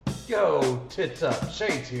Yo, tits up,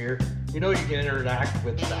 Shades here. You know you can interact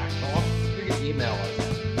with Back Talk. You can email us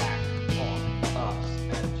at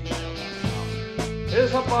backtalkus@gmail.com. Hit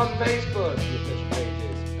us up on Facebook. The official page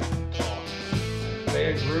is Back Talk.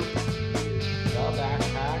 Fan group is The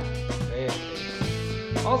Backpack Fan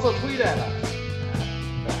Page. Also tweet at us at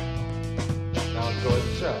Back Talk. Now enjoy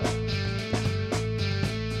the show.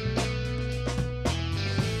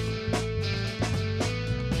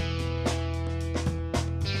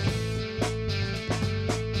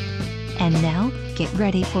 And now, get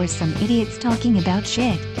ready for some idiots talking about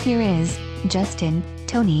shit. Here is Justin,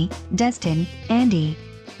 Tony, Destin, Andy.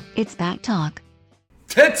 It's Back Talk.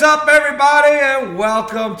 Tits up, everybody, and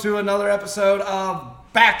welcome to another episode of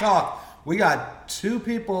Back Talk. We got two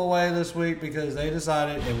people away this week because they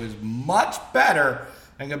decided it was much better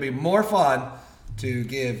and going to be more fun to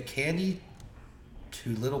give candy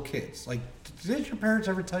to little kids. Like, did your parents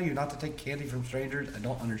ever tell you not to take candy from strangers? I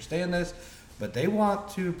don't understand this. But they want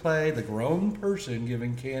to play the grown person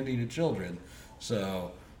giving candy to children.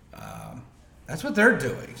 So that's what they're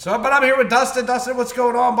doing. But I'm here with Dustin. Dustin, what's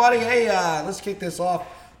going on, buddy? Hey, let's kick this off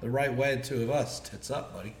the right way, the two of us. Tits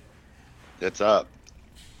up, buddy. Tits up.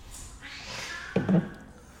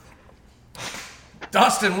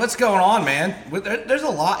 Dustin, what's going on, man? There's a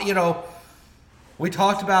lot, we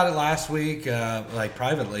talked about it last week, like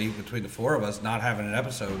privately between the four of us, not having an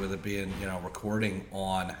episode with it being, recording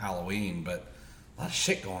on Halloween, but a lot of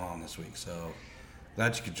shit going on this week, so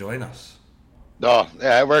glad you could join us. Oh,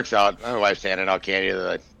 yeah, it works out. My wife's handing out candy to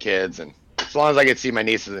the kids, and as long as I get to see my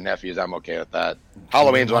nieces and nephews, I'm okay with that.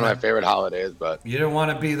 Halloween's one of my favorite holidays, but... You don't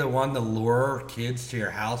want to be the one to lure kids to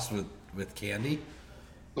your house with candy?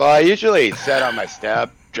 Well, I usually set on my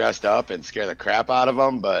step, dressed up, and scare the crap out of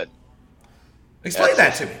them, but... Explain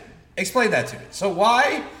that to me. So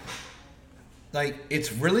why,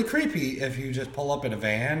 it's really creepy if you just pull up in a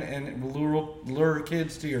van and lure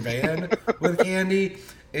kids to your van with candy.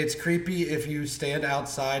 It's creepy if you stand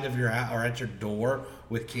outside of your house or at your door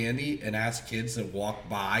with candy and ask kids that walk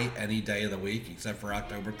by any day of the week except for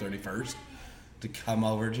October 31st to come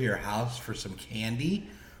over to your house for some candy.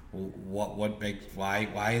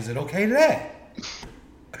 Why is it okay today?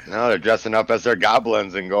 No, they're dressing up as their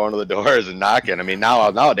goblins and going to the doors and knocking. I mean,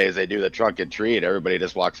 nowadays they do the trunk and treat. Everybody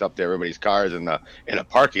just walks up to everybody's cars in a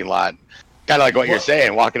parking lot. Kind of like what you're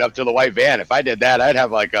saying, walking up to the white van. If I did that, I'd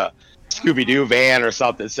have like a Scooby-Doo van or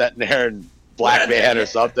something sitting there, and black van or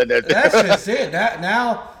something. That's just it.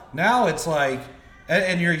 Now it's like,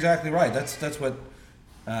 and you're exactly right. That's what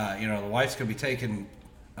the wife's gonna be taking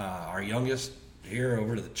our youngest here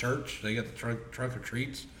over to the church. They got the trunk or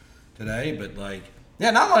treats today, but yeah,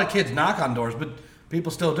 not a lot of kids knock on doors, but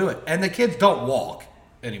people still do it. And the kids don't walk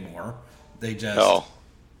anymore. They just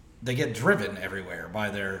they get driven everywhere by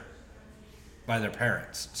their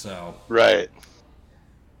parents. So right.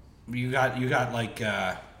 You got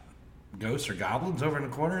ghosts or goblins over in the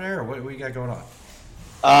corner there, or what you got going on?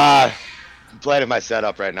 I'm playing with my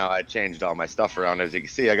setup right now. I changed all my stuff around. As you can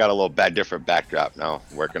see, I got a little different backdrop now.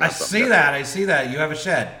 Working on something. I see that. You have a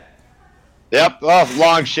shed. Yep,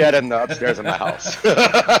 long shed in the upstairs of my house.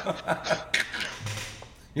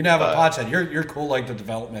 You now have a pod shed. You're cool, like the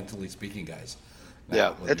developmentally speaking guys.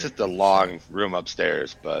 Yeah, it's just a long room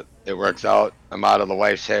upstairs, but it works out. I'm out of the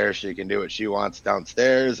wife's hair. She can do what she wants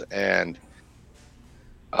downstairs, and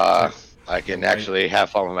I can actually have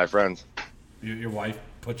fun with my friends. Your wife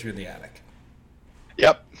put you in the attic.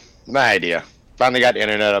 Yep, my idea. Finally got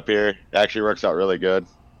internet up here. It actually works out really good.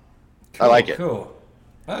 Cool, I like it. Cool.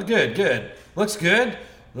 Oh, good. Looks good.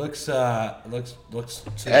 Looks. As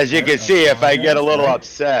you can see, if I get a little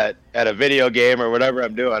upset at a video game or whatever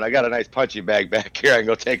I'm doing, I got a nice punching bag back here. I can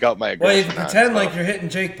go take out my aggression. Well, you can pretend like you're hitting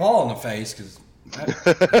Jake Paul in the face, because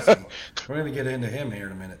we're going to get into him here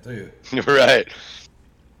in a minute too. Right.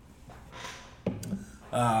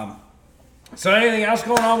 So, anything else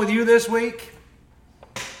going on with you this week?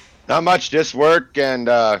 Not much, just work, and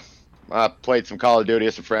I played some Call of Duty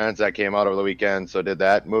with some friends. That came out over the weekend, so did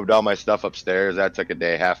that. Moved all my stuff upstairs. That took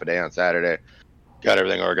half a day on Saturday. Got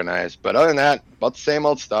everything organized. But other than that, about the same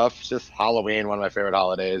old stuff. It's just Halloween, one of my favorite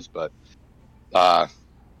holidays. But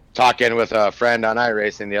talking with a friend on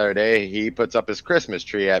iRacing the other day, he puts up his Christmas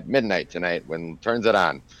tree at midnight tonight when turns it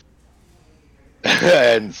on.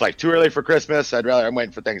 And it's like too early for Christmas. I'm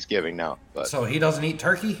waiting for Thanksgiving now. But so he doesn't eat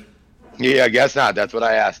turkey? Yeah, I guess not. That's what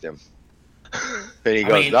I asked him. And he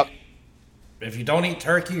goes, up. If you don't eat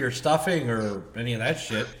turkey or stuffing or any of that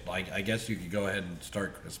shit, I guess you could go ahead and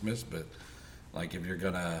start Christmas. But if you're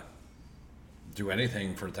gonna do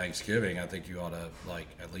anything for Thanksgiving, I think you ought to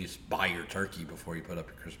at least buy your turkey before you put up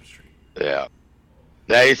your Christmas tree. Yeah.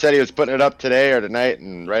 Yeah, he said he was putting it up today or tonight,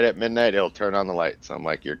 and right at midnight he'll turn on the lights. I'm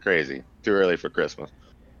like, you're crazy. Too early for Christmas.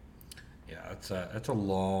 Yeah, it's a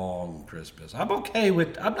long Christmas. I'm okay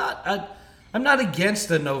with. I'm not against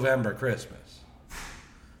the November Christmas.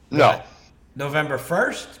 No. But November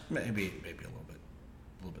 1st, maybe a little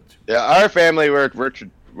bit too. Yeah, our family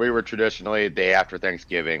we were traditionally day after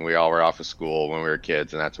Thanksgiving. We all were off of school when we were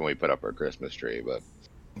kids, and that's when we put up our Christmas tree. But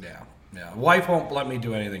Yeah. Wife won't let me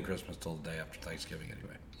do anything Christmas till the day after Thanksgiving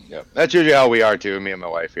anyway. yeah, that's usually how we are too. Me and my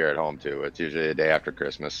wife here at home too. It's usually the day after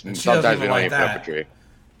Christmas. And she Sometimes doesn't we even don't like even put up that. a tree.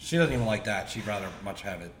 She doesn't even like that. She'd rather much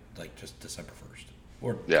have it like just December 1st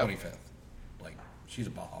or Yeah. 25th. Like she's a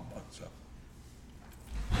bah humbug, so.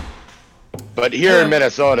 But here in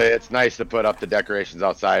Minnesota, it's nice to put up the decorations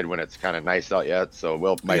outside when it's kind of nice out yet. So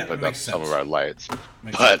might Yeah, put up makes some of sense. our lights.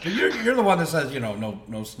 Makes But sense. But you're the one that says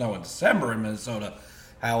no snow in December in Minnesota.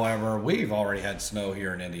 However, we've already had snow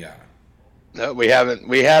here in Indiana. no, we haven't.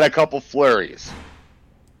 We had a couple flurries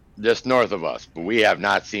just north of us, but we have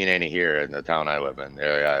not seen any here in the town I live in. The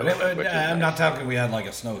area I live in, which is I'm nice. not talking we had like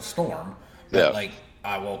a snowstorm, but Yeah. like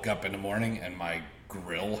I woke up in the morning and my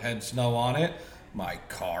grill had snow on it, my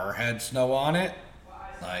car had snow on it.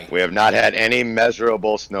 Like We have not had any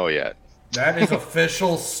measurable snow yet. that is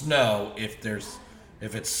official snow if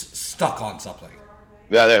it's stuck on something.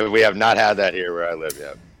 Yeah, we have not had that here where I live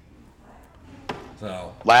yet.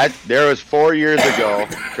 So There was 4 years ago,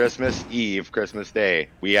 Christmas Eve, Christmas Day,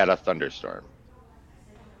 we had a thunderstorm.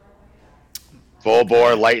 Full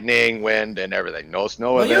bore lightning, wind, and everything. No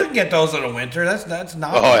snow well, with you it. can get those in the winter. That's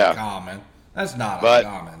not Oh, yeah. uncommon. That's not But-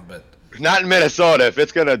 uncommon, but. Not in Minnesota. If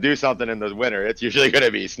it's gonna do something in the winter, it's usually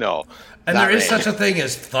gonna be snow. And not there is rain. such a thing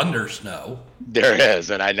as thunder snow. There is,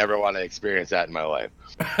 and I never want to experience that in my life.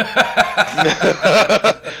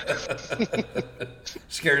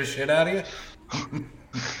 Scared the shit out of you?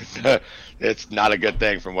 It's not a good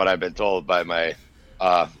thing from what I've been told by my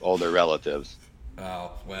older relatives.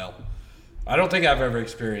 Oh, well. I don't think I've ever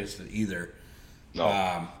experienced it either.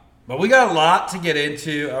 No. But we got a lot to get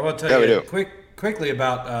into. I want to tell Yeah, we you do. quickly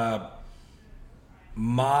about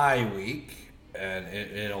my week, and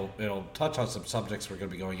it'll touch on some subjects we're going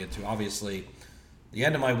to be going into. Obviously, the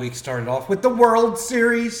end of my week started off with the World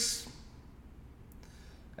Series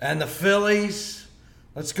and the Phillies.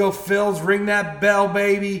 Let's go, Phils! Ring that bell,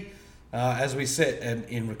 baby! As we sit and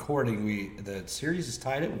in recording, the series is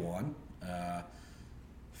tied at 1.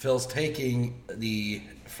 Phil's taking the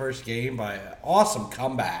first game by an awesome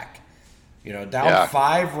comeback. Down Yeah.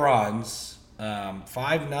 5 runs,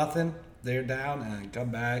 5-0. They're down and come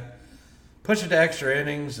back. Push it to extra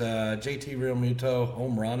innings. JT Realmuto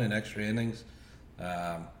home run in extra innings.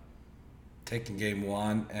 Taking game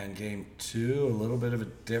 1 and game 2, a little bit of a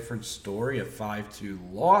different story. A 5-2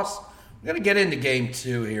 loss. We're gonna get into game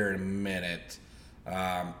 2 here in a minute.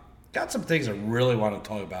 Got some things I really want to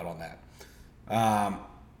talk about on that.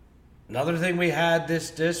 Another thing we had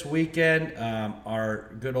this weekend,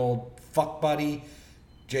 our good old fuck buddy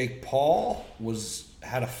Jake Paul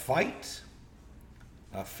had a fight,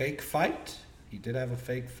 a fake fight. He did have a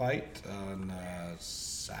fake fight on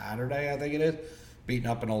Saturday, I think it is, beating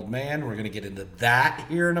up an old man. We're gonna get into that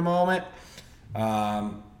here in a moment.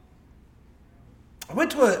 I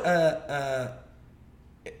went to a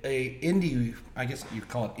indie, I guess you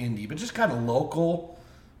call it indie, but just kind of local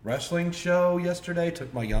wrestling show yesterday.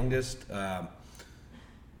 Took my youngest.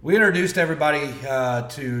 We introduced everybody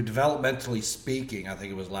to Developmentally Speaking. I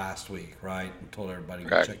think it was last week, right? And told everybody to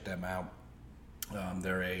Correct. check them out.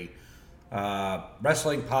 They're a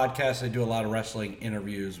wrestling podcast. They do a lot of wrestling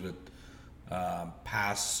interviews with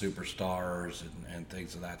past superstars and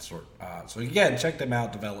things of that sort. So again, check them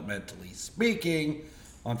out. Developmentally Speaking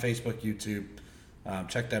on Facebook, YouTube.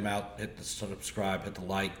 Check them out. Hit the subscribe, hit the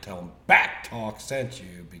like, tell them Back Talk sent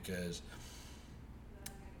you, because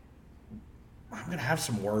I'm going to have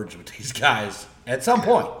some words with these guys at some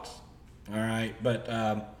point. All right. But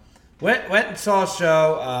went and saw a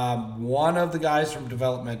show. One of the guys from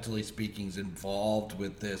Developmentally Speaking is involved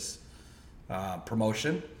with this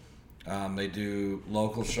promotion. They do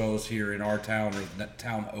local shows here in our town or the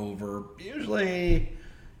town over, usually,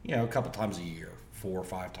 a couple times a year, 4 or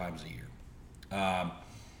 5 times a year.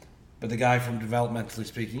 But the guy from Developmentally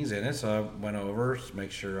Speaking is in it, so I went over to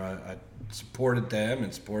make sure I supported them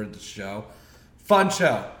and supported the show. Fun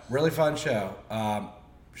show, really fun show.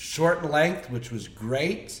 Short in length, which was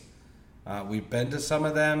great. We've been to some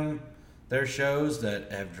of their shows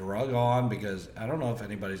that have drug on, because I don't know if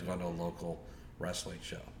anybody's gone to a local wrestling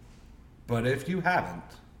show. But if you haven't,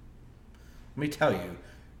 let me tell you,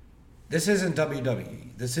 this isn't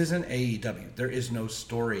WWE. This isn't AEW. There is no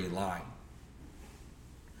storyline.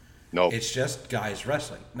 Nope. It's just guys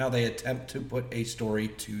wrestling. Now they attempt to put a story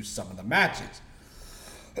to some of the matches.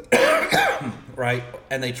 Right?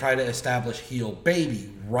 And they try to establish heel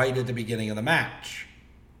baby right at the beginning of the match.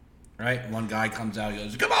 Right? One guy comes out and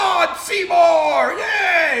goes, "Come on, Seymour!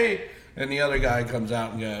 Yay!" And the other guy comes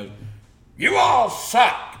out and goes, "You all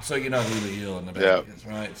suck!" So you know who the heel and the baby is,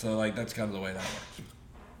 right? So like that's kind of the way that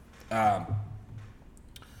works.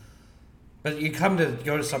 But you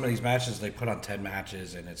go to some of these matches, they put on 10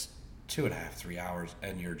 matches, and it's 2.5, 3 hours,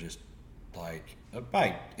 and you're just like,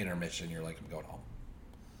 by intermission, you're like, I'm going home.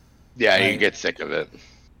 Yeah, right? You get sick of it.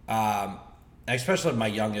 Especially my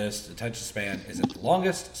youngest, attention span isn't the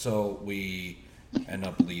longest, so we end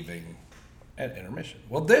up leaving at intermission.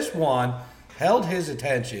 Well, this one held his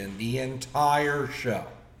attention the entire show.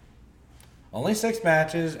 Only 6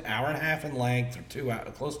 matches, hour and a half in length, or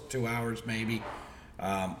close to 2 hours maybe.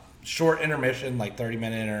 Short intermission, like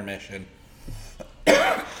 30-minute intermission.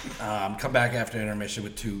 Come back after intermission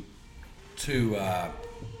with two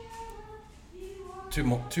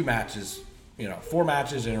matches. 4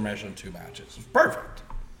 matches, intermission, 2 matches. It's perfect,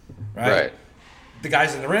 right? The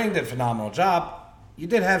guys in the ring did a phenomenal job. You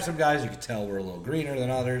did have some guys you could tell were a little greener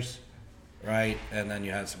than others, right? And then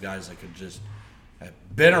you had some guys that could just have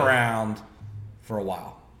been around for a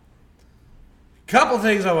while. Couple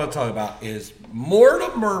things I want to talk about is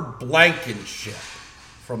Mortimer Blankenship,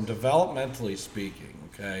 from Developmentally Speaking,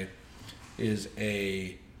 okay, is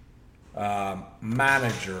a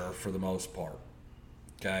manager for the most part,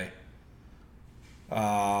 okay?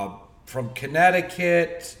 From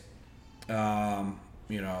Connecticut,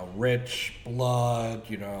 rich blood,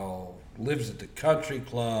 lives at the country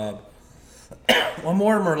club. Well,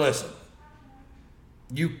 Mortimer, listen,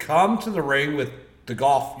 you come to the ring with your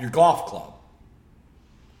golf club.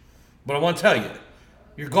 But I want to tell you,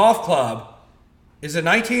 your golf club is a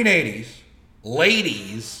 1980s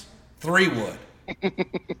ladies 3-wood.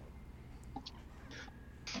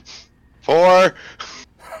 4.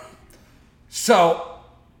 So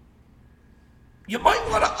you might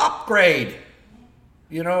want to upgrade.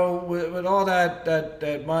 With all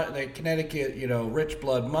that Connecticut, rich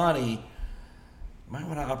blood money, you might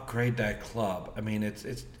want to upgrade that club. I mean,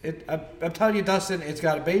 I'm telling you, Dustin, it's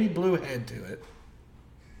got a baby blue head to it.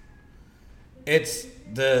 It's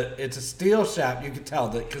a steel shaft. You can tell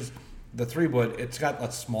that because the 3-wood, it's got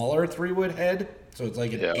a smaller 3-wood head, so it's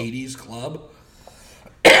like an 80s club.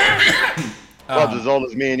 Club's as old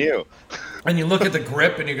as me and you. And you look at the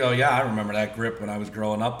grip and you go, yeah, I remember that grip when I was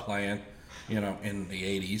growing up playing, in the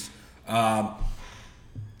 80s.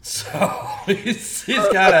 So he's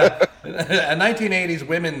got a 1980s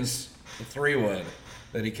women's 3-wood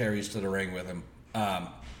that he carries to the ring with him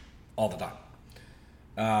all the time.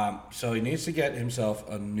 So he needs to get himself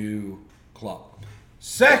a new club.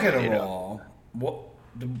 Second of all,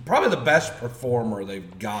 probably the best performer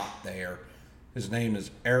they've got there, his name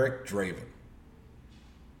is Eric Draven.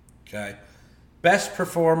 Okay. Best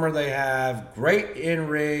performer they have, great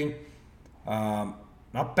in-ring,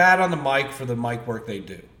 not bad on the mic for the mic work they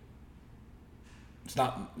do. It's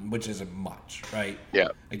not, which isn't much, right? Yeah.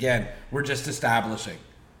 Again, we're just establishing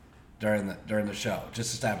during the show,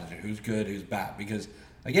 just establishing who's good, who's bad, because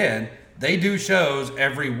again, they do shows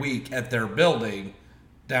every week at their building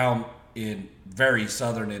down in very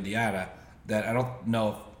southern Indiana that I don't know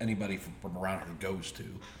if anybody from around here goes to.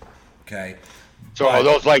 Okay. So are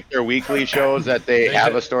those like their weekly shows that they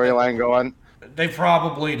have a storyline going? They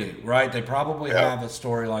probably do, right? They probably have a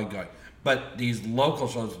storyline going. But these local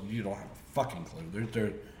shows, you don't have a fucking clue.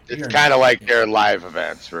 It's kind of like their live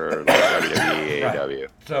events for like WWE, AEW. Right.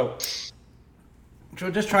 So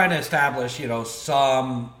we're just trying to establish,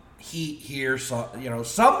 some heat here. So,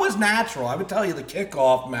 some was natural. I would tell you the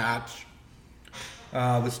kickoff match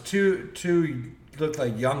was two looked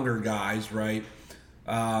like younger guys, right?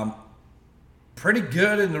 Pretty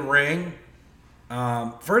good in the ring.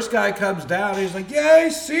 First guy comes down, he's like, "Yay,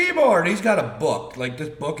 Seymour!" And he's got a book. Like, this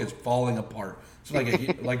book is falling apart. It's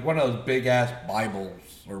like like one of those big ass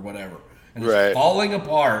Bibles or whatever, and it's falling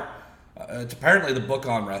apart. It's apparently the book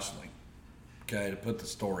on wrestling. Okay, to put the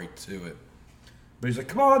story to it. But he's like,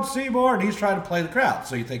 "Come on, Seymour," and he's trying to play the crowd.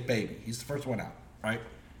 So you think, baby, he's the first one out, right?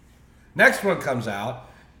 Next one comes out.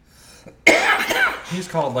 He's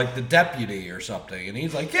called like the deputy or something, and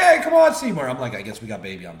he's like, "Yeah, come on, Seymour." I'm like, I guess we got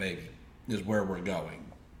baby on baby. Is where we're going.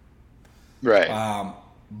 Right.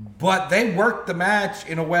 But they worked the match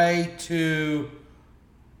in a way to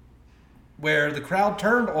where the crowd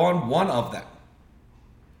turned on one of them.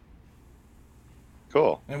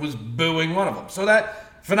 Cool. And was booing one of them. So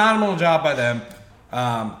that phenomenal job by them.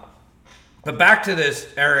 But back to this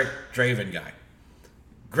Eric Draven guy.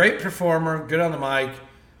 Great performer, good on the mic.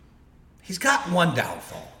 He's got one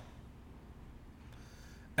downfall.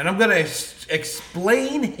 And I'm going to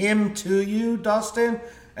explain him to you, Dustin,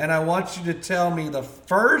 and I want you to tell me the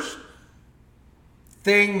first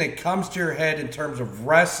thing that comes to your head in terms of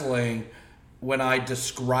wrestling when I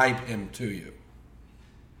describe him to you.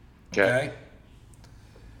 Okay?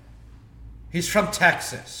 He's from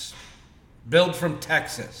Texas. Built from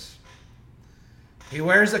Texas. He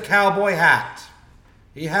wears a cowboy hat.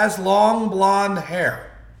 He has long blonde hair.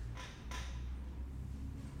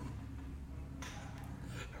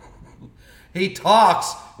 He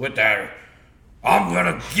talks with that, I'm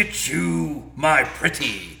gonna get you, my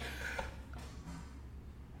pretty.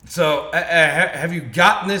 So, have you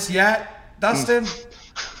gotten this yet, Dustin?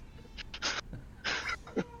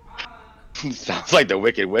 Sounds like the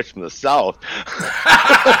Wicked Witch from the South.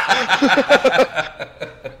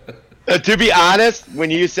 To be honest,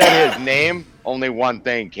 when you said his name, only one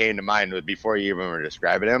thing came to mind before you even were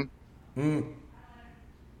describing him.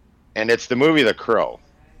 And it's the movie The Crow.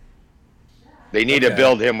 They need to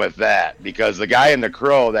build him with that, because the guy in The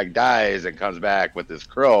Crow that dies and comes back with this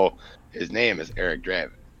crow, his name is Eric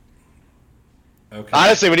Draven. Okay.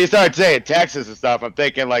 Honestly, when you started saying Texas and stuff, I'm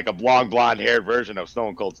thinking like a long blonde-haired version of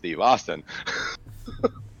Stone Cold Steve Austin.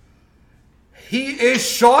 He is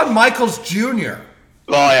Shawn Michaels Jr.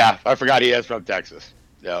 Oh, yeah. I forgot he is from Texas.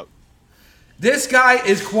 Yep. This guy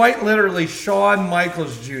is quite literally Shawn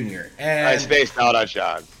Michaels Jr. And I spaced out on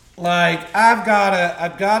Shawn. Like, I've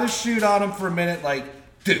gotta shoot on him for a minute. Like,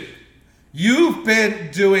 dude, you've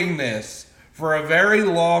been doing this for a very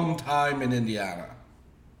long time in Indiana.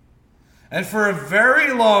 And for a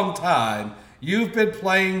very long time, you've been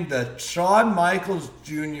playing the Shawn Michaels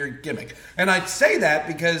Jr. gimmick. And I say that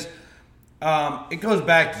because it goes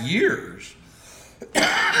back years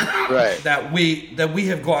right. that we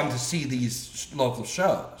have gone to see these local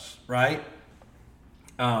shows, right?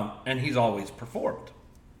 And he's always performed.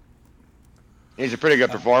 He's a pretty good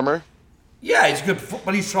performer. Yeah, he's good,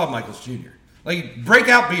 but he's Shawn Michaels Jr. Like, break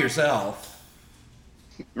out, be yourself.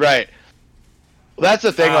 Right. Well, that's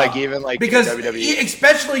the thing. Like, even like because WWE,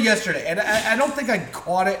 especially yesterday, and I don't think I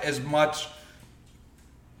caught it as much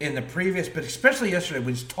in the previous, but especially yesterday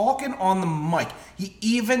when he's talking on the mic, he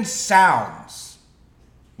even sounds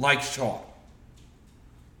like Shawn.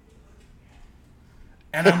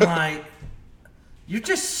 And I'm like, you're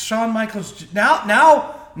just Shawn Michaels.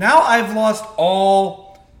 Now I've lost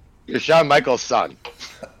all. You're Shawn Michaels' son.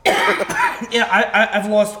 Yeah, I've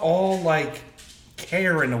lost all like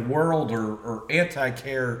care in the world or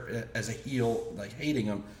anti-care as a heel, like hating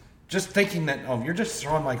him, just thinking that you're just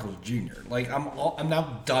Shawn Michaels Jr. Like I'm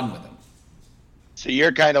now done with him. So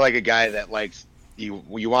you're kind of like a guy that likes you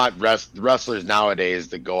want wrestlers nowadays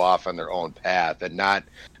to go off on their own path and not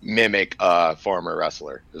mimic a former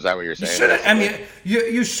wrestler. Is that what you're saying?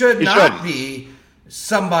 You should not be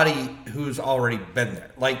somebody who's already been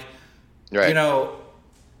there. Like, right. You know,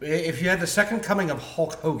 if you had the second coming of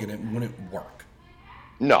Hulk Hogan, it wouldn't work.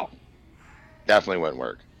 No, definitely wouldn't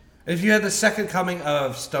work. If you had the second coming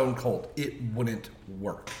of Stone Cold, it wouldn't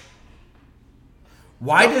work.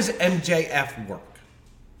 Why does MJF work?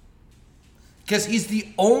 Because he's the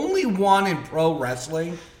only one in pro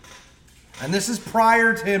wrestling, and this is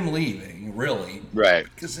prior to him leaving, really. Right.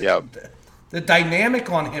 Because the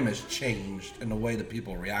dynamic on him has changed in the way that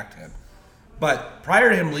people react to him. But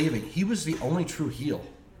prior to him leaving, he was the only true heel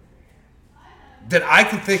that I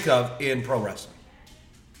could think of in pro wrestling.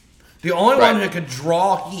 The only one that could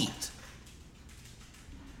draw heat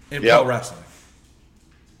in pro wrestling.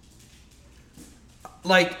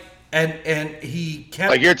 Like, and he kept...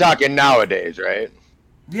 Like, you're talking nowadays, right?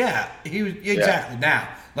 Yeah, he was exactly now.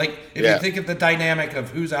 Like, if you think of the dynamic of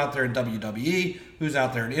who's out there in WWE, who's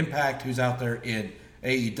out there in Impact, who's out there in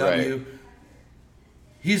AEW,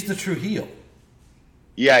 he's the true heel.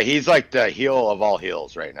 Yeah, he's like the heel of all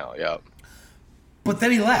heels right now. Yep. But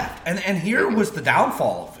then he left, and here was the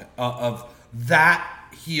downfall of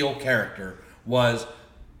that heel character was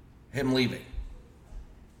him leaving,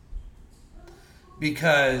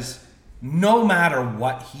 because no matter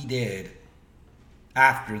what he did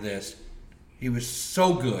after this, he was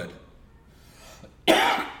so good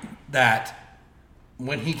that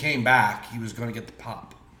when he came back, he was going to get the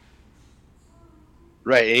pop.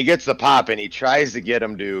 Right, and he gets the pop, and he tries to get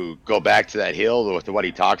him to go back to that heel with what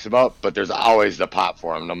he talks about, but there's always the pop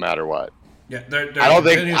for him, no matter what. Yeah, I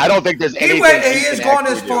don't think there's anything. He has gone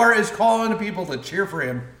as far as calling the people that cheer for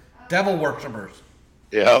him devil worshippers.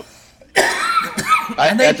 Yep.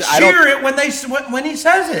 And they cheer it when he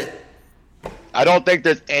says it. I don't think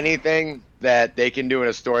there's anything that they can do in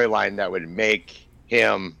a storyline that would make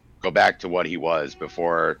him go back to what he was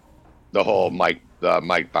before the whole Mike the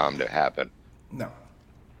mic bomb to happen. No.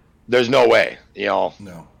 There's no way, No.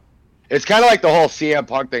 It's kind of like the whole CM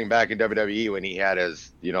Punk thing back in WWE when he had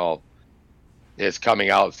his, his coming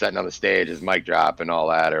out, setting on the stage, his mic drop and all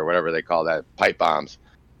that, or whatever they call that, pipe bombs.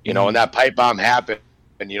 When that pipe bomb happened,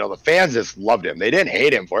 and, the fans just loved him. They didn't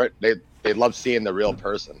hate him for it. They loved seeing the real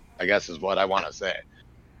person, I guess is what I want to say.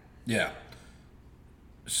 Yeah.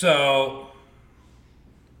 So,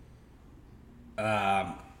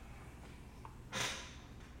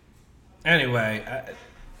 anyway,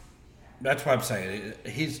 that's what I'm saying.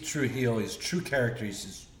 He's true heel. He's true character. He's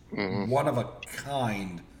just one of a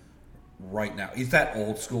kind right now. He's that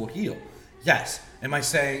old school heel. Yes. Am I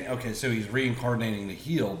saying, okay, so he's reincarnating the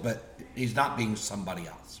heel, but he's not being somebody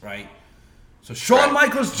else, right? So Shawn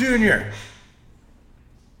Michaels Jr.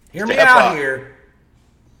 Hear me out here.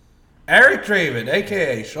 Eric Draven,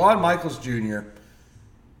 a.k.a. Shawn Michaels Jr.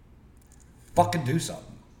 Fucking do something.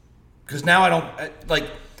 Because now I don't,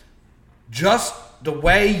 just the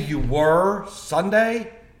way you were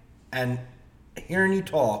Sunday and hearing you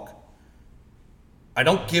talk, I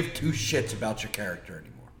don't give two shits about your character anymore.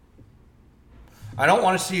 I don't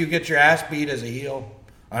want to see you get your ass beat as a heel.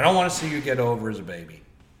 I don't want to see you get over as a baby.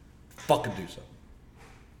 Fucking do something.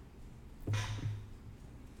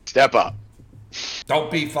 Step up. Don't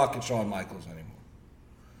be fucking Shawn Michaels anymore.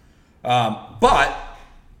 But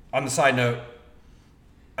on the side note,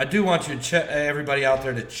 I do want you to check everybody out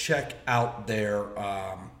there to check out their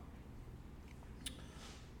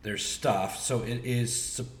stuff. So it is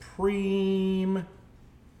Supreme.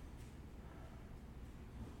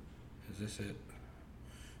 Is this it?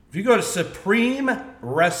 If you go to Supreme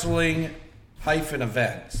Wrestling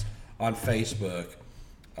 -events on Facebook,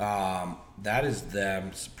 that is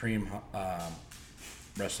them. Supreme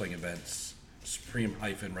Wrestling Events. Supreme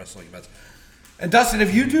Wrestling Events. And Dustin,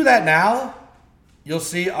 if you do that now, you'll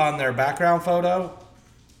see on their background photo,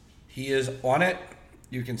 he is on it.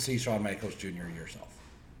 You can see Shawn Michaels Jr. yourself.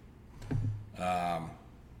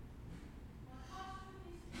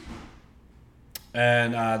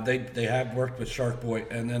 And they have worked with Shark Boy,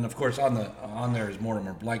 and then of course on there is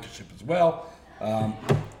Mortimer Blankenship as well.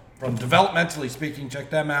 From Developmentally Speaking, check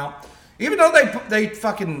them out. Even though they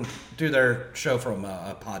fucking do their show from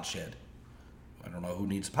a pod shed. I don't know who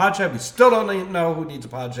needs a pod shed. We still don't know who needs a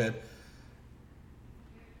pod shed.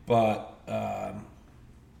 But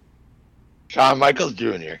Shawn Michaels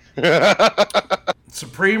Jr.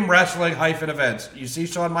 Supreme Wrestling -events. You see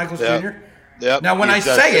Shawn Michaels Jr.? Yep. Now, when I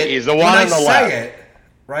say it, he's the one on the left. It,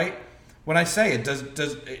 right? When I say it, does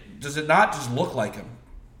it not just look like him?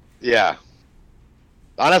 Yeah.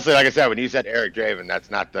 Honestly, like I said, when you said Eric Draven,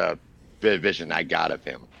 that's not the vision I got of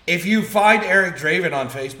him. If you find Eric Draven on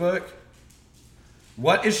Facebook,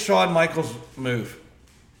 what is Shawn Michaels' move?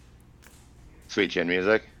 Sweet chin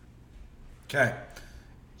music. Okay.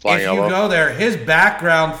 Flying if elbow. you go there, his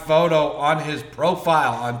background photo on his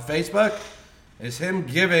profile on Facebook is him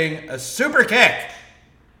giving a super kick.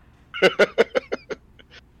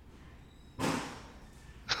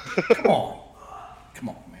 Come on,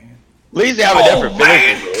 man. At least they have a different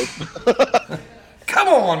finishing move. Come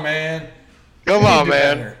on, man. Come on,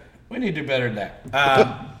 man. Better. We need to do better than that.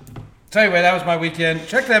 So anyway, that was my weekend.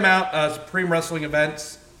 Check them out, Supreme Wrestling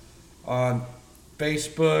Events on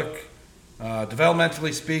Facebook,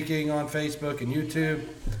 Developmentally Speaking on Facebook and YouTube.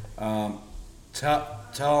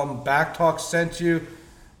 Tell him Backtalk sent you.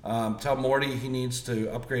 Tell Morty he needs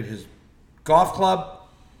to upgrade his golf club.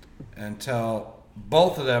 And tell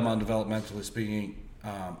both of them on Developmentally Speaking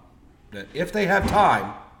that if they have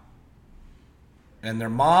time and their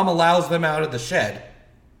mom allows them out of the shed,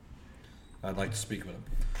 I'd like to speak with them.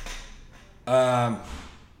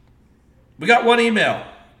 We got one email.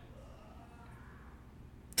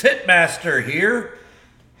 Titmaster here.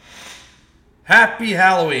 Happy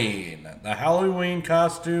Halloween. The Halloween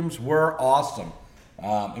costumes were awesome.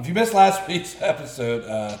 If you missed last week's episode,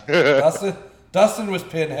 Dustin was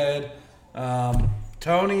Pinhead.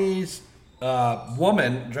 Tony's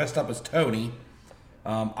woman dressed up as Tony.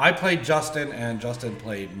 I played Justin, and Justin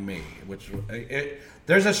played me.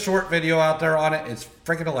 There's a short video out there on it. It's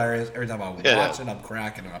freaking hilarious. Every time I watch it, I'm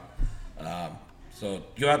cracking up. So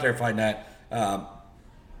go out there and find that.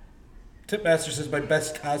 Titmaster says, my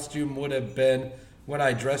best costume would have been when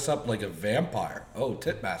I dress up like a vampire. Oh,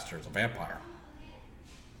 Titmaster is a vampire.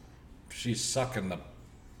 She's sucking the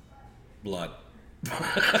blood.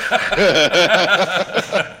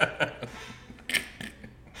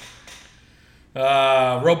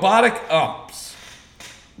 Robotic umps.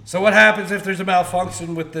 So what happens if there's a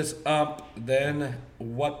malfunction with this ump? Then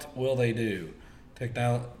what will they do?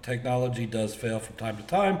 Technology does fail from time to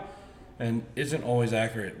time, and isn't always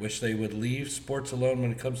accurate. Wish they would leave sports alone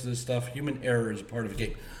when it comes to this stuff. Human error is a part of the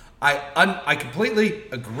game. I completely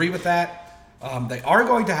agree with that. They are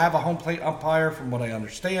going to have a home plate umpire, from what I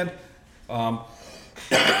understand. But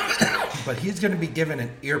he's going to be given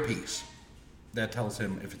an earpiece that tells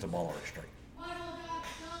him if it's a ball or a strike.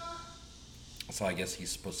 So I guess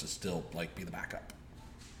he's supposed to still be the backup.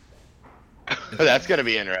 That's going to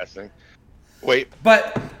be interesting. Wait.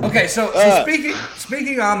 But okay, so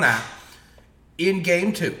speaking on that, in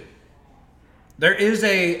Game 2, there is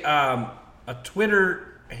a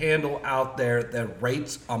Twitter handle out there that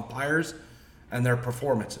rates umpires and their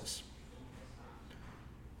performances.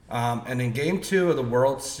 And in Game 2 of the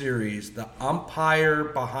World Series, the umpire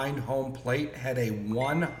behind home plate had a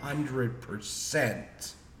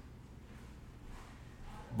 100%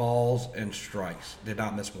 balls and strikes. Did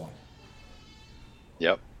not miss one.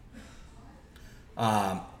 Yep.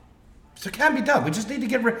 So it can be done. We just need to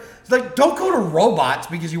get rid. Don't go to robots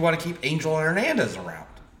because you want to keep Angel Hernandez around.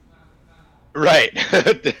 Right.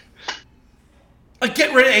 Get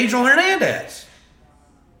rid of Angel Hernandez.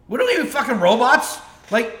 We don't need fucking robots.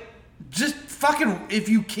 Just fucking, if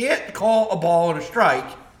you can't call a ball and a strike,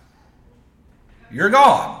 you're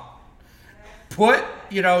gone.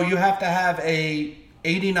 You have to have a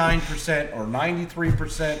 89% or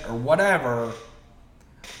 93% or whatever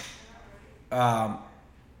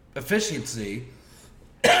efficiency.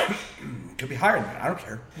 Could be higher than that. I don't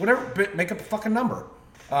care. Whatever. Make up a fucking number.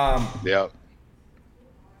 Yeah.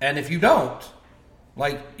 And if you don't,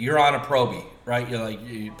 you're on a probie, right?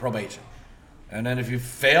 You're probation. And then if you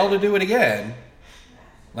fail to do it again,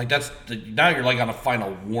 now you're on a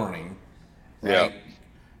final warning, right?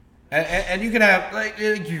 Yeah. And you can have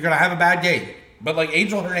you're gonna have a bad game, but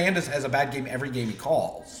Angel Hernandez has a bad game every game he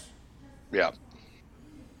calls. Yeah.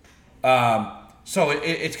 So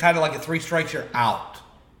it's kind of like a 3 strikes, you're out,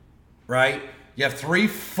 right? You have 3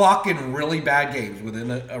 fucking really bad games within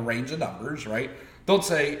a range of numbers, right? Don't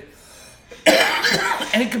say,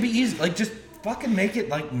 and it could be easy. Just fucking make it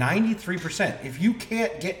 93%. If you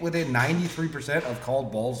can't get within 93% of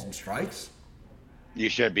called balls and strikes, you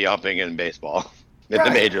should be upping in baseball in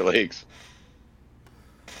the major leagues.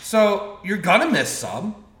 So you're gonna miss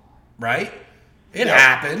some, right? It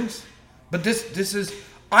happens, but this is.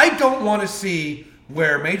 I don't want to see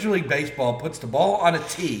where Major League Baseball puts the ball on a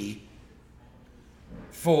tee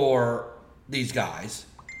for these guys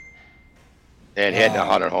and hit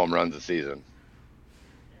 100 home runs a season.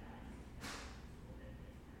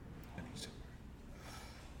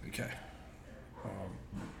 Okay.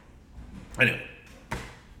 Anyway.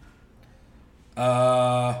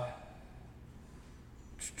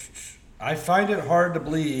 I find it hard to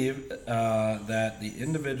believe that the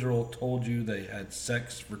individual told you they had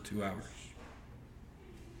sex for 2 hours.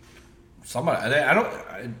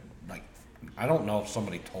 I don't know if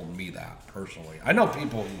somebody told me that personally. I know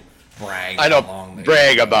people who brag.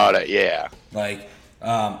 Brag about it. Yeah.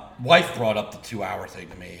 Wife brought up the 2 hour thing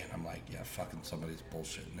to me, and I'm like, yeah, fucking somebody's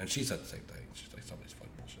bullshitting. And she said the same thing. She's like, somebody's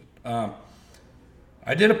fucking bullshit.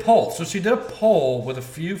 I did a poll. So she did a poll with a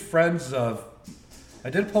few friends of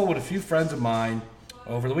mine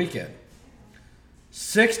over the weekend.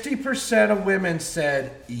 60% of women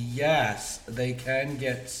said yes, they can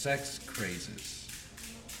get sex crazes.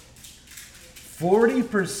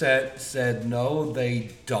 40% said no, they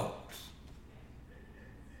don't.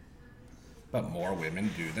 But more women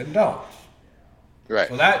do than don't. Right.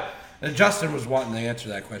 So and Justin was wanting to answer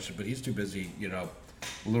that question, but he's too busy,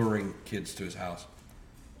 luring kids to his house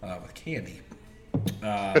with candy.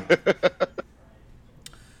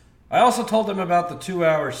 I also told them about the 2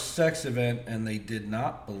 hour sex event, and they did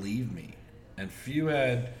not believe me. And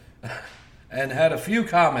had a few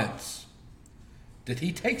comments. Did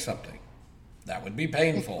he take something? That would be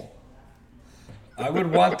painful. I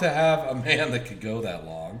would want to have a man that could go that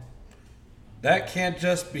long. That can't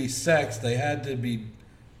just be sex. They had to be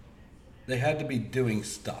doing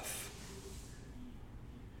stuff.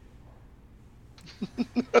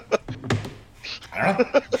 I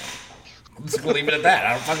don't know. I'm just gonna leave it at that.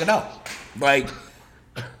 I don't fucking know.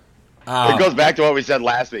 It goes back to what we said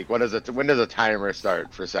last week. When does a timer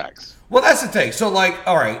start for sex? Well, that's the thing. So,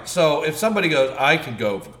 all right. So, if somebody goes, I could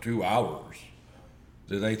go for 2 hours,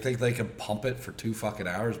 do they think they can pump it for 2 fucking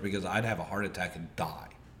hours? Because I'd have a heart attack and die.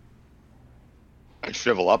 I'd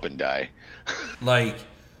shrivel up and die. I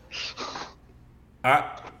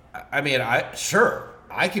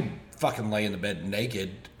could fucking lay in the bed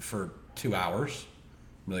naked for 2 hours.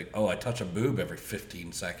 Be like, I touch a boob every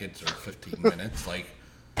 15 seconds or 15 minutes. I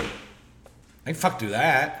can do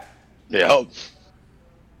that. Yeah.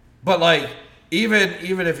 But even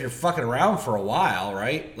if you're fucking around for a while,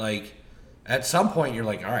 right? At some point, you're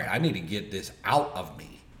like, all right, I need to get this out of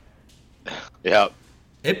me. Yep.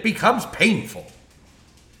 It becomes painful.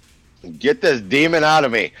 Get this demon out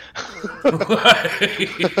of me.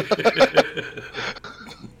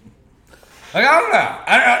 Like, I don't know.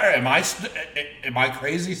 Am I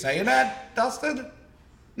crazy saying that, Dustin?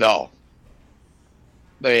 No.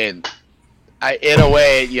 I mean, in a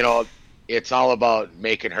way, it's all about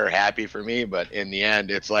making her happy for me, but in the end,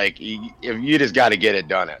 it's like you just got to get it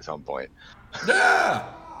done at some point. Yeah.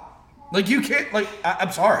 Like, you can't, like,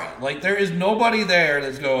 I'm sorry. Like, there is nobody there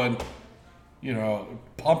that's going,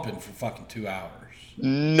 pumping for fucking 2 hours.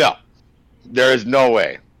 No. There is no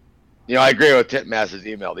way. I agree with Titmaster's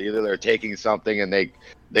email. Either they're taking something and they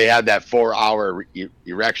have that 4-hour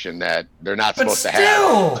erection that they're not supposed to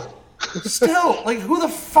have. Still, like, who the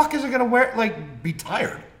fuck is it going to be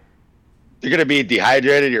tired? You're going to be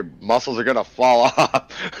dehydrated. Your muscles are going to fall off.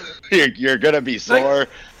 You're going to be sore. Like,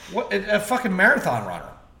 what, a fucking marathon runner.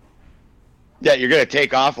 Yeah, you're going to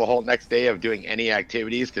take off a whole next day of doing any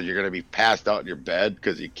activities because you're going to be passed out in your bed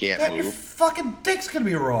because you can't move. Your fucking dick's going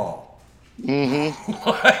to be raw. Mm-hmm.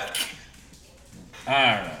 Like,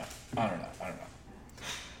 I don't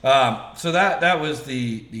know. So that was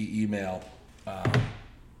the email.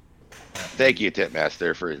 Thank you,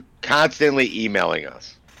 Titmaster, for constantly emailing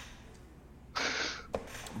us.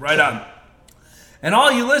 Right on. And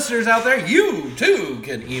all you listeners out there, you too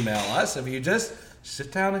can email us if you just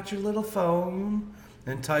sit down at your little phone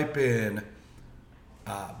and type in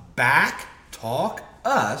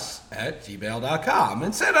backtalkus@gmail.com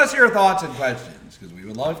and send us your thoughts and questions because we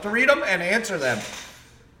would love to read them and answer them.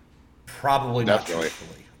 Probably not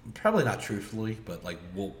truthfully. Probably not truthfully, but like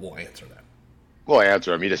we'll answer them. We'll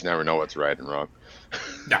answer them. You just never know what's right and wrong.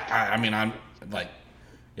 Yeah, I mean, I'm like,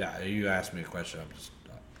 yeah. You ask me a question, I'm just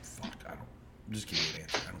fucked. Just give me an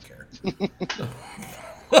answer. I don't care.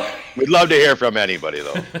 We'd love to hear from anybody,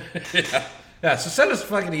 though. Yeah. So send us a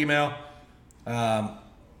fucking email.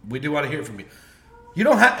 We do want to hear from you. You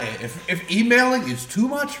don't have if emailing is too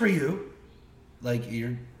much for you, like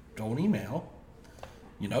don't email.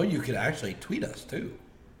 You could actually tweet us too.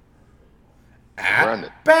 At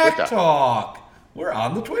Backtalk. We're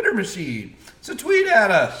on the Twitter machine. So tweet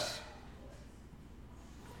at us.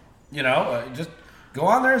 Just go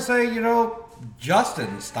on there and say,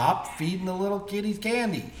 Justin, stop feeding the little kitties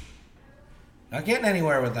candy. Not getting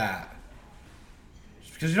anywhere with that.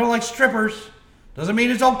 Just because you don't like strippers doesn't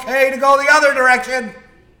mean it's okay to go the other direction.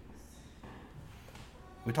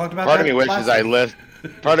 We talked about Part that.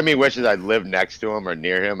 Part of me wishes I lived next to him or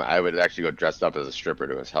near him. I would actually go dressed up as a stripper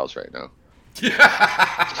to his house right now.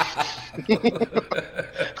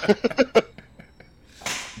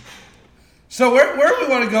 So where do we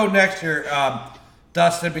want to go next here,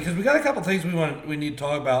 Dustin? Because we got a couple things we need to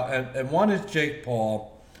talk about, and one is Jake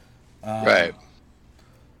Paul. Right.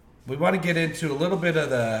 We want to get into a little bit of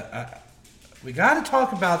the. We got to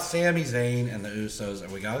talk about Sami Zayn and the Usos,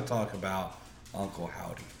 and we got to talk about Uncle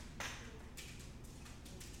Howdy.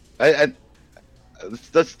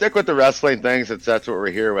 Let's stick with the wrestling thing since that's what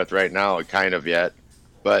we're here with right now, kind of yet.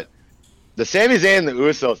 But the Sami Zayn and the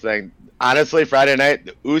Usos thing, honestly, Friday night,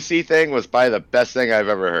 the Usi thing was probably the best thing I've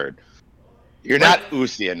ever heard. You're not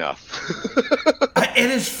Usi enough.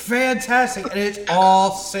 It is fantastic, and it's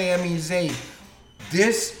all Sami Zayn.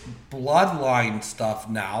 This bloodline stuff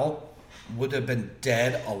now would have been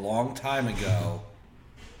dead a long time ago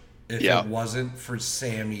if it wasn't for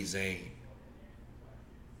Sami Zayn.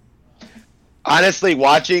 Honestly,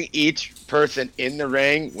 watching each person in the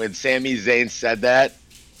ring when Sami Zayn said that,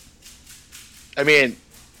 I mean,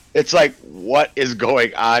 it's like, what is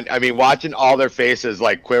going on? I mean, watching all their faces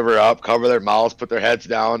like quiver up, cover their mouths, put their heads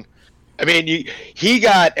down. I mean, he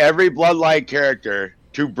got every bloodline character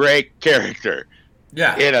to break character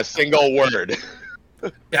in a single word.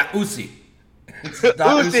 Yeah, Usi.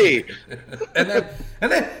 Usi. and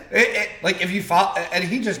then like if you follow, and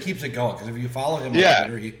he just keeps it going because if you follow him on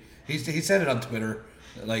Twitter, he said it on Twitter,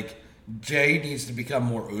 like Jay needs to become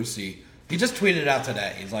more Usi. He just tweeted out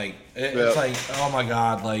today. He's like, it's like, oh my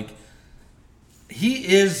god, like he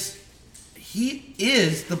is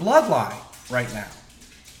the bloodline right now.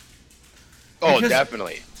 Oh, because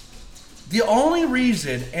definitely. The only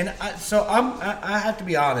reason, and I have to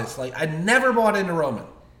be honest, like I never bought into Roman.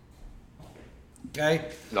 Okay?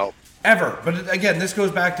 No. Ever. But again, this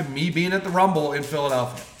goes back to me being at the Rumble in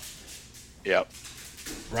Philadelphia. Yep.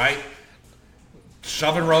 Right?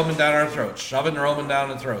 Shoving Roman down our throats. Shoving Roman down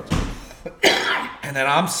the throats. And then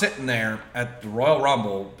I'm sitting there at the Royal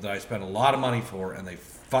Rumble that I spent a lot of money for, and they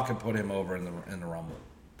fucking put him over in the Rumble.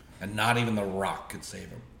 And not even The Rock could save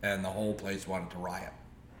him. And the whole place wanted to riot.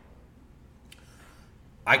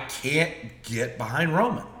 I can't get behind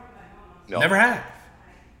Roman. No. Never have.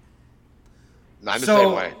 I'm the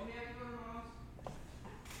same way.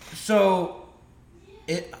 So,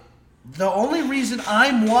 the only reason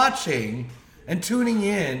I'm watching and tuning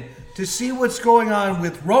in to see what's going on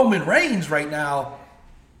with Roman Reigns right now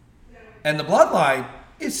and the Bloodline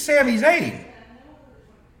is Sami Zayn.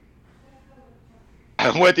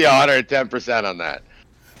 I'm with you 110% on that.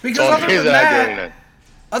 Because So other he's than not doing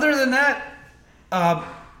it.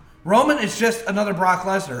 Roman is just another Brock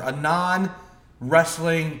Lesnar, a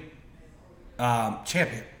non-wrestling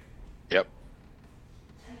champion. Yep.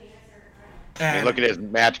 And Look at his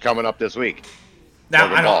match coming up this week. now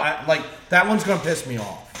Logan Paul. that one's going to piss me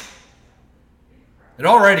off. It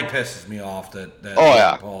already pisses me off that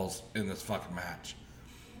yeah. Paul's in this fucking match.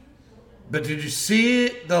 But did you see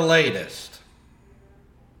the latest?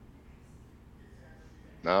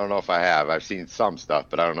 I don't know if I have. I've seen some stuff,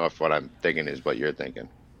 but I don't know if what I'm thinking is what you're thinking.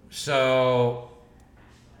 So,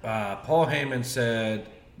 Paul Heyman said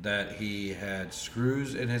that he had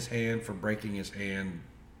screws in his hand for breaking his hand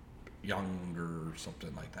younger or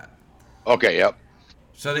something like that. Okay, yep.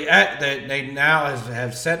 So they now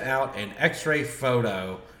have sent out an X-ray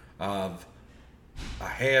photo of a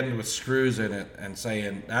hand with screws in it and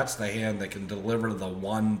saying that's the hand that can deliver the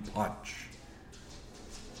one punch.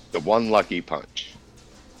 The one lucky punch.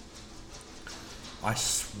 I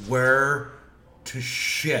swear to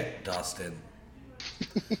shit, Dustin.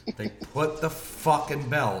 They put the fucking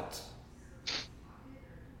belt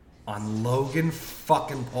on Logan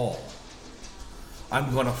fucking Paul.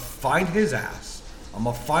 I'm gonna find his ass. I'm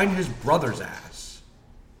gonna find his brother's ass.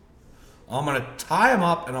 I'm gonna tie him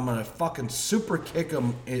up and I'm gonna fucking super kick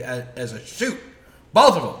him as a shoot.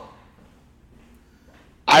 Both of them.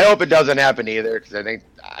 I hope it doesn't happen either, because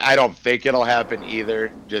I don't think it'll happen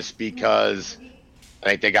either, just because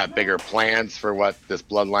I think they got bigger plans for what this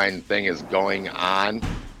bloodline thing is going on.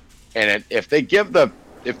 And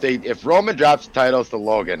if Roman drops titles to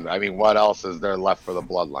Logan, I mean, what else is there left for the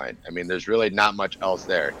bloodline? I mean, there's really not much else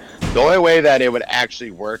there. The only way that it would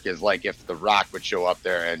actually work is like if The Rock would show up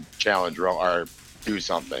there and challenge or do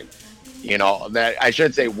something. You know, that I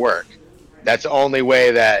shouldn't say work. That's the only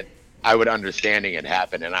way that I would understanding it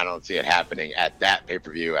happen, and I don't see it happening at that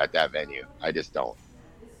pay-per-view at that venue. I just don't.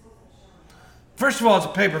 First of all, it's a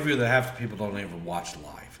pay-per-view that half the people don't even watch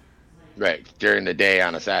live. Right, during the day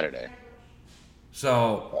on a Saturday.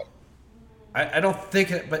 So, I don't think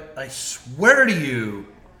it, but I swear to you,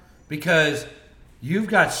 because you've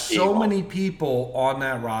got so many people on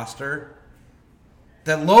that roster,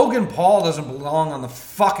 that Logan Paul doesn't belong on the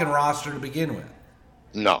fucking roster to begin with.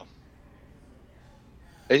 No.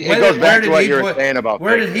 It goes back to what you were saying about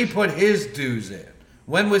where did he put his dues in?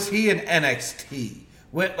 When was he in NXT?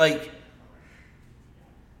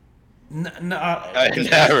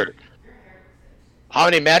 Never. How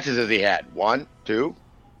many matches has he had? 1, 2?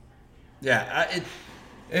 Yeah,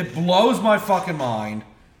 it blows my fucking mind.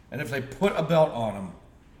 And if they put a belt on him,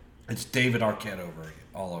 it's David Arquette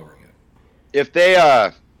all over again. If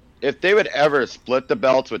they would ever split the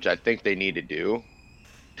belts, which I think they need to do,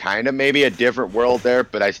 kind of maybe a different world there,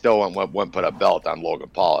 but I still wouldn't put a belt on Logan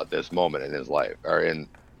Paul at this moment in his life or in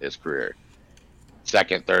his career.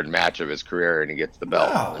 Second, third match of his career, and he gets the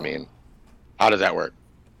belt. Wow. I mean, how does that work?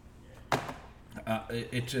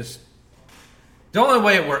 It just the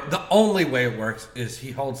only way it works is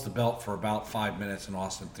he holds the belt for about 5 minutes, and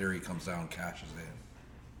Austin Theory comes down and cashes in.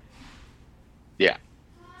 Yeah,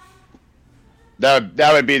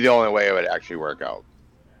 that would be the only way it would actually work out.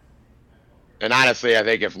 And honestly, I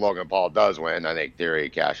think if Logan Paul does win, I think Theory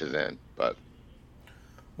cashes in. But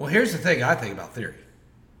well, here's the thing I think about Theory.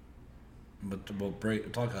 But we'll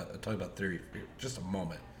talk about Theory for just a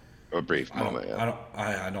moment. A brief moment.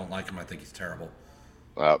 I don't like him. I think he's terrible.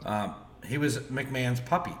 Well, he was McMahon's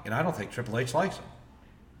puppy, and I don't think Triple H likes him.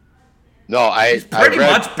 No, he's pretty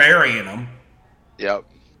much burying him. Yep.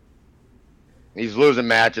 He's losing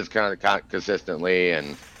matches kind of consistently,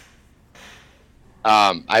 and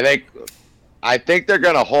I think they're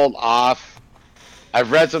gonna hold off.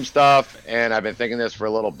 I've read some stuff, and I've been thinking this for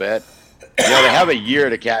a little bit. You know, they have a year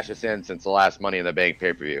to cash us in since the last Money in the Bank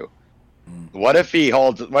pay-per-view. What if they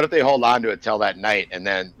hold on to it till that night, and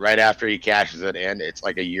then right after he cashes it in, it's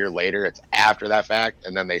like a year later, it's after that fact,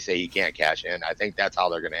 and then they say he can't cash in? I think that's how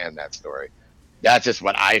they're going to end that story. That's just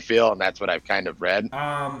what I feel, and that's what I've kind of read,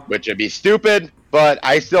 which would be stupid, but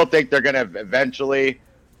I still think they're going to eventually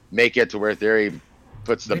make it to where Theory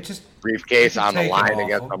puts the briefcase on the line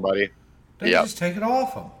against somebody. They just take it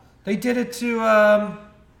off him. They did it to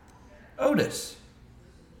Otis.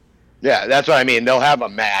 Yeah, that's what I mean. They'll have a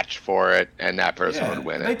match for it, and that person would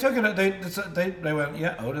win They it. took it. They went,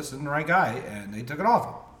 yeah, Otis isn't the right guy, and they took it off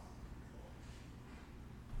him.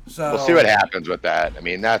 So We'll see what happens with that. I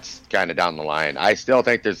mean, that's kind of down the line. I still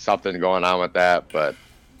think there's something going on with that, but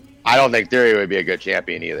I don't think Theory would be a good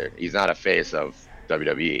champion either. He's not a face of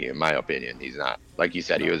WWE, in my opinion. He's not. Like you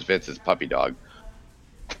said, he was Vince's puppy dog.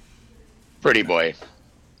 Pretty boy.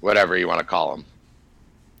 Whatever you want to call him.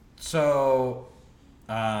 So,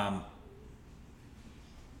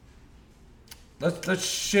 let's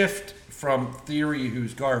shift from Theory,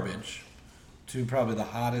 who's garbage, to probably the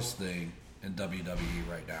hottest thing in WWE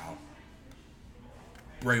right now,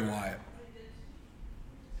 Bray Wyatt.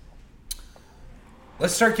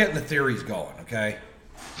 Let's start getting the theories going, okay?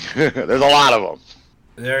 There's a lot of them.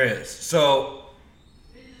 There is. So,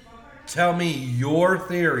 tell me your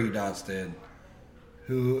theory, Dustin.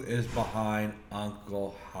 Who is behind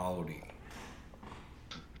Uncle Howdy?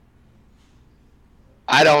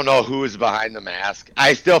 I don't know who is behind the mask.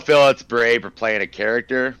 I still feel it's Bray for playing a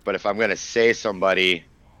character, but if I'm going to say somebody,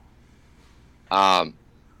 I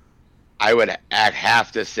would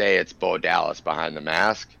have to say it's Bo Dallas behind the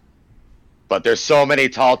mask. But there's so many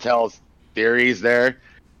tall tales theories there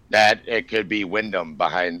that it could be Wyndham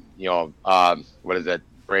behind, what is it?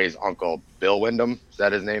 Bray's uncle, Bill Wyndham. Is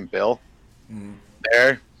that his name? Bill? Mm-hmm.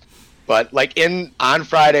 There. But like on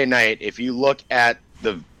Friday night, if you look at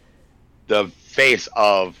the face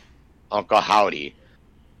of Uncle Howdy,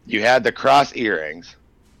 you had the cross earrings.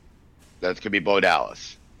 That could be Bo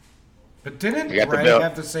Dallas. But didn't You got the Bray bill.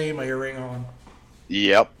 have the same earring on?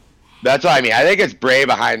 Yep. That's what I mean. I think it's Bray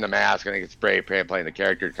behind the mask. I think it's Bray playing the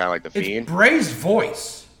character, kind of like the It's Fiend. Bray's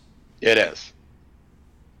voice. It is.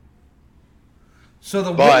 So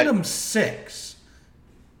the But- Wyndham 6.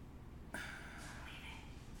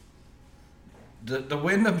 The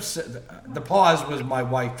Wyndham, the pause was my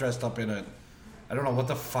wife dressed up in a, I don't know what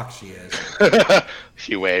the fuck she is.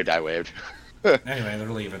 She waved. I waved. Anyway, they're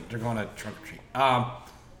leaving. They're going to trunk or treat.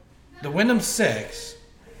 The Wyndham 6,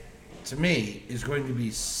 to me, is going to be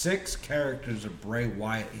 6 characters of Bray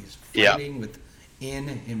Wyatt. He's fighting within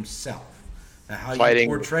himself. Now, how Fighting.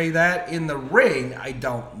 you portray that in the ring, I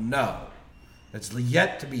don't know. It's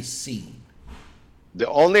yet to be seen. The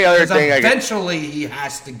only other Because thing eventually he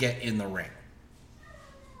has to get in the ring.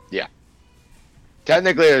 yeah.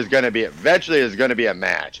 Technically, eventually there's going to be a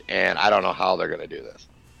match, and I don't know how they're going to do this.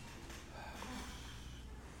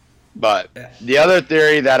 But the other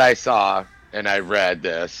theory that I saw, and I read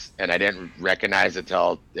this, and I didn't recognize it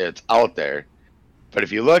till it's out there, but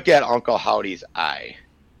if you look at Uncle Howdy's eye,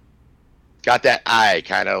 it's got that eye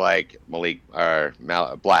kind of like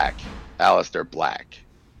Black, Aleister Black.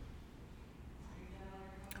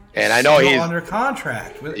 And I know Still he's under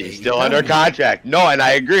contract. With He's still under contract. No, and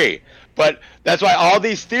I agree. But that's why all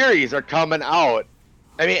these theories are coming out.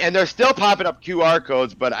 I mean, and they're still popping up QR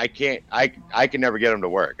codes, but I can never get them to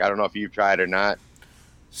work. I don't know if you've tried or not.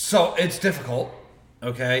 So it's difficult,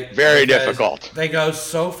 okay? Very Because difficult. They go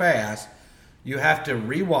so fast, you have to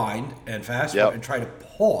rewind and fast forward and try to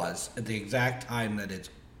pause at the exact time that it's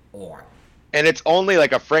on. And it's only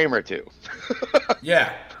like a frame or two.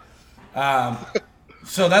 Yeah.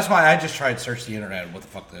 So that's why I just tried to search the internet. What the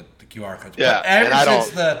fuck the QR codes? Yeah, But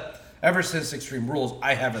and ever since Extreme Rules,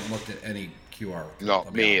 I haven't looked at any QR codes. No,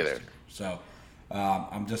 I'll be me honest either. with you. So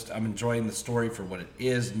I'm enjoying the story for what it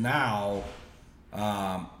is now.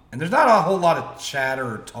 And there's not a whole lot of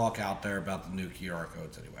chatter or talk out there about the new QR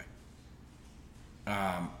codes anyway.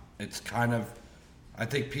 It's kind of, I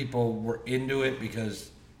think people were into it because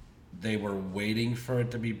they were waiting for it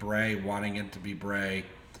to be Bray, wanting it to be Bray.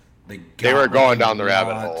 They were going down the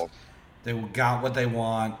rabbit hole. They got what they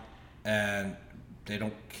want, and they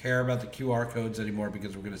don't care about the QR codes anymore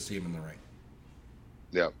because we're going to see them in the ring.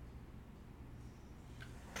 Yep.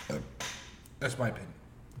 That's my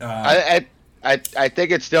opinion. I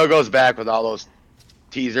think it still goes back with all those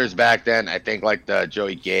teasers back then. I think like the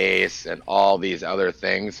Joey Gase and all these other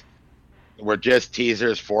things were just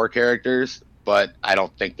teasers for characters, but I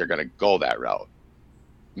don't think they're going to go that route.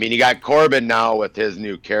 I mean, you got Corbin now with his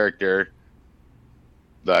new character,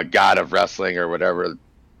 the God of Wrestling or whatever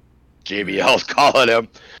JBL's calling him.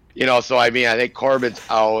 So I mean, I think Corbin's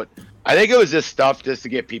out. I think it was just stuff just to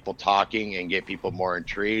get people talking and get people more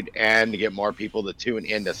intrigued and to get more people to tune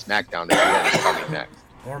into SmackDown to see what is coming next.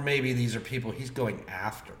 Or maybe these are people he's going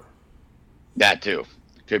after. That too.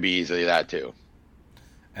 Could be easily that too.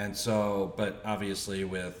 And so, but obviously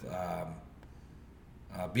with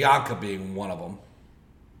Bianca being one of them,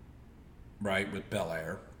 right, with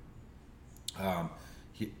Belair,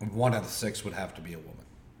 one of the 6 would have to be a woman.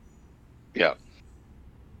 Yeah.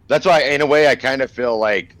 That's why, in a way, I kind of feel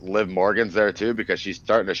like Liv Morgan's there too, because she's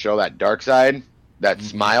starting to show that dark side, that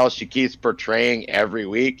smile she keeps portraying every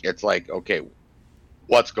week. It's like, okay,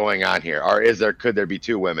 what's going on here? Or could there be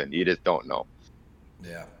two women? You just don't know.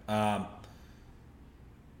 Yeah.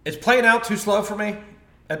 It's playing out too slow for me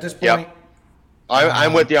at this point. Yep.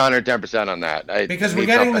 I'm with you 110% on that. Because we're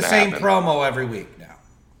getting the same promo every week now.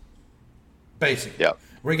 Basically. Yep.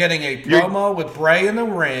 We're getting a promo with Bray in the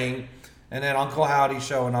ring, and then Uncle Howdy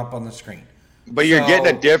showing up on the screen. But you're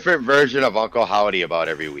getting a different version of Uncle Howdy about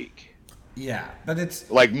every week. Yeah, but it's...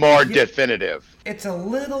 like more definitive. It's a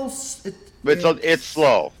little... It's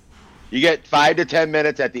slow. You get 5 to 10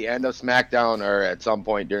 minutes at the end of SmackDown or at some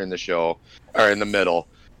point during the show or in the middle,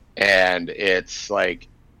 and it's like,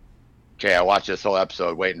 okay, I watched this whole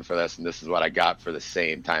episode waiting for this, and this is what I got for the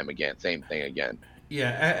same thing again.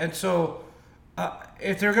 Yeah, and so...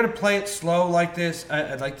 if they're going to play it slow like this,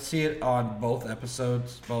 I'd like to see it on both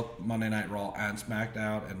episodes, both Monday Night Raw and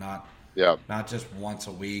SmackDown, and not just once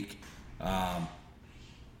a week. Again,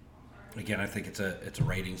 I think it's a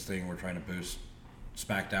ratings thing. We're trying to boost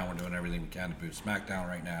SmackDown. We're doing everything we can to boost SmackDown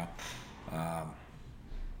right now,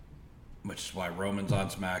 which is why Roman's on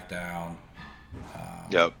SmackDown.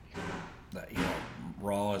 Yep.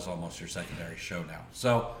 Raw is almost your secondary show now.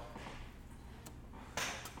 So,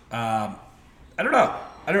 I don't know.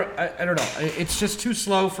 I don't know. It's just too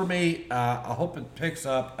slow for me. I hope it picks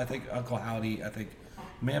up. I think Uncle Howdy. I think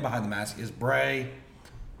Man Behind the Mask is Bray.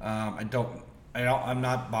 I'm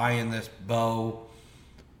not buying this Bo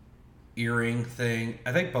earring thing.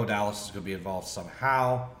 I think Bo Dallas is going to be involved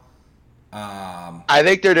somehow. I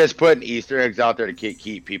think they're just putting Easter eggs out there to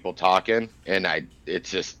keep people talking, and it's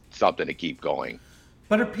just something to keep going.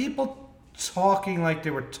 But are people talking like they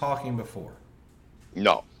were talking before?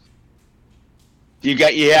 No. You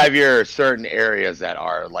have your certain areas that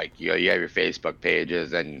are like you have your Facebook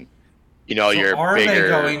pages and your are bigger. They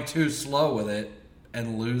going too slow with it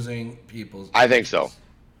and losing people's? I think so.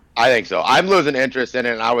 I'm losing interest in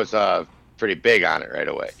it, and I was pretty big on it right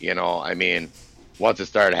away. Once it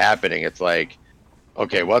started happening, it's like,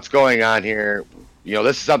 okay, what's going on here?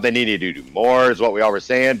 This is something they need to do more, is what we all were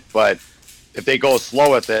saying. But if they go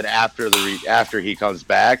slow with it after he comes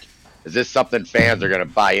back. Is this something fans are going to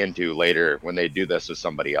buy into later when they do this with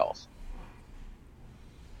somebody else?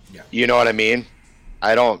 Yeah. You know what I mean?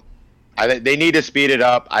 They need to speed it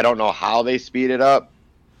up. I don't know how they speed it up.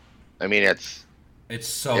 I mean, it's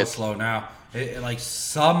slow now. Like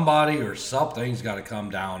somebody or something's got to come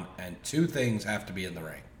down, and two things have to be in the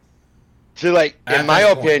ring. So, like, in my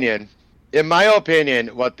opinion,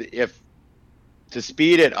 to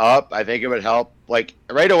speed it up, I think it would help. Like,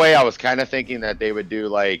 right away, I was kind of thinking that they would do,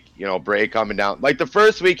 like, Bray coming down. Like, the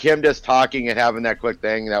first week, him just talking and having that quick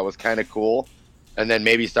thing, that was kind of cool. And then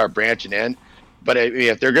maybe start branching in. But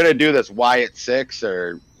if they're going to do this Wyatt 6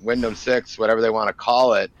 or Wyndham 6, whatever they want to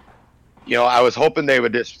call it, I was hoping they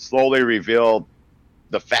would just slowly reveal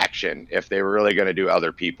the faction if they were really going to do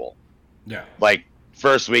other people. Yeah. Like,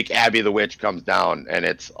 first week, Abby the Witch comes down, and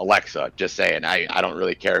it's Alexa, just saying. I don't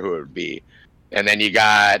really care who it would be. And then you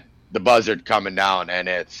got the Buzzard coming down, and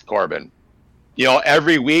it's Corbin.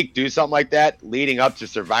 Every week, do something like that leading up to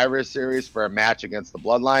Survivor Series for a match against the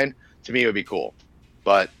Bloodline. To me, it would be cool.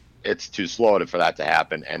 But it's too slow for that to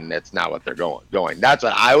happen, and it's not what they're going. That's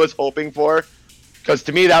what I was hoping for, because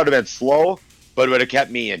to me, that would have been slow, but it would have kept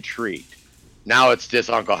me intrigued. Now it's just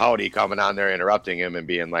Uncle Howdy coming on there, interrupting him, and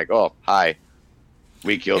being like, oh, hi,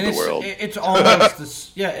 we killed the world. It's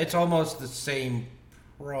almost it's almost the same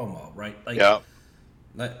promo, right? Like, yeah.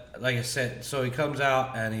 Like I said, so he comes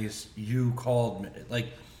out and you called me. Like,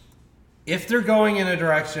 if they're going in a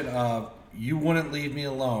direction of you wouldn't leave me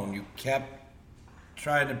alone, you kept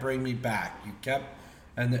trying to bring me back,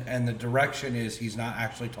 and the direction is he's not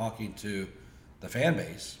actually talking to the fan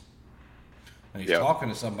base, and he's talking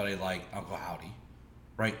to somebody like Uncle Howdy,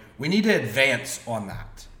 right? We need to advance on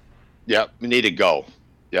that. Yep, we need to go.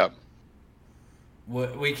 Yep.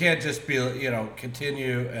 We can't just be,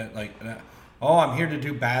 continue at I'm here to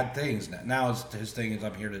do bad things. Now his thing is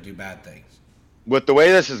I'm here to do bad things. With the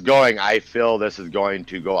way this is going, I feel this is going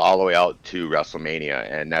to go all the way out to WrestleMania,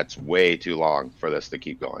 and that's way too long for this to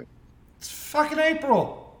keep going. It's fucking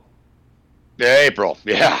April. April,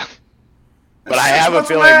 yeah. But I have a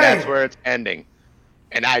feeling that's where it's ending.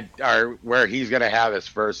 And where he's going to have his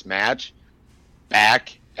first match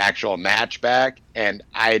back, actual match back, and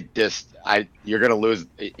you're going to lose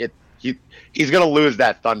it. He's going to lose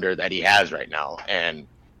that thunder that he has right now. And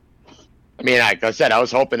I mean, like I said, I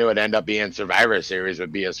was hoping it would end up being Survivor Series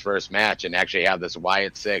would be his first match and actually have this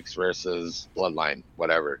Wyatt 6 versus Bloodline,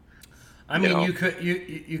 whatever. I mean, you could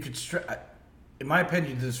in my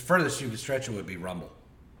opinion, the furthest you could stretch it would be Rumble.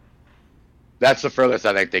 That's the furthest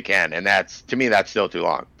I think they can, and to me that's still too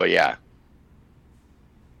long. But yeah.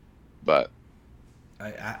 But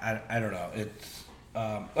I don't know. It's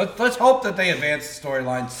let's hope that they advance the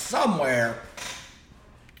storyline somewhere.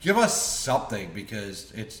 Give us something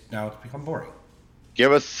because it's become boring.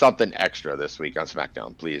 Give us something extra this week on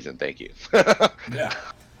SmackDown, please, and thank you. Yeah.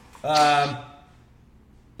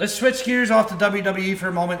 Let's switch gears off to WWE for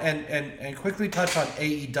a moment and quickly touch on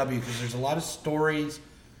AEW because there's a lot of stories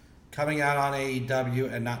coming out on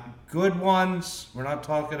AEW and not good ones. We're not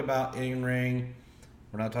talking about in-ring.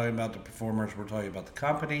 We're not talking about the performers. We're talking about the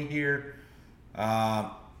company here. The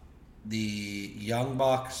Young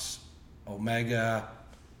Bucks, Omega,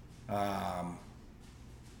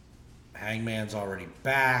 Hangman's already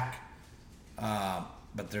back.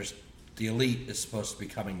 But the Elite is supposed to be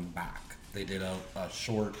coming back. They did a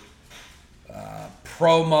short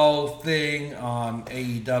promo thing on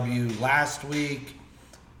AEW last week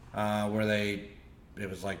where it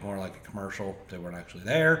was more like a commercial. They weren't actually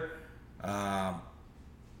there.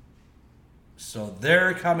 So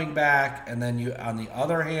they're coming back, and then on the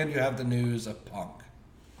other hand, you have the news of Punk.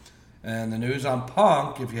 And the news on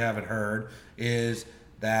Punk, if you haven't heard, is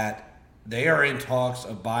that they are in talks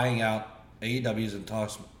of buying out, AEW's in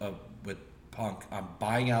talks with Punk on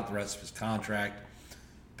buying out the rest of his contract.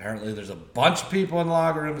 Apparently there's a bunch of people in the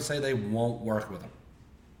locker room that say they won't work with him.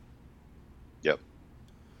 Yep.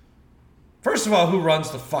 First of all, who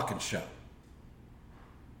runs the fucking show?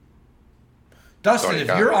 Dustin, if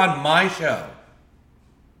Khan. you're on my show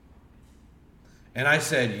and I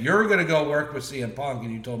said, you're going to go work with CM Punk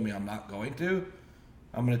and you told me I'm not going to,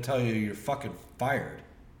 I'm going to tell you you're fucking fired.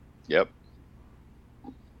 Yep.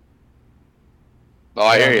 Oh,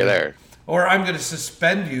 I hear you there. Or I'm going to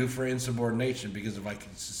suspend you for insubordination because if I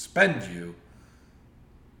can suspend you,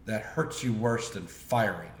 that hurts you worse than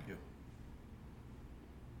firing you.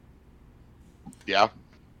 Yeah.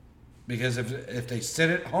 Because if they sit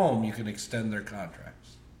at home, you can extend their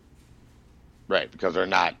contracts. Right, because they're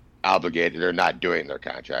not obligated, they're not doing their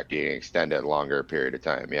contract. You can extend it a longer period of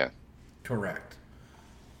time, yeah. Correct.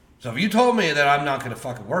 So if you told me that I'm not going to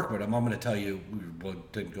fucking work with them, I'm going to tell you, well,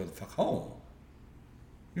 didn't go the fuck home.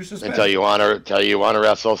 You're suspended. Until you want to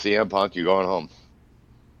wrestle CM Punk, you're going home.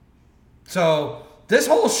 So this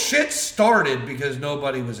whole shit started because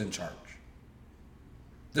nobody was in charge.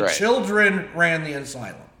 The Right. children ran the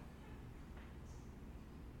asylum.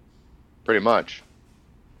 Pretty much.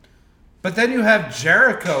 But then you have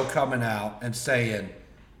Jericho coming out and saying,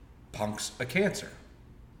 Punk's a cancer.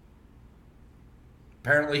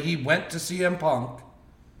 Apparently he went to CM Punk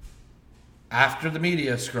after the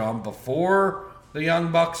media scrum, before the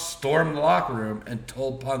Young Bucks stormed the locker room, and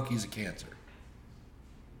told Punk he's a cancer.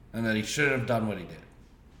 And that he shouldn't have done what he did.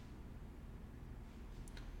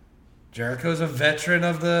 Jericho's a veteran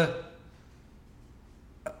of the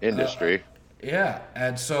Industry. yeah,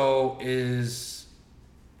 and so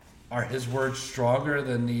are his words stronger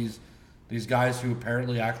than these guys who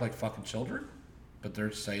apparently act like fucking children, but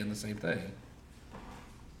they're saying the same thing.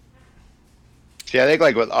 See, I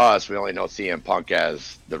think with us, we only know CM Punk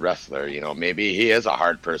as the wrestler. Maybe he is a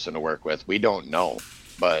hard person to work with. We don't know,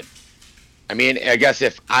 but I mean, I guess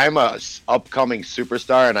if I'm a upcoming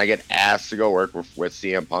superstar and I get asked to go work with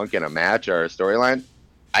CM Punk in a match or a storyline,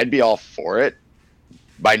 I'd be all for it.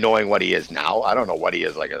 By knowing what he is now, I don't know what he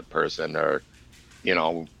is like a person or,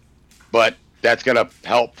 but that's gonna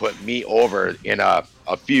help put me over in a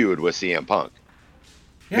feud with CM Punk.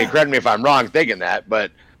 Yeah. I mean, correct me if I'm wrong thinking that,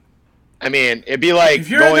 but I mean, it'd be like if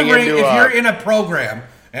you're in a program,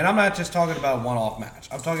 and I'm not just talking about a one-off match.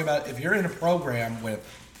 I'm talking about if you're in a program with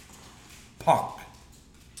Punk,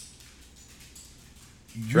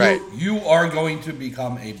 you are going to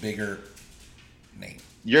become a bigger name.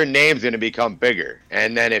 Your name's going to become bigger.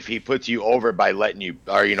 And then if he puts you over by letting you,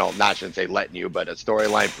 or, not shouldn't say letting you, but a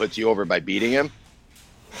storyline puts you over by beating him,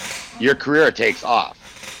 your career takes off.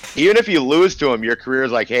 Even if you lose to him, your career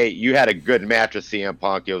is like, hey, you had a good match with CM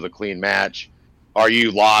Punk. It was a clean match. Or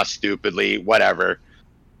you lost stupidly, whatever.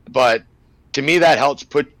 But to me, that helps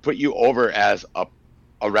put you over as a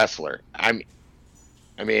wrestler. I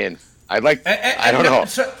mean, I'd like, I don't know.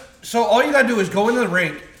 So all you got to do is go into the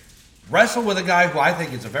ring, wrestle with a guy who I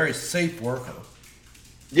think is a very safe worker.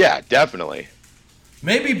 Yeah, definitely.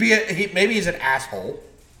 Maybe he's an asshole,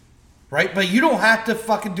 right? But you don't have to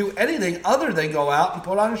fucking do anything other than go out and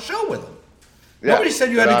put on a show with him. Yeah, nobody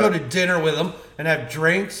said you had to go to dinner with him and have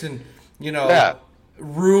drinks and,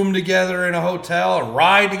 room together in a hotel and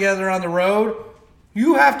ride together on the road.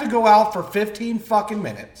 You have to go out for 15 fucking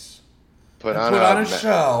minutes, put on a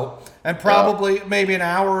show, and probably maybe an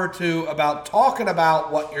hour or two about talking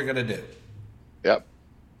about what you're going to do. Yep.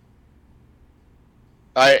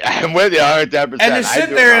 I'm with you 110%. And to sit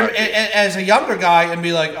there and, as a younger guy and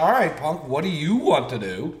be like, all right, Punk, what do you want to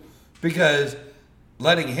do? Because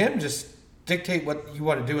letting him just dictate what you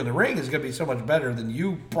want to do in the ring is going to be so much better than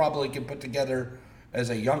you probably can put together as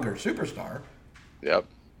a younger superstar. Yep.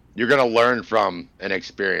 You're going to learn from an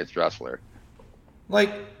experienced wrestler.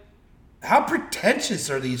 Like, how pretentious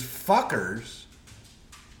are these fuckers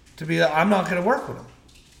to be like, I'm not going to work with them?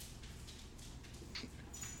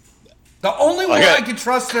 The only one I can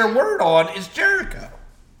trust their word on is Jericho.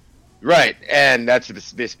 Right, and that's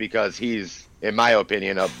just because he's, in my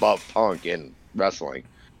opinion, above Punk in wrestling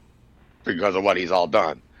because of what he's all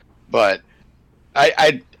done. But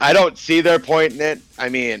I don't see their point in it. I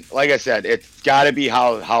mean, like I said, it's got to be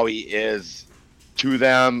how he is to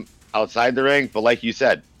them outside the ring. But like you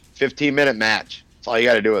said, 15-minute match. That's all you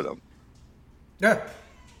got to do with them. Yeah. I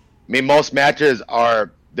mean, most matches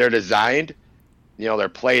they're designed, they're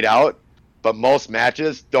played out. But most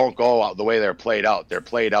matches don't go out the way they're played out. They're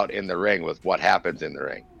played out in the ring with what happens in the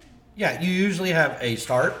ring. Yeah, you usually have a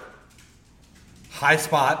start, high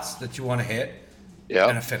spots that you want to hit,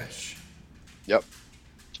 and a finish. Yep.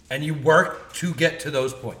 And you work to get to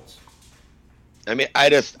those points. I mean, I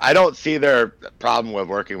don't see their problem with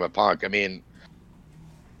working with Punk. I mean,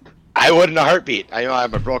 I wouldn't a heartbeat. I know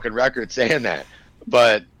I'm a broken record saying that.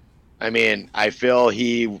 But I mean, I feel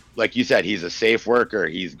he, like you said, he's a safe worker.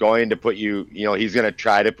 He's going to put you, he's going to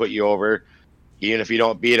try to put you over. Even if you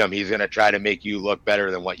don't beat him, he's going to try to make you look better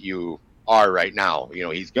than what you are right now.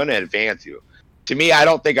 He's going to advance you. To me, I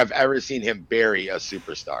don't think I've ever seen him bury a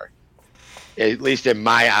superstar. At least in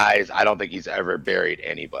my eyes, I don't think he's ever buried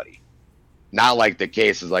anybody. Not like the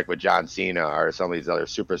cases like with John Cena or some of these other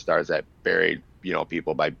superstars that buried,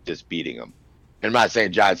 people by just beating them. I'm not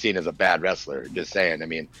saying John Cena is a bad wrestler. Just saying, I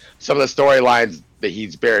mean, some of the storylines that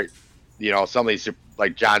he's buried, some of these,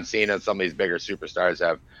 like John Cena, some of these bigger superstars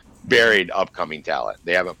have buried upcoming talent.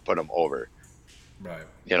 They haven't put them over. Right.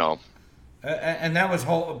 And that was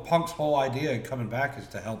Punk's whole idea coming back is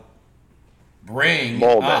to help bring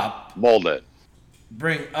mold it.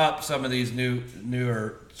 Bring up some of these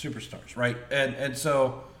newer superstars, right? And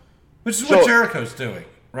so, which is what Jericho's doing,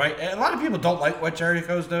 right? And a lot of people don't like what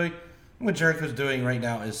Jericho's doing. What Jericho's doing right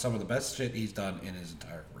now is some of the best shit he's done in his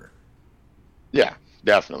entire career. Yeah,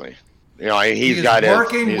 definitely. He's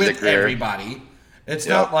working with everybody. It's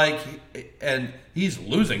not like, and he's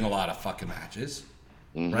losing a lot of fucking matches,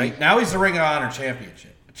 right? Now he's the Ring of Honor champion.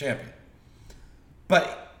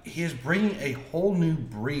 But he is bringing a whole new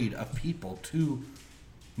breed of people to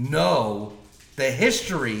know the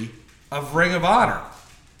history of Ring of Honor.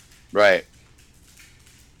 Right.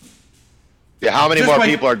 Yeah, how many more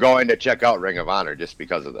people are going to check out Ring of Honor just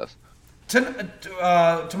because of this?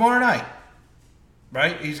 Tomorrow night,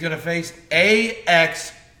 right? He's going to face a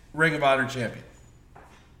ex-Ring of Honor champion.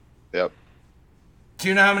 Yep. Do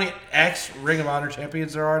you know how many ex-Ring of Honor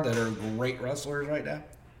champions there are that are great wrestlers right now?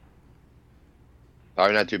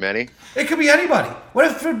 Probably not too many. It could be anybody. What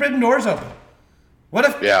if Forbidden Doors open? What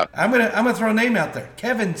if? Yeah. I'm gonna throw a name out there.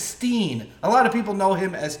 Kevin Steen. A lot of people know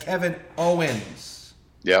him as Kevin Owens.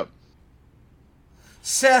 Yep.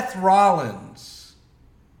 Seth Rollins,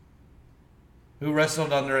 who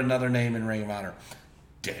wrestled under another name in Ring of Honor.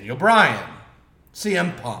 Daniel Bryan.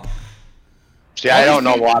 CM Punk. See, I don't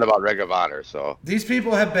know a lot about Ring of Honor, so. These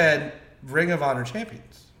people have been Ring of Honor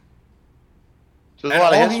champions. So there's a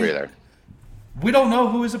lot of history there. We don't know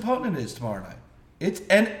who his opponent is tomorrow night. It's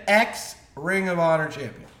an ex-Ring of Honor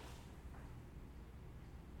champion.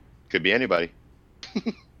 Could be anybody.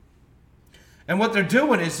 And what they're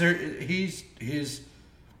doing is his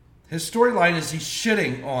storyline is he's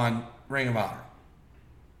shitting on Ring of Honor.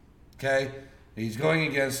 Okay? He's going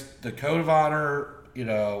against the Code of Honor,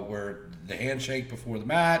 where the handshake before the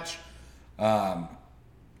match, just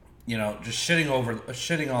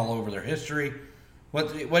shitting all over their history.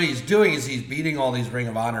 What he's doing is he's beating all these Ring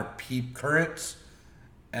of Honor currents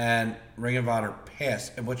and Ring of Honor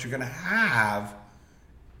past. And what you're going to have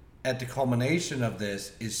at the culmination of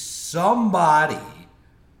this is somebody,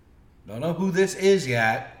 don't know who this is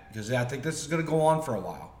yet, because I think this is going to go on for a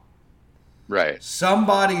while. Right.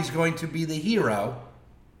 Somebody's going to be the hero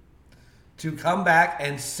to come back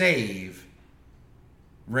and save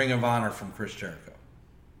Ring of Honor from Chris Jericho.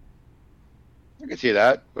 I can see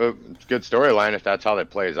that. It's a good storyline if that's how that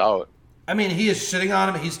plays out. I mean, he is shitting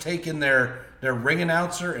on him. He's taken their ring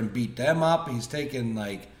announcer and beat them up. He's taken,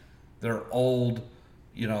 their old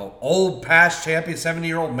past champion,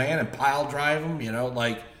 70-year-old man, and pile drive him,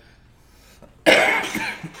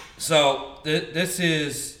 So this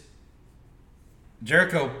is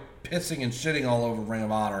Jericho pissing and shitting all over Ring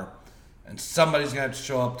of Honor, and somebody's going to have to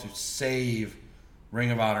show up to save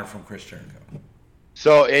Ring of Honor from Chris Jericho.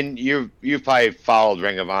 So, and you've probably followed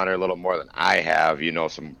Ring of Honor a little more than I have. You know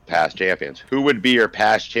some past champions. Who would be your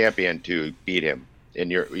past champion to beat him?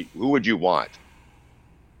 Who would you want?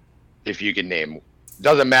 If you can name,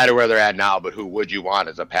 doesn't matter where they're at now, but who would you want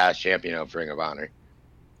as a past champion of Ring of Honor?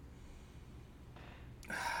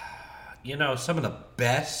 You know, some of the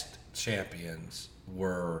best champions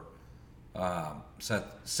were Seth.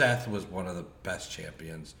 Seth was one of the best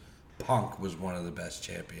champions. Punk was one of the best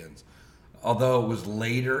champions. Although it was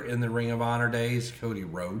later in the Ring of Honor days, Cody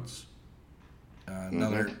Rhodes,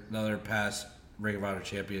 another past Ring of Honor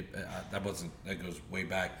champion. That goes way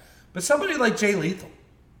back. But somebody like Jay Lethal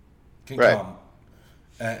can come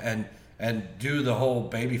and do the whole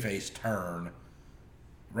babyface turn.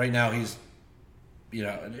 Right now, he's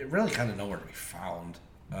really kind of nowhere to be found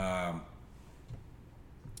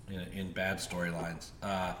in bad storylines.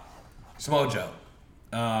 Samoa Joe.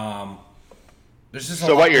 There's just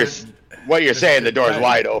what you're saying. The door's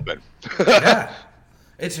wide open. Yeah,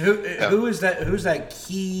 it's who is that? Who's that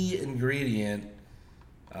key ingredient?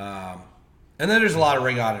 And then there's a lot of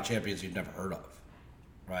Ring of Honor champions you've never heard of,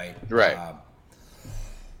 right? Right.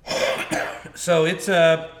 So it's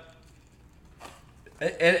and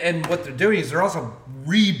what they're doing is they're also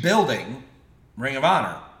rebuilding Ring of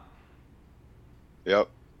Honor. Yep.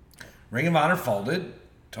 Ring of Honor folded.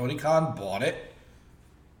 Tony Khan bought it.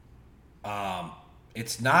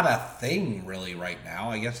 It's not a thing really right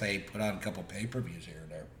now. I guess they put on a couple pay-per-views here and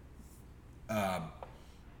there.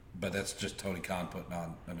 But that's just Tony Khan putting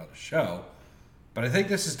on another show. But I think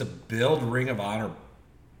this is to build Ring of Honor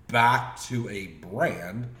back to a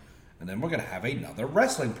brand, and then we're going to have another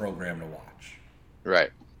wrestling program to watch.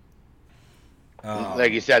 Right.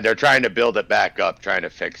 Like you said, they're trying to build it back up, trying to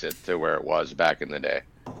fix it to where it was back in the day.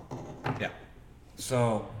 Yeah.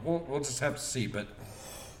 So we'll just have to see, but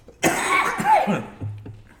the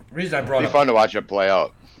reason I brought It'd up be fun to watch it play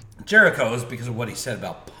out. Jericho is because of what he said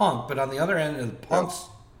about Punk, but on the other end of the Punk's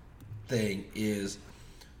thing is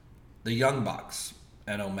the Young Bucks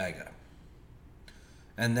and Omega,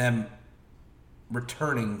 and them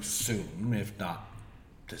returning soon, if not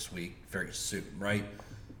this week, very soon, right?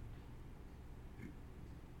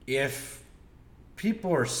 If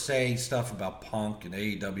people are saying stuff about Punk and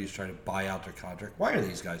AEW is trying to buy out their contract, why are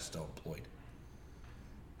these guys still employed?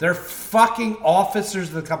 They're fucking officers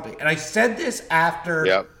of the company. And I said this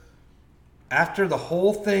after the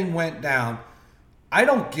whole thing went down. I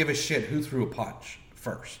don't give a shit who threw a punch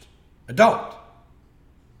first. I don't.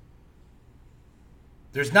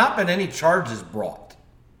 There's not been any charges brought.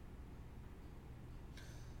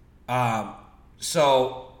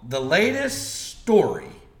 So the latest story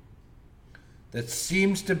that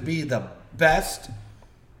seems to be the best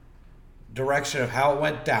direction of how it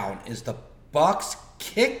went down is the Bucks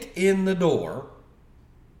kicked in the door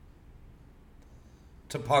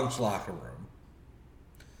to Punk's locker room,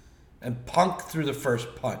 and Punk threw the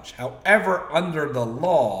first punch. However, under the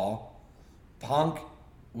law, Punk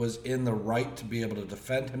was in the right to be able to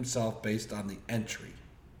defend himself based on the entry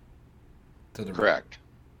to the ring. Correct.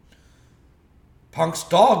 Punk's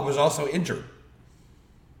dog was also injured.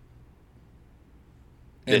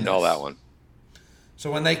 Didn't know that one.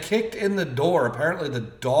 So when they kicked in the door, apparently the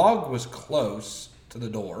dog was close to the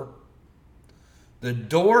door. The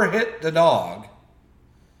door hit the dog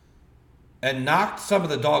and knocked some of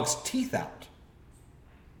the dog's teeth out.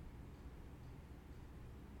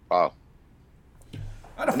 Wow.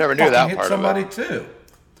 I never knew that hit part somebody of it. too.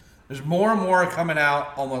 There's more and more coming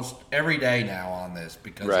out almost every day now on this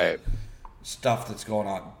because of stuff that's going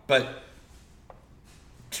on. But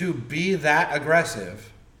to be that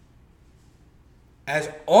aggressive as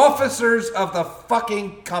officers of the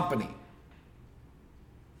fucking company.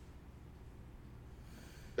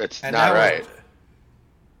 It's not right.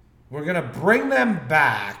 We're going to bring them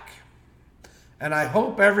back, and I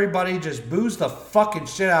hope everybody just boos the fucking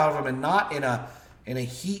shit out of them, and not in a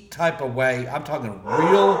heat type of way. I'm talking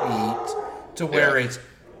real heat to where it's,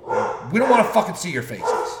 we don't want to fucking see your faces.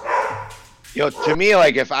 You know, to me,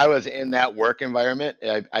 like, if I was in that work environment,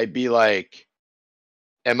 I'd be like,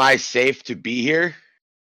 am I safe to be here?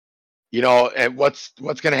 You know, and what's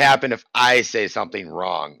going to happen if I say something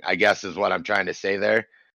wrong, I guess is what I'm trying to say there.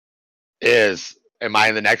 Is, am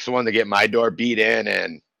I the next one to get my door beat in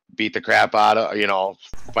and beat the crap out of, you know,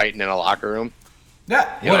 fighting in a locker room?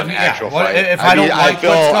 Yeah. You know, an actual fight. If I don't like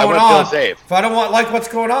what's going on, if I don't like what's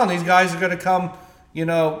going on, these guys are going to come, you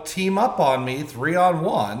know, team up on me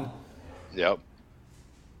 3-on-1. Yep.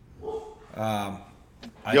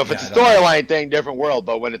 If it's a storyline thing, different world.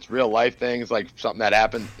 But when it's real life things, like something that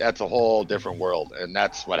happened, that's a whole different world. And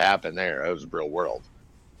that's what happened there. It was real world.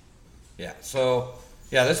 Yeah. So,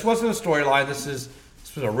 this wasn't a storyline. This was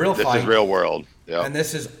a real fight. This is real world. Yeah. And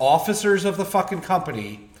this is officers of the fucking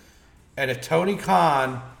company. And if Tony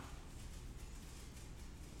Khan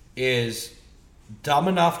is dumb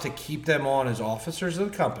enough to keep them on as officers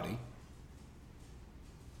of the company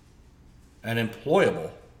and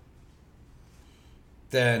employable,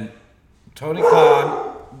 then Tony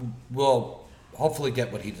Khan will hopefully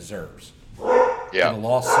get what he deserves. Yeah. In a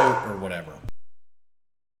lawsuit or whatever.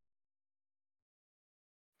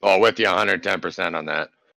 Oh, with you 110% on that.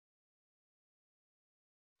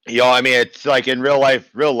 I mean, it's like in real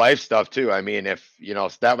life stuff too. I mean, if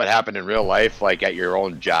that would happen in real life, like at your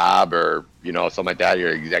own job or something like that, your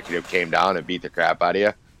executive came down and beat the crap out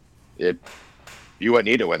of you, you wouldn't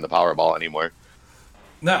need to win the Powerball anymore.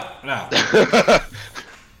 No.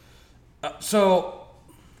 So,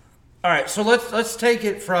 all right. So let's take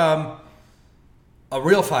it from a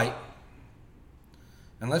real fight,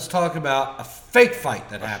 and let's talk about a fake fight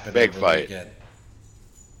that happened. Fake over fight. the weekend.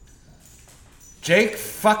 Jake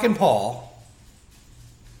fucking Paul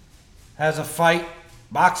has a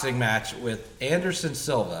boxing match with Anderson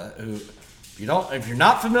Silva, who, if you're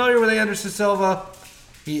not familiar with Anderson Silva,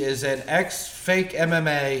 he is an ex-fake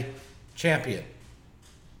MMA champion.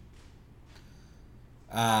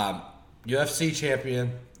 UFC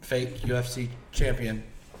champion, fake UFC champion.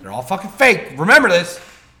 They're all fucking fake. Remember this,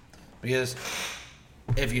 because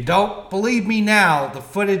if you don't believe me now, the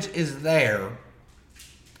footage is there.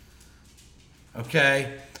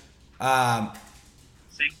 Okay.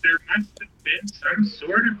 Think there must have been some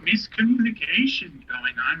sort of miscommunication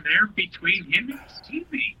going on there between him and his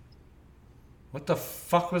teammate. What the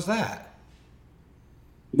fuck was that?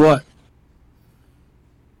 What?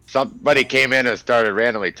 Somebody came in and started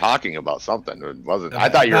randomly talking about something. It wasn't. I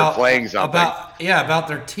thought you were playing something. About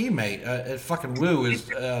their teammate. Fucking Lou is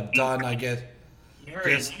done, I guess.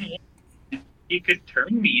 He could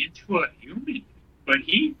turn me into a human, but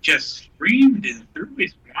he just screamed and threw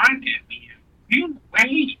his wand at me and ran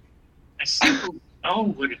away. A simple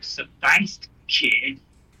no would have sufficed, kid.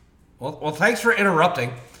 Well, thanks for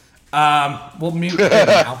interrupting. We'll mute him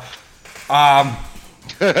now.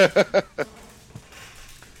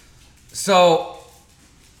 So,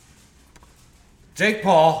 Jake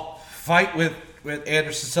Paul fight with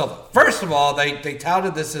Anderson Silva. First of all, they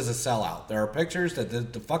touted this as a sellout. There are pictures that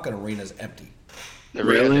the fucking arena's empty. The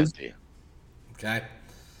arena's empty. Okay.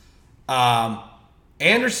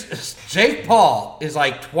 Jake Paul is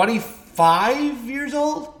like 25 years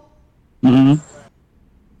old. Mm-hmm.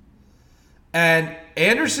 And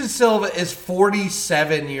Anderson Silva is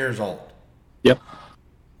 47 years old. Yep.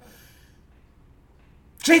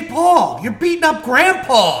 Jake Paul, you're beating up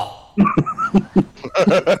Grandpa.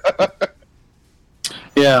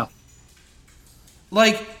 Yeah.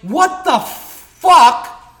 Like, what the fuck?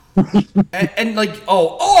 and like,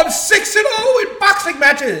 I'm 6-0 in boxing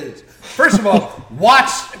matches. First of all,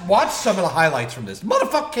 watch some of the highlights from this.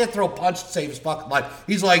 Motherfucker can't throw a punch to save his fucking life.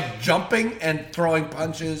 He's like jumping and throwing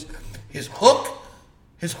punches. His hook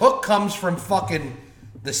comes from fucking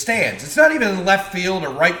the stands. It's not even in left field or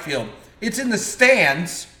right field. It's in the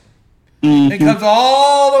stands. Mm-hmm. It comes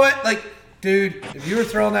all the way. Like, dude, if you were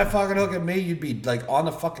throwing that fucking hook at me, you'd be like on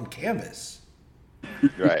the fucking canvas.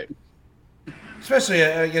 Right. Especially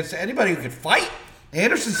against anybody who could fight.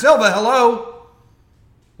 Anderson Silva, hello.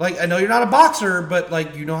 Like, I know you're not a boxer, but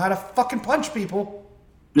like, you know how to fucking punch people.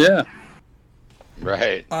 Yeah.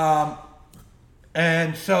 Right.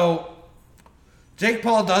 And so Jake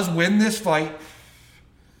Paul does win this fight.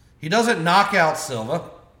 He doesn't knock out Silva.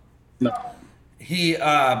 No. He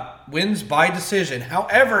wins by decision.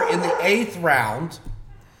 However, in the 8th round,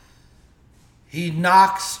 he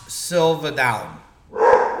knocks Silva down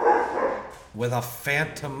with a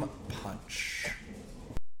phantom punch.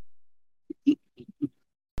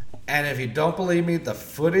 And if you don't believe me, the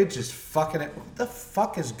footage is fucking... What the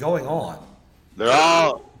fuck is going on?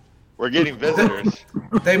 We're getting visitors.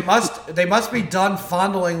 They must be done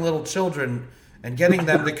fondling little children and getting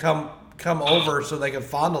them to come over so they can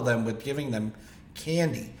fondle them with giving them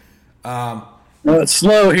candy. Well, it's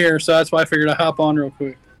slow here, so that's why I figured I'd hop on real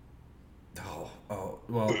quick.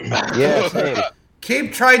 Well, yeah, same.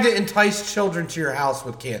 Keep trying to entice children to your house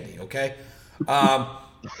with candy, okay?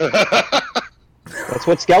 That's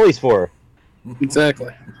what Skelly's for.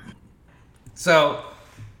 Exactly. So,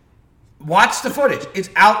 watch the footage. It's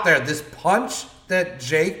out there. This punch that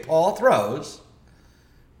Jake Paul throws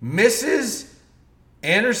misses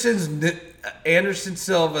Anderson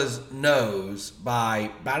Silva's nose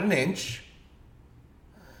by about an inch.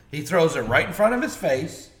 He throws it right in front of his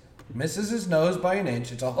face, misses his nose by an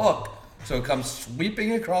inch. It's a hook, so it comes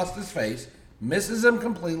sweeping across his face, misses him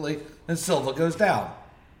completely, and Silva goes down.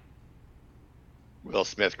 Will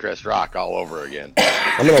Smith, Chris Rock all over again.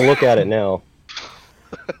 I'm gonna look at it now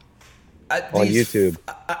on YouTube.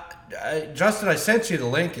 Justin, I sent you the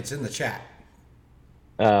link. It's in the chat.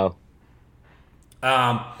 Oh.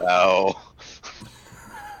 Oh.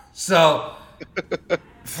 So,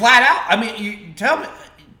 flat out, I mean, you tell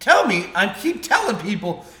me, I keep telling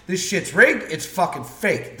people this shit's rigged. It's fucking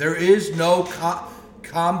fake. There is no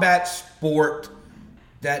combat sport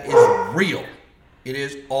that is real. It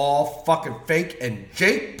is all fucking fake. And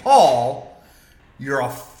Jake Paul, you're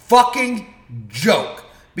a fucking joke.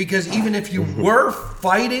 Because even if you were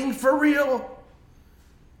fighting for real,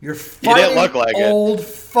 you're fighting didn't look like old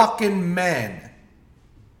fucking men.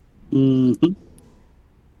 Mm-hmm.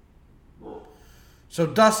 So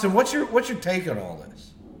Dustin, what's your take on all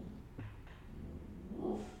this?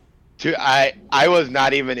 I was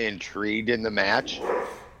not even intrigued in the match,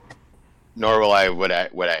 nor would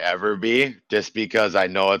I ever be, just because I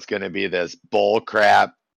know it's going to be this bull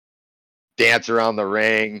crap, dance around the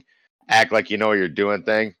ring, act like you know what you're doing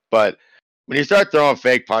thing. But when you start throwing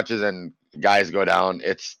fake punches and guys go down,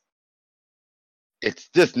 it's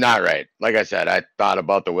just not right. Like I said, I thought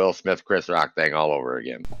about the Will Smith, Chris Rock thing all over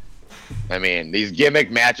again. I mean, these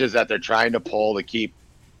gimmick matches that they're trying to pull to keep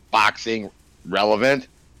boxing relevant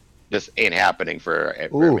just ain't happening for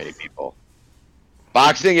many people.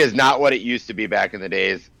 Boxing is not what it used to be back in the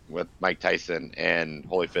days with Mike Tyson and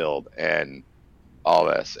Holyfield and all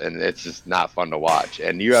this, and it's just not fun to watch.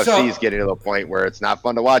 And UFC is getting to the point where it's not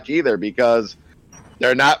fun to watch either because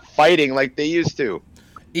they're not fighting like they used to.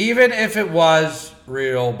 Even if it was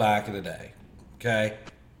real back in the day, okay?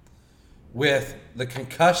 With the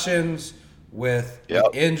concussions, with the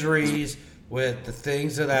injuries, with the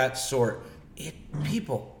things of that sort,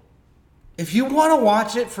 people, if you want to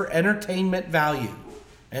watch it for entertainment value,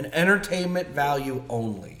 and entertainment value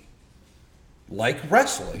only, like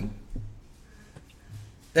wrestling,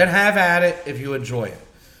 then have at it if you enjoy it.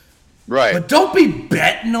 Right. But don't be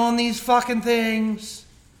betting on these fucking things.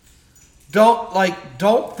 Don't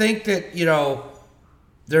think that,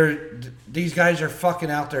 these guys are fucking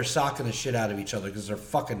out there socking the shit out of each other, because they're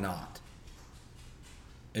fucking not.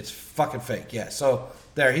 It's fucking fake. Yeah. So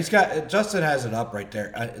there, Justin has it up right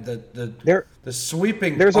there. The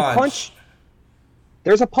sweeping punch.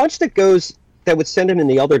 There's a punch that would send him in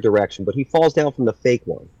the other direction, but he falls down from the fake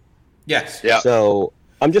one. Yes. Yeah. So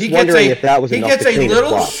I'm just wondering if that was enough to clean his block. He gets a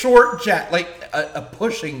little short jab, like a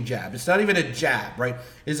pushing jab. It's not even a jab, right?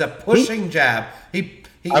 It's a pushing jab.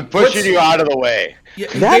 I'm pushing you out of the way. Yeah,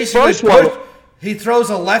 that first one, he throws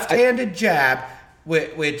a left-handed jab,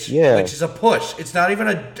 which is a push. It's not even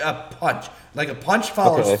a punch. Like a punch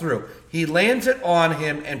follows through. He lands it on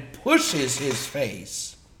him and pushes his face.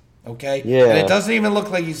 Okay? Yeah. And it doesn't even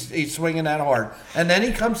look like he's swinging that hard. And then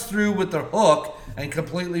he comes through with the hook and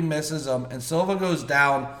completely misses him. And Silva goes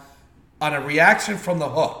down on a reaction from the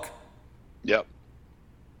hook. Yep.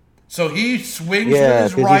 So he swings with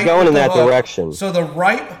his right. He's going in that direction. So the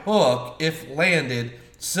right hook, if landed,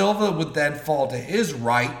 Silva would then fall to his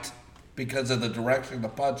right because of the direction the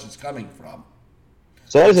punch is coming from.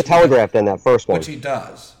 So that was a telegraph then, that first one. Which he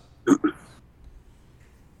does.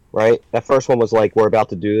 Right? That first one was like, we're about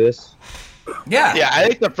to do this. Yeah. Yeah, I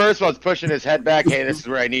think the first one's pushing his head back. Hey, this is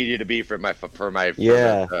where I need you to be for my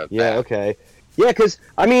okay. Yeah, because,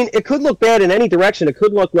 I mean, it could look bad in any direction. It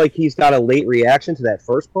could look like he's got a late reaction to that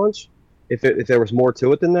first punch, if there was more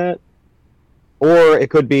to it than that. Or it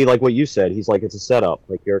could be like what you said. He's like, it's a setup.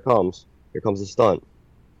 Like, here it comes. Here comes the stunt.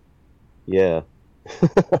 Yeah.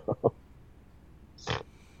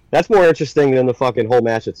 That's more interesting than the fucking whole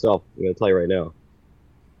match itself, I'm going to tell you right now.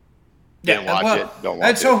 Don't watch it. Don't watch it.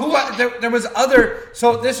 And so there was other.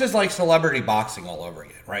 So this is like celebrity boxing all over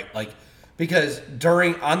again, right? Like, because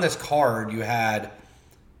on this card you had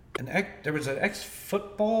there was an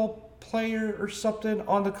ex-football player or something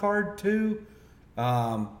on the card too.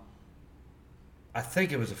 I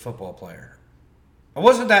think it was a football player. I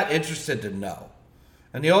wasn't that interested to know,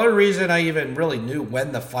 and the only reason I even really knew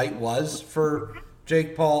when the fight was for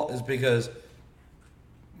Jake Paul is because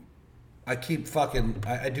I do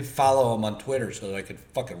follow him on Twitter so that I could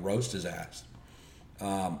fucking roast his ass.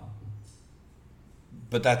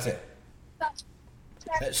 But that's it.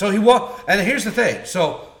 So he won. And here's the thing.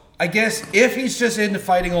 So I guess if he's just into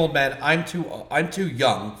fighting old men, I'm too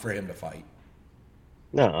young for him to fight.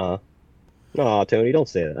 No, Tony, don't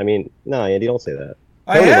say that. I mean, no, Andy, don't say that.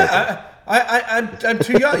 I'm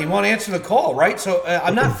too young. You want to answer the call, right? So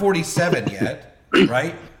I'm not 47 yet.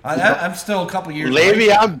 right? I'm still a couple years.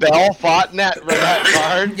 Le'Veon Bell fought in that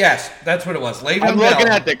card. Yes, that's what it was. Le'Veon I'm Bell. looking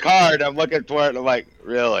at the card. I'm looking for it. And I'm like,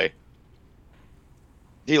 really?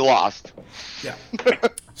 He lost. Yeah.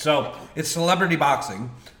 So it's celebrity boxing.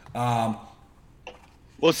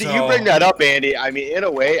 Well, see, you bring that up, Andy. I mean, in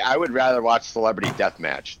a way, I would rather watch Celebrity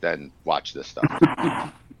Deathmatch than watch this stuff.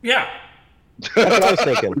 Yeah. That's what I was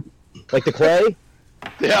thinking. Like the clay?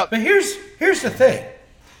 Yeah. But here's the thing.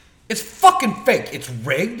 It's fucking fake. It's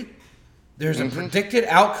rigged. There's a predicted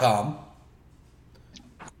outcome.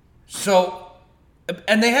 So,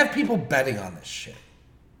 and they have people betting on this shit.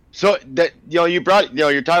 So that you're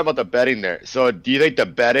talking about the betting there. So do you think the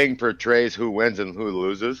betting portrays who wins and who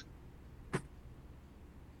loses?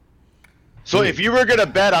 So if you were gonna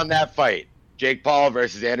bet on that fight, Jake Paul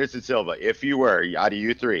versus Anderson Silva, if you were out of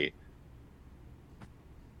you three,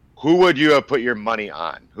 who would you have put your money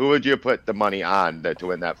on? Who would you have put the money on to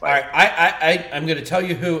win that fight? All right, I'm going to tell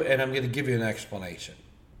you who, and I'm going to give you an explanation.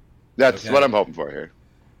 That's what I'm hoping for here.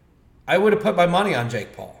 I would have put my money on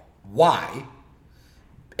Jake Paul. Why?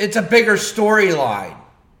 It's a bigger storyline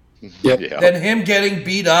than him getting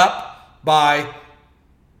beat up by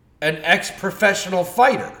an ex-professional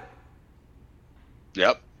fighter.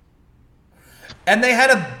 Yep. And they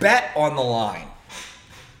had a bet on the line.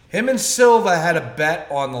 Him and Silva had a bet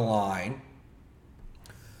on the line.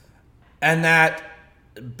 And that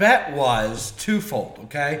bet was twofold,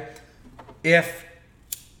 okay? If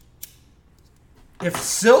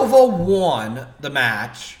Silva won the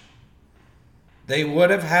match, they would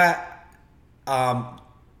have had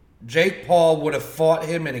Jake Paul would have fought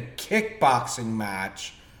him in a kickboxing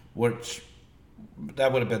match, which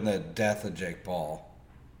that would have been the death of Jake Paul.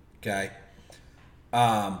 Okay.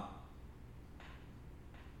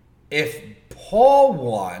 If Paul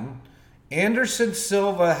won, Anderson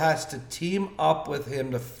Silva has to team up with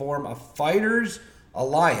him to form a fighters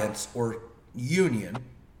alliance or union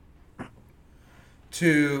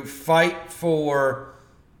to fight for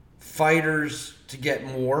fighters to get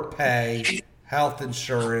more pay, health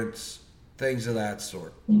insurance, things of that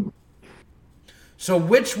sort. So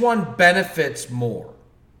which one benefits more,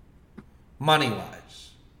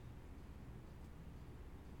 money-wise?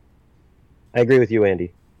 I agree with you,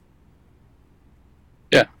 Andy.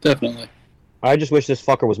 Yeah, definitely. I just wish this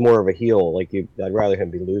fucker was more of a heel. I'd rather him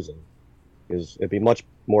be losing, because it'd be much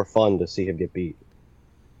more fun to see him get beat.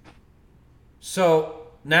 So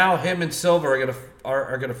now him and Silva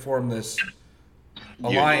are gonna form this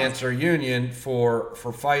alliance or union for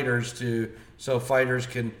fighters so fighters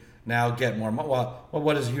can now get more money. Well,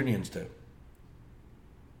 what does unions do?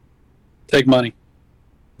 Take money.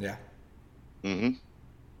 Yeah. Mm-hmm.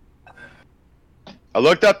 I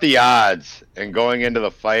looked up the odds, and going into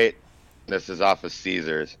the fight, this is off of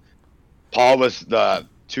Caesars, Paul was the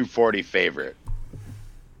 240 favorite,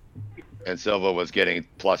 and Silva was getting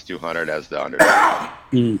plus 200 as the underdog.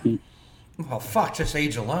 Mm-hmm. Well, fuck, just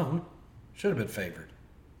age alone. Should have been favored.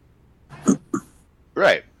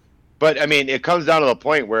 Right. But, I mean, it comes down to the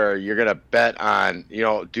point where you're going to bet on,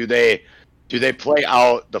 do they play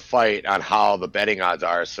out the fight on how the betting odds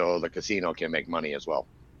are so the casino can make money as well?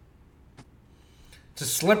 It's a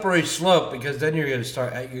slippery slope because then you're going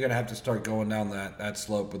to have to start going down that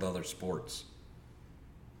slope with other sports.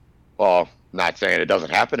 Well, not saying it doesn't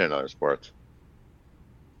happen in other sports.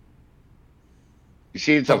 You've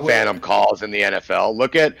seen some phantom calls in the NFL.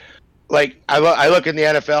 Look at, I look in the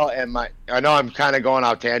NFL and I know I'm kind of going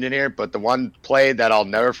off tangent here, but the one play that I'll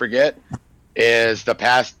never forget is the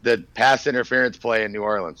pass interference play in New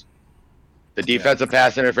Orleans. The defensive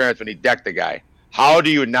pass interference when he decked the guy. How do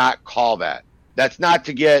you not call that? That's not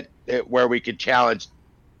to get it where we could challenge.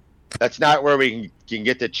 That's not where we can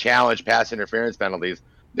get to challenge pass interference penalties.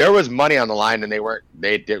 There was money on the line, and they weren't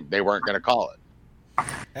going to call it.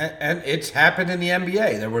 And it's happened in the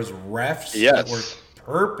NBA. There was refs that were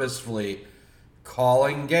purposefully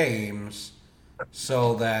calling games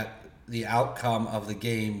so that the outcome of the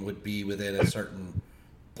game would be within a certain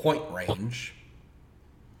point range.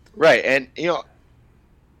 Right, and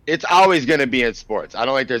it's always going to be in sports. I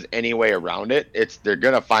don't think there's any way around it. They're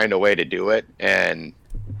going to find a way to do it and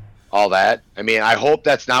all that. I mean, I hope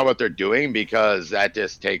that's not what they're doing because that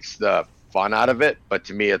just takes the fun out of it. But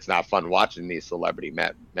to me, it's not fun watching these celebrity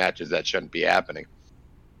matches that shouldn't be happening.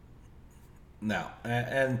 No.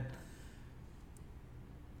 And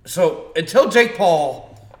so until Jake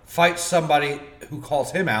Paul fights somebody who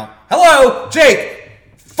calls him out, hello, Jake,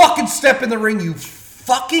 fucking step in the ring, you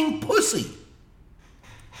fucking pussy.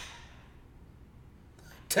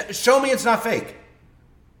 Show me it's not fake.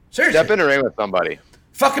 Seriously. Step in the ring with somebody.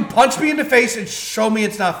 Fucking punch me in the face and show me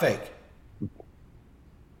it's not fake.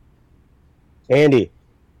 Andy,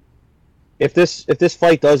 if this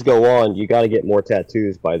fight does go on, you got to get more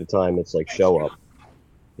tattoos by the time it's like show up.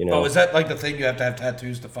 You know? Oh, is that like the thing you have to have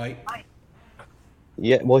tattoos to fight?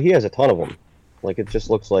 Yeah. Well, he has a ton of them. Like it just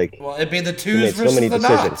looks like. Well, it'd be the he twos made so versus many the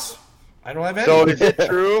decisions. knots. I don't have any. So is it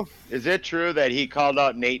true? Is it true that he called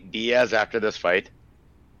out Nate Diaz after this fight?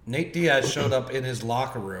 Nate Diaz showed up in his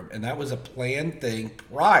locker room, and that was a planned thing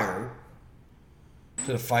prior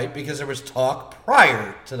to the fight because there was talk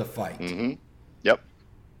prior to the fight. Mm-hmm. Yep.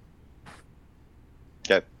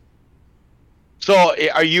 Okay. So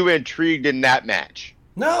are you intrigued in that match?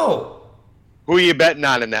 No. Who are you betting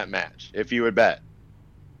on in that match, if you would bet?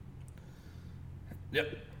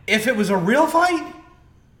 If it was a real fight,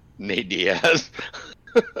 Nate Diaz.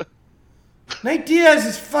 Nate Diaz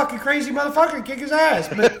is fucking crazy motherfucker. Kick his ass.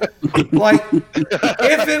 But, like,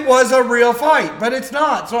 if it was a real fight, but it's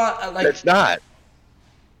not. So, It's not.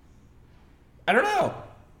 I don't know.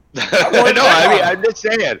 I'm just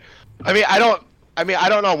saying. I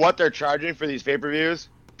don't know what they're charging for these pay-per-views,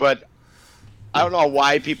 but I don't know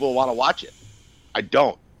why people want to watch it. I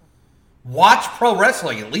don't. Watch pro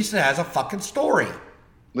wrestling. At least it has a fucking story.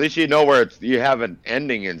 At least you know where you have an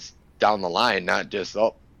ending down the line, not just,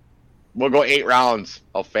 we'll go 8 rounds.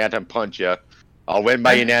 I'll phantom punch you. I'll win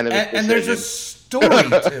by unanimous decision. And there's a story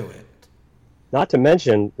to it. Not to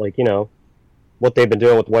mention, like, you know, what they've been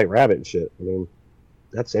doing with White Rabbit and shit. I mean,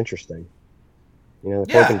 that's interesting. You know,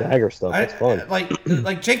 the cloak and dagger stuff. That's fun.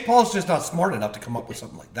 Like Jake Paul's just not smart enough to come up with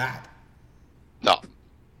something like that. No.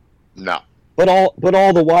 But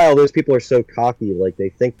all the while, those people are so cocky, like they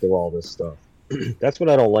think they're all this stuff. That's what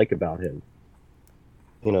I don't like about him.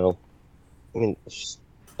 You know, I mean,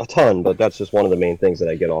 a ton, but that's just one of the main things that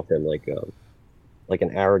I get off him, like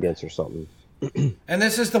an arrogance or something. And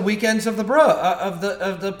this is the weekends of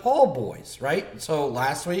the Paul boys, right? So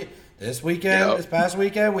last week, this weekend, this past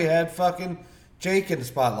weekend, we had fucking Jake in the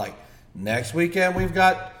spotlight. Next weekend, we've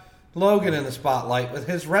got Logan in the spotlight with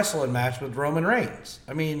his wrestling match with Roman Reigns.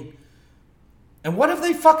 I mean, and what have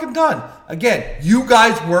they fucking done? Again, you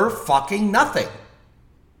guys were fucking nothing.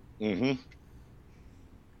 Mm-hmm.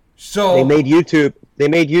 So they made YouTube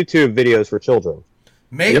videos for children.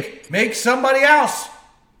 Make somebody else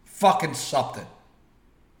fucking something.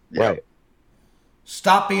 Yep. Right.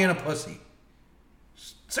 Stop being a pussy.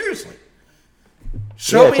 Seriously.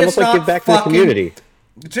 Show me it's like not give back fucking, to the community.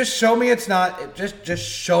 Just show me it's not. Just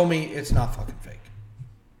show me it's not fucking fake.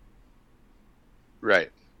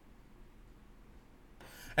 Right.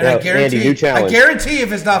 And I guarantee. Andy, I guarantee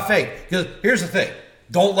if it's not fake. Because here's the thing: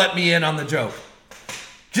 don't let me in on the joke.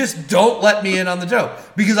 Just don't let me in on the joke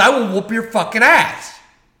because I will whoop your fucking ass.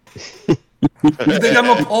 You think I'm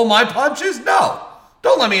gonna pull my punches? No.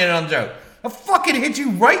 Don't let me in on the joke. I'll fucking hit you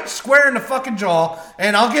right square in the fucking jaw,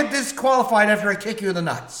 and I'll get disqualified after I kick you in the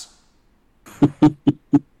nuts.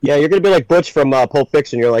 Yeah, you're gonna be like Butch from Pulp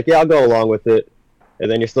Fiction. You're like, yeah, I'll go along with it, and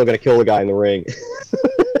then you're still gonna kill the guy in the ring.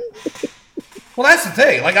 Well, that's the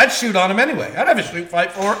thing. Like, I'd shoot on him anyway. I'd have a street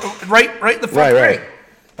fight for right in the fucking ring.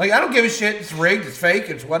 Like, I don't give a shit. It's rigged. It's fake.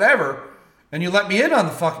 It's whatever. And you let me in on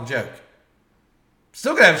the fucking joke.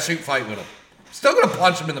 Still gonna have a shoot fight with him. Still gonna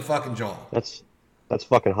punch him in the fucking jaw. That's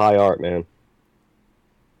fucking high art, man.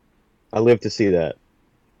 I live to see that.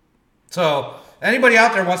 So, anybody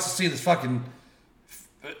out there wants to see this fucking,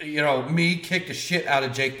 me kick the shit out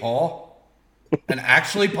of Jake Paul and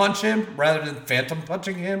actually punch him rather than phantom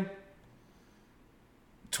punching him?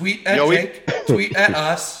 Tweet at Jake. Tweet at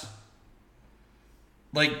us.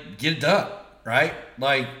 Like, get it done, right?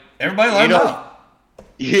 Like, everybody let him know.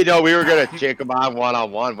 You know, we were gonna take them on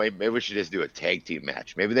one-on-one. Maybe we should just do a tag team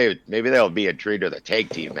match. Maybe they'll be intrigued with a tag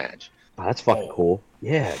team match. Oh, that's fucking cool.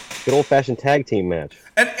 Yeah, good old-fashioned tag team match.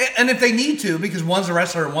 And if they need to, because one's a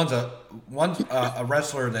wrestler and one's a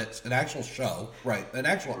wrestler that's an actual show, right? An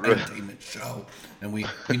actual entertainment show, and we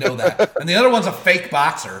know that. And the other one's a fake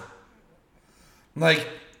boxer. Like,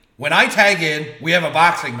 when I tag in, we have a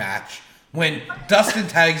boxing match. When Dustin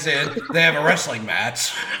tags in, they have a wrestling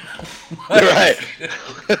match. Right.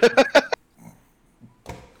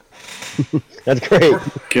 That's great.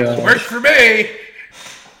 Works for me.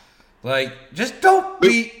 Like, just don't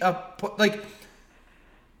be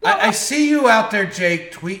I see you out there,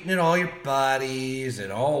 Jake, tweeting at all your buddies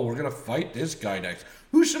and, we're going to fight this guy next.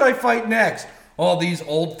 Who should I fight next? All these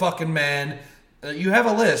old fucking men. You have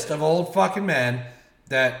a list of old fucking men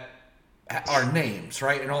that are names,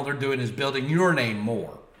 right? And all they're doing is building your name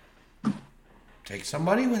more. Take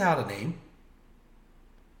somebody without a name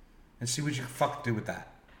and see what you can fucking do with that.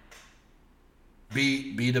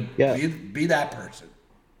 Be that person,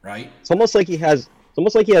 right? It's almost like he has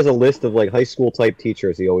a list of like high school type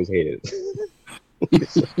teachers he always hated. But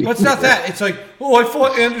it's not that. It's like, oh, I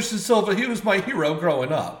fought Anderson Silva. He was my hero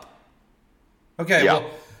growing up. Okay, well,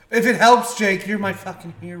 if it helps, Jake, you're my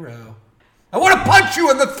fucking hero. I want to punch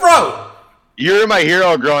you in the throat. You're my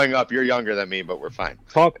hero growing up. You're younger than me, but we're fine.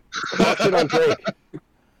 Talk shit on Drake.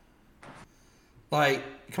 Like,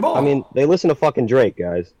 come on. I mean, they listen to fucking Drake,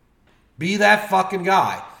 guys. Be that fucking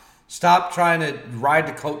guy. Stop trying to ride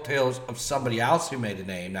the coattails of somebody else who made a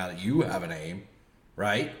name now that you have a name,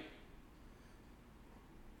 right?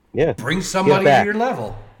 Yeah. Bring somebody to your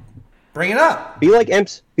level. Bring it up. Be like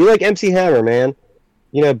MC Hammer, man.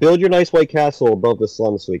 You know, build your nice white castle above the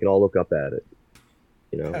slums so we can all look up at it.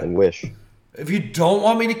 You know, and wish. If you don't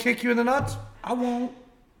want me to kick you in the nuts, I won't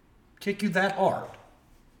kick you that hard.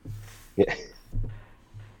 Yeah.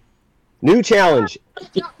 New challenge,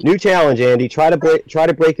 Andy. Try to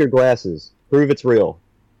break your glasses. Prove it's real.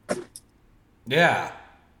 Yeah.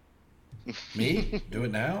 Me? Do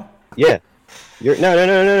it now? Yeah. No.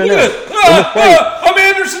 I'm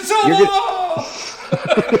Anderson Silva.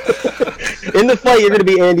 In the fight, you're gonna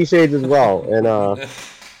be Andy Shades as well, and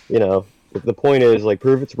you know, the point is like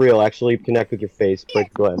prove it's real. Actually, connect with your face.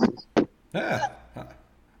 Break your glasses. Yeah.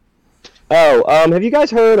 Oh, have you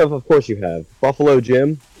guys heard of? Of course you have. Buffalo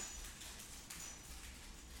Jim.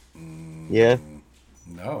 Yeah.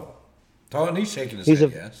 No. Tony's shaking his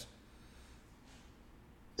head. Yes.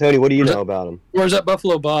 Tony, what do you know about him? Where's that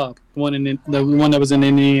Buffalo Bob? The one that was in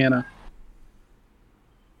Indiana.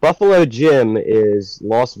 Buffalo Jim is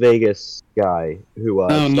Las Vegas guy who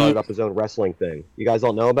started up his own wrestling thing. You guys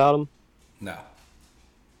don't know about him? No.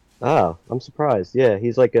 Oh, I'm surprised. Yeah,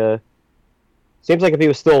 he's like a. Seems like if he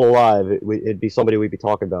was still alive, it'd be somebody we'd be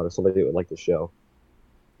talking about, or somebody that would like the show.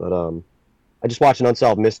 But I just watched an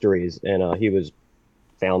Unsolved Mysteries, and he was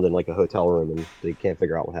found in like a hotel room, and they can't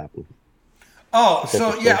figure out what happened. Oh,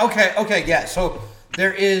 so yeah, okay, yeah. So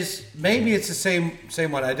there is, maybe it's the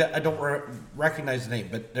same one. I don't recognize the name,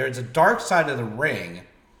 but there's a Dark Side of the Ring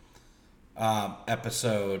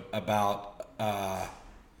episode about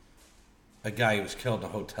a guy who was killed in a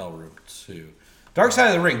hotel room too. Dark Side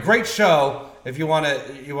of the Ring, great show. If you want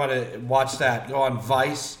to watch that, go on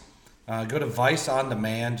Vice. Go to Vice on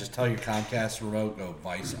Demand. Just tell your Comcast remote, go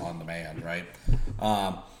Vice on Demand, right?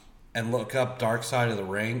 And look up Dark Side of the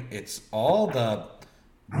Ring. It's all the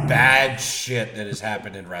bad shit that has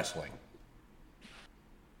happened in wrestling.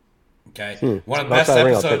 Okay, one of the best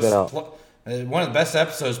episodes. One of the best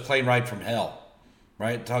episodes, Plane Ride from Hell.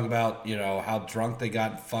 Right, talk about how drunk they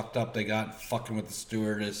got, and fucked up they got, fucking with the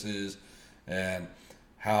stewardesses, and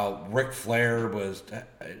how Ric Flair was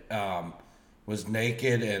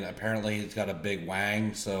naked, and apparently he's got a big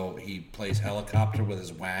wang, so he plays helicopter with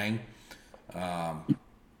his wang.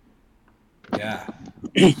 Yeah,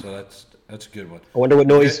 so that's a good one. I wonder what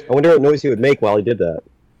noise he would make while he did that.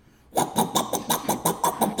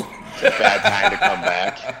 Bad time to come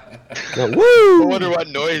back. Woo! I wonder what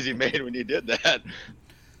noise he made when he did that.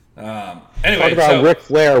 Anyway, talk about Ric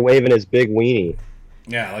Flair waving his big weenie.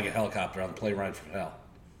 Yeah, like a helicopter on the Plane Ride from Hell.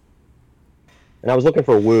 And I was looking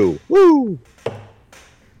for Woo. Woo!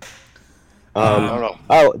 I don't know.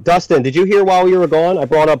 Oh, Dustin, did you hear while we were gone? I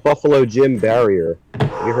brought up Buffalo Jim Barrier.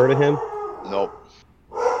 Have you heard of him? Nope.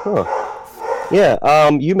 Huh. Yeah,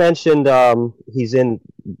 you mentioned he's in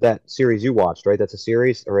that series you watched, right? That's a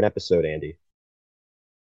series or an episode, Andy?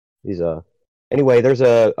 He's Anyway, there's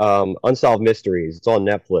a Unsolved Mysteries. It's on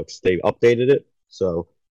Netflix. They updated it, so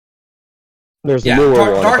there's a newer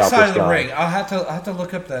one Dark about Side this of the guy. Ring. I'll have to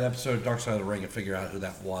look up that episode of Dark Side of the Ring and figure out who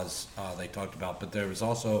that was. They talked about, but there was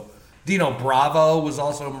also Dino Bravo was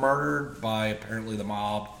also murdered by apparently the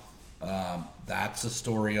mob. That's a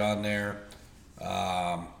story on there.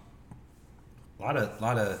 A lot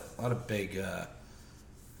of big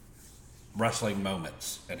wrestling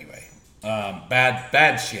moments. Anyway,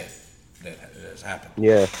 bad shit that has happened.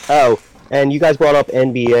 Yeah. Oh, and you guys brought up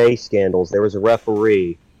NBA scandals. There was a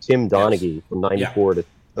referee, Tim Donaghy, from '94 to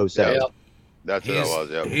 07. Yeah. That's what it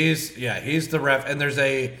was. Yeah. He's the ref, and there's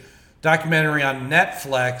a documentary on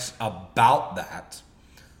Netflix about that.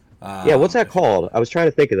 Yeah, what's that called? I was trying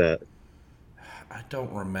to think of that. I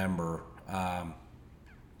don't remember. I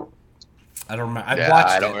don't remember.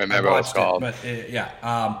 I don't remember what it's called. But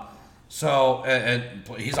yeah. So and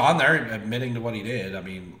he's on there admitting to what he did. I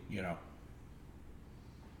mean,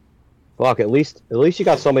 Fuck. At least you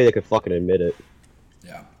got somebody that could fucking admit it.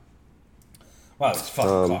 Yeah. Well, it's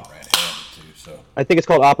fucking caught red-handed too. So I think it's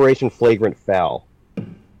called Operation Flagrant Foul.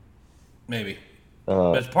 Maybe.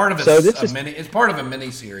 But it's part of it's part of a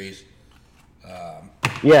mini series.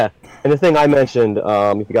 Yeah, and the thing I mentioned,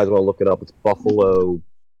 if you guys want to look it up, it's Buffalo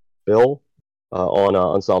Bill. on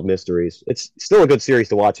Unsolved Mysteries. It's still a good series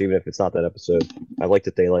to watch, even if it's not that episode. I like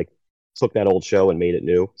that they took that old show and made it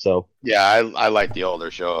new. So Yeah, I like the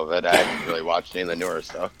older show of it. I haven't really watched any of the newer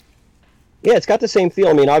stuff. yeah, it's got the same feel.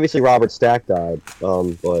 I mean, obviously Robert Stack died,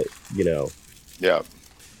 but Yeah.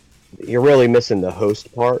 you're really missing the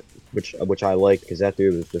host part, which I like because that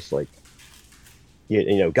dude was just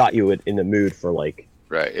got you in the mood for Right.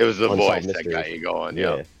 It was the Unsolved voice that Mysteries. got you going.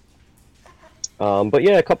 Yeah. But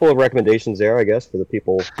yeah, a couple of recommendations there, I guess, for the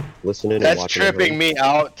people listening. and That's watching tripping me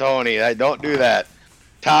out, Tony. Don't do that.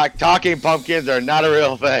 Talking pumpkins are not a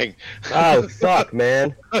real thing. Oh fuck,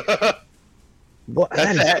 man! What?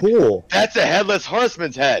 That is cool. That's a headless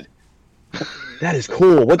horseman's head. That is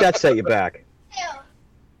cool. What'd that set you back?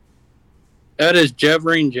 That is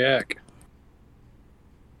Jeverine Jack.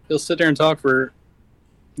 He'll sit there and talk for a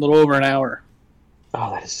little over an hour.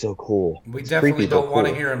 Oh, that is so cool. We It's definitely creepy, but don't want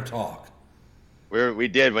to cool. hear him talk. We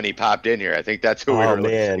did when he popped in here. I think that's who we Oh, were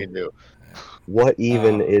man. listening to. What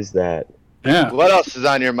even is that? Yeah. What else is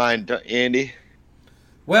on your mind, Andy?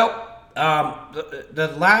 Well,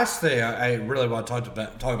 the last thing I really want to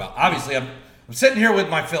talk about. Obviously, I'm sitting here with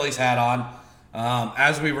my Phillies hat on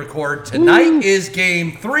as we record. Tonight is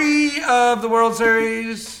Game 3 of the World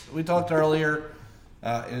Series. We talked earlier.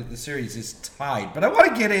 The series is tied, but I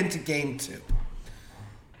want to get into Game 2.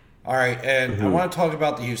 All right, and I want to talk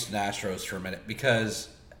about the Houston Astros for a minute because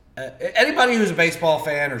anybody who's a baseball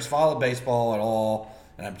fan or has followed baseball at all,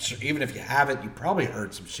 and I'm sure even if you haven't, you probably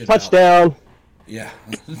heard some shit. Touchdown. Yeah,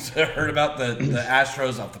 heard about the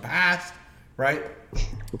Astros of the past, right?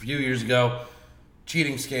 A few years ago,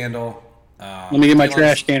 cheating scandal. Let me get my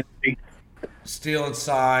trash can. Stealing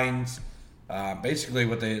signs. Basically,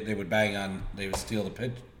 what they would bang on, they would steal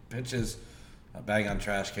the pitches, bang on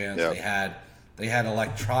trash cans. Yep. They had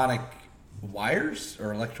electronic wires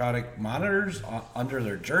or electronic monitors under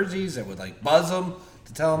their jerseys that would buzz them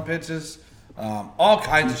to tell them pitches. All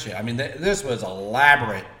kinds of shit. I mean, this was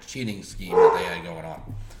elaborate cheating scheme that they had going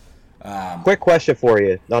on. Quick question for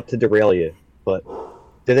you, not to derail you, but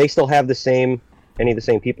do they still have any of the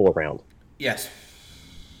same people around? Yes.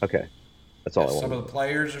 Okay, that's all I Some want. of the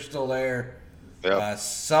players are still there. Yep.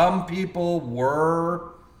 Some people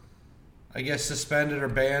were, I guess, suspended or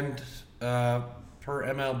banned per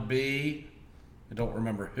MLB. I don't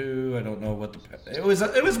remember who. I don't know what it was.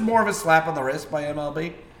 It was more of a slap on the wrist by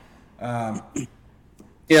MLB.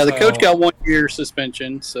 Yeah, the coach got 1 year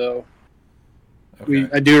suspension, so Okay.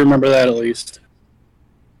 I do remember that at least.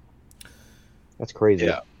 That's crazy.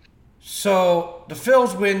 Yeah. So the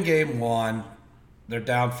Phils win Game 1. They're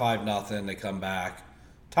down 5-0. They come back,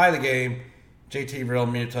 tie the game. JT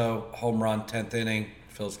Realmuto home run, 10th inning.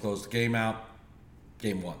 Phils close the game out.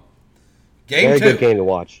 Game 1. Game Very 2. good game to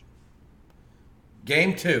watch.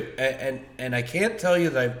 Game 2. And I can't tell you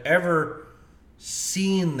that I've ever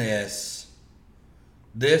seen this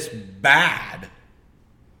bad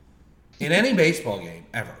in any baseball game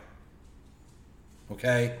ever.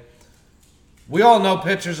 Okay? We all know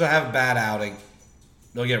pitchers will have a bad outing.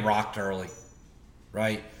 They'll get rocked early,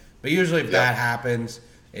 right? But usually if that happens,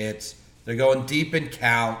 they're going deep in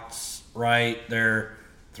counts, right? They're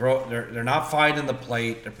not finding the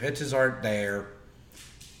plate. Their pitches aren't there.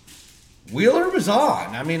 Wheeler was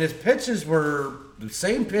on. I mean, his pitches were the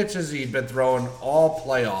same pitches he'd been throwing all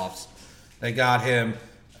playoffs. They got him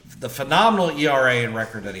the phenomenal ERA and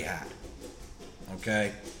record that he had.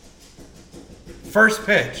 Okay. First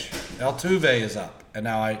pitch, Altuve is up, and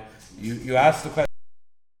now you asked the question.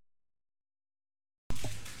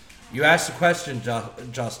 You asked the question,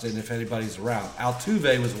 Justin, if anybody's around.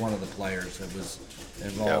 Altuve was one of the players that was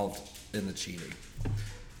involved in the cheating.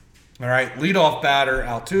 All right, leadoff batter,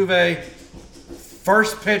 Altuve.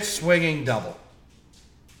 First pitch swinging double.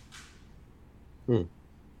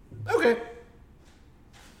 Okay.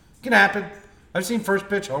 Can happen. I've seen first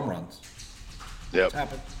pitch home runs. Yep. It's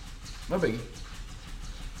happened. No biggie.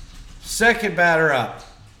 Second batter up.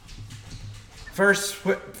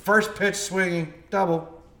 First pitch swinging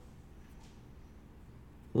double.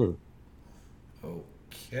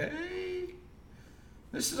 Okay.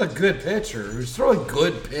 This is a good pitcher who's throwing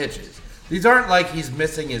good pitches. These aren't like he's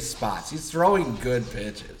missing his spots. He's throwing good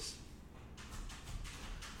pitches.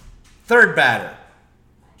 Third batter.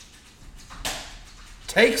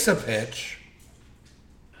 Takes a pitch.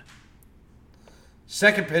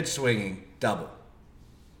 Second pitch swinging, double.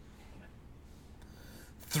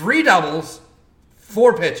 3 doubles,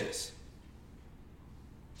 4 pitches.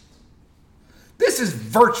 This is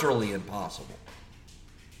virtually impossible.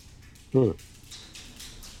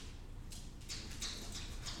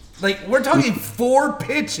 Like, we're talking 4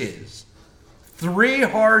 pitches, 3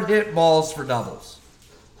 hard hit balls for doubles.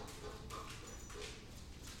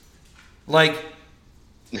 Like,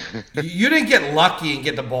 you didn't get lucky and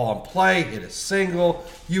get the ball in play, hit a single.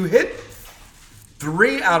 You hit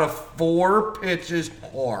 3 out of 4 pitches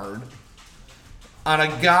hard on a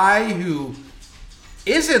guy who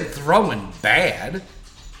isn't throwing bad.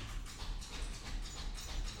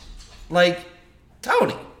 Like,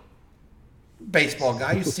 Tony, baseball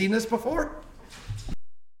guy, you seen this before?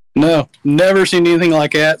 No, never seen anything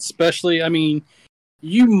like that. Especially, I mean,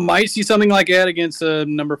 you might see something like that against a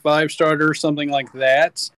number 5 starter or something like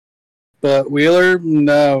that. But Wheeler,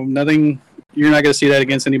 no, nothing. You're not going to see that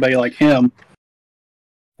against anybody like him.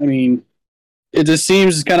 I mean, it just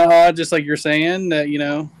seems kind of odd, just like you're saying, that, you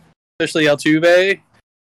know, especially Altuve.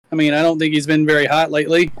 I mean, I don't think he's been very hot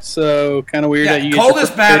lately, so kind of weird that you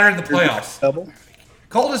coldest batter in the playoffs. Double.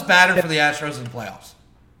 Coldest batter for the Astros in the playoffs.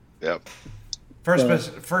 Yep.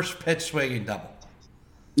 First pitch swinging double.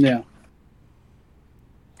 Yeah.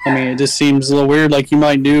 I mean, it just seems a little weird, like you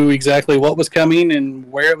might knew exactly what was coming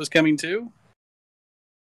and where it was coming to.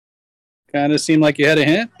 Kind of seemed like you had a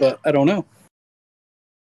hint, but I don't know.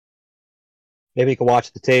 Maybe you can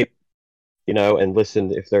watch the tape, you know, and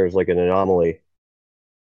listen if there's like an anomaly.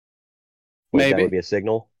 Maybe. That would be a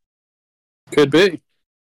signal. Could be.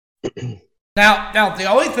 Now, the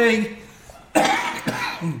only thing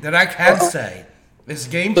that I can say is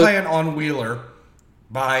game plan on Wheeler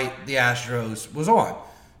by the Astros was on.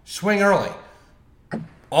 Swing early.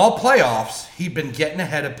 All playoffs, he'd been getting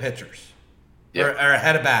ahead of pitchers. Yep. Or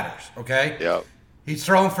ahead of batters, okay? Yep. He's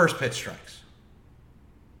throwing first pitch strikes.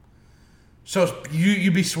 So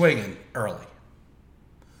you be swinging early.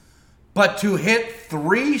 But to hit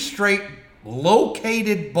 3 straight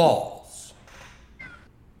located balls,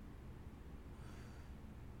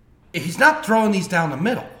 he's not throwing these down the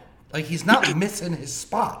middle. Like, he's not missing his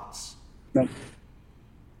spots. No.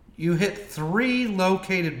 You hit 3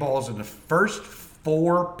 located balls in the first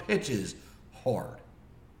 4 pitches hard.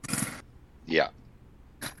 Yeah.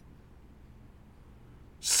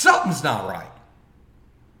 Something's not right.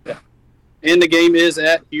 Yeah. And the game is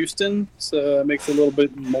at Houston, so it makes it a little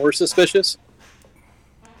bit more suspicious.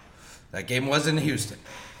 That game was in Houston.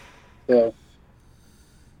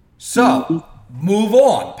 So move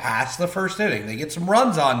on past the first inning. They get some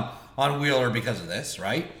runs on Wheeler because of this,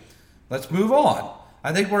 right? Let's move on.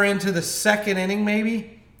 I think we're into the second inning,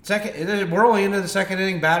 maybe. We're only into the second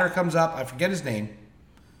inning. Batter comes up. I forget his name.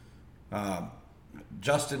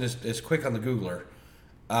 Justin is quick on the Googler.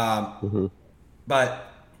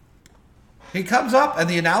 But he comes up and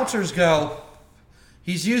the announcers go,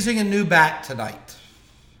 he's using a new bat tonight.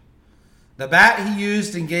 The bat he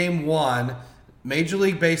used in game 1, Major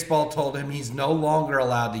League Baseball told him he's no longer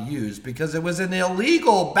allowed to use because it was an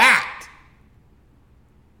illegal bat.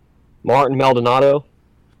 Martin Maldonado?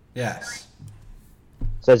 Yes.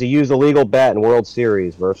 Says he used a legal bat in World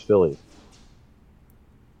Series versus Phillies.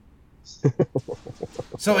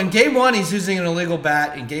 So in game 1, he's using an illegal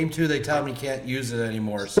bat. In game 2, they tell him he can't use it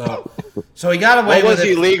anymore. So he got away with it. What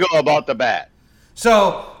was illegal about the bat?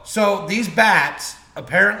 So these bats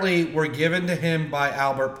apparently were given to him by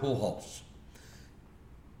Albert Pujols.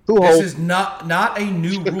 This is not a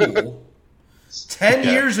new rule. 10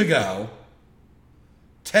 years ago,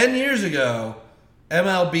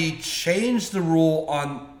 MLB changed the rule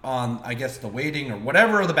on I guess the weighting or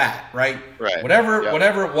whatever of the bat, right? Right. Whatever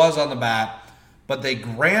it was on the bat, but they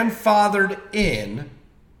grandfathered in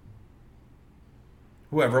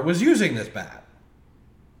whoever was using this bat.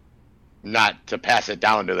 Not to pass it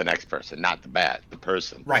down to the next person, not the bat, the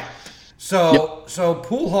person. Right. So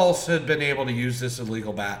Pujols had been able to use this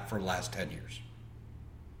illegal bat for the last 10 years.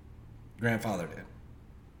 Grandfathered in.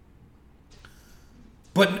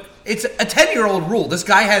 But it's a 10-year-old rule. This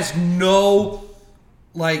guy has no,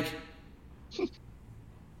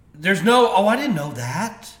 there's no, I didn't know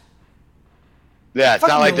that. Yeah, it's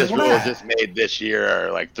not like this rule was just made this year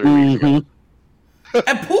or 3 weeks ago.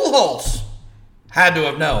 And Pujols had to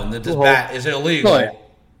have known that this bat is illegal. Oh, yeah.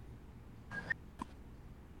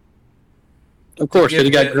 Of course, he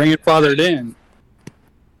got grandfathered in.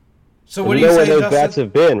 So what do you say, Justin? You know where those bats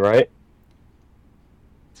have been, right?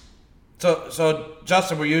 So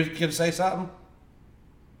Justin, were you going to say something?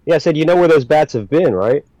 Yeah, I said you know where those bats have been,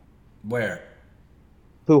 right? Where?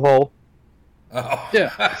 Pujol. Oh.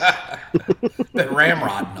 Yeah. Been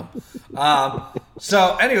ramrodding them.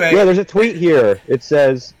 So anyway. Yeah, there's a tweet here. It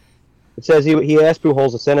says he asked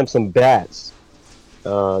Pujols to send him some bats. They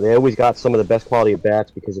always got some of the best quality of bats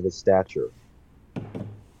because of his stature.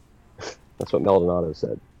 That's what Maldonado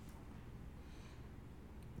said.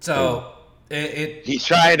 So he's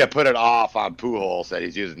trying to put it off on Pujols that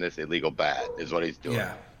he's using this illegal bat is what he's doing.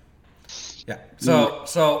 Yeah.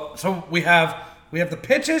 So we have We have the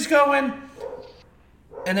pitches going,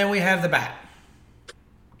 and then we have the bat.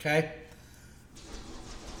 Okay?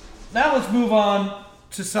 Now let's move on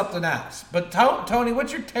to something else. But Tony,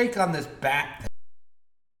 what's your take on this bat thing?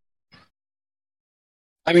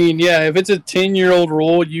 I mean, yeah, if it's a 10-year-old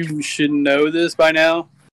rule, you should know this by now.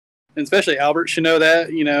 And especially Albert should know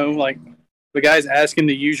that. You know, like, the guy's asking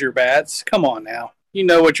to use your bats. Come on now. You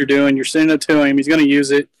know what you're doing. You're sending it to him. He's going to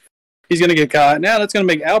use it. He's going to get caught. Now that's going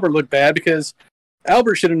to make Albert look bad because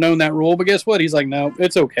Albert should have known that rule. But guess what? He's like, no,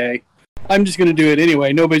 it's okay. I'm just going to do it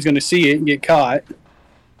anyway. Nobody's going to see it and get caught.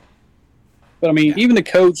 But, I mean, even the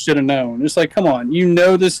coach should have known. It's like, come on. You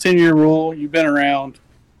know this 10-year rule. You've been around.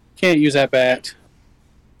 Can't use that bat.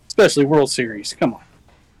 Especially World Series. Come on.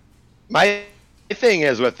 My thing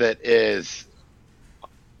is with it is,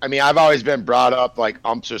 I mean, I've always been brought up like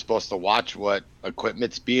umps are supposed to watch what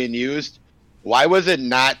equipment's being used. Why was it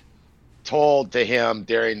not told to him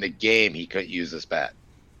during the game he couldn't use this bat?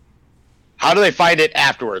 How do they find it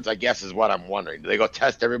afterwards, I guess is what I'm wondering. Do they go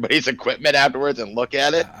test everybody's equipment afterwards and look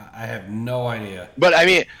at it? I have no idea. But, I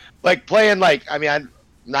mean, like playing like, I mean, I'm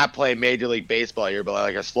not playing Major League Baseball here, but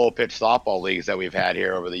like a slow pitch softball leagues that we've had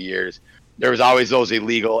here over the years, there was always those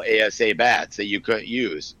illegal ASA bats that you couldn't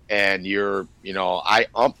use. And I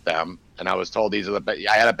umped them, and I was told I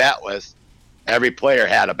had a bat list. Every player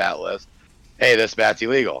had a bat list. Hey, this bat's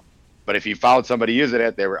illegal. But if you found somebody using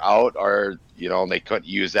it, they were out or, they couldn't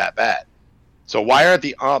use that bat. So why aren't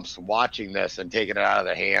the umps watching this and taking it out of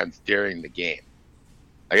their hands during the game?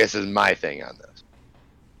 I guess is my thing on this.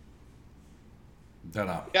 Don't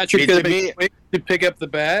know. Got your kid to pick up the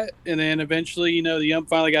bat, and then eventually, the ump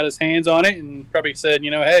finally got his hands on it and probably said,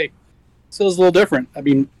 hey, this feels a little different. I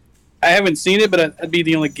mean, I haven't seen it, but that'd be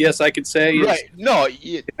the only guess I could say. Right. No,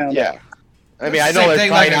 yeah. I mean, I know there's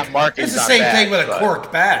probably not markings on It's the same thing with a but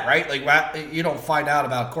corked bat, right? Like, you don't find out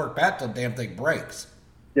about a corked bat till the damn thing breaks.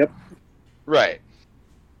 Yep. Right.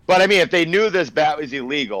 But, I mean, if they knew this bat was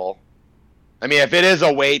illegal, I mean, if it is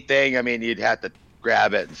a weight thing, I mean, you'd have to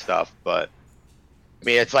grab it and stuff, but I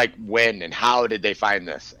mean, it's like when and how did they find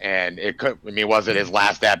this? And was it his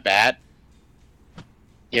last at bat?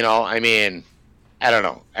 I mean, I don't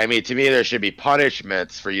know. I mean, to me, there should be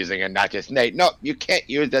punishments for using it, not just, no, you can't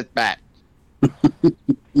use this bat.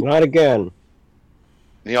 Not again.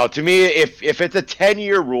 To me, if it's a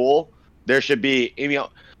 10-year rule, there should be,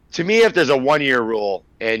 to me, if there's a 1-year rule,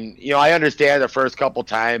 and, I understand the first couple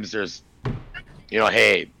times there's,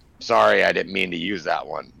 hey, sorry, I didn't mean to use that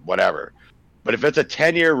one, whatever. But if it's a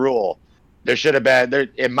 10-year rule, there should have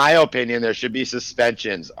been, in my opinion, there should be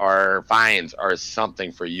suspensions or fines or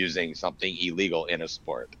something for using something illegal in a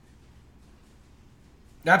sport.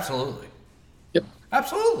 Absolutely. Yep.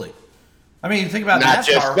 Absolutely. I mean, you think about Not NASCAR.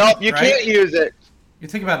 Just, nope, you can't use it. You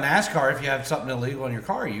think about NASCAR. If you have something illegal in your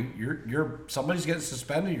car, somebody's getting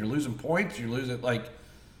suspended. You're losing points. You're losing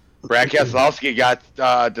Brad Keselowski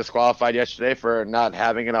got disqualified yesterday for not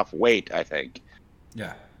having enough weight, I think.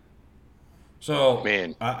 Yeah. So,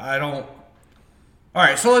 Man. I don't... All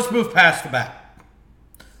right, so let's move past the bat.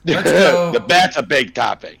 Let's go... The bat's a big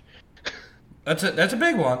topic. That's a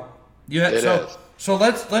big one. It is. So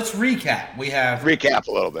let's recap. We have... Recap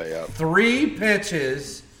a little bit, yeah. 3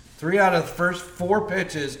 pitches, 3 out of the first 4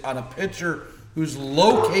 pitches on a pitcher who's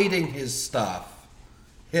locating his stuff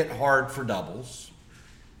hit hard for doubles.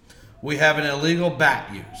 We have an illegal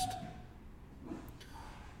bat used.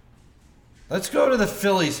 Let's go to the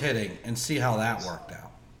Phillies hitting and see how that worked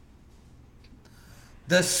out.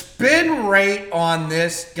 The spin rate on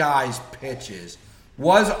this guy's pitches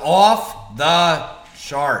was off the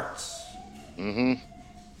charts. Mm-hmm.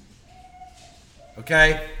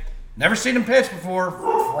 Okay? Never seen him pitch before.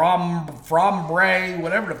 From Bray,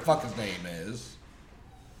 whatever the fuck his name is.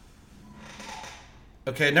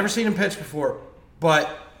 Okay, never seen him pitch before. But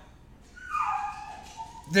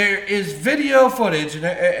there is video footage and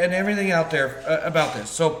everything out there about this.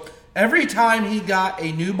 So every time he got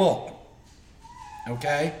a new ball,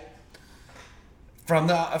 okay, from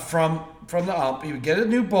the ump, he would get a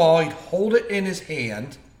new ball. He'd hold it in his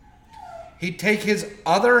hand. He'd take his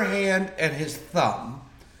other hand and his thumb,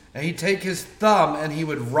 and he'd take his thumb and he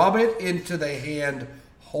would rub it into the hand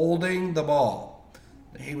holding the ball.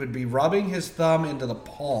 He would be rubbing his thumb into the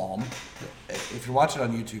palm. If you're watching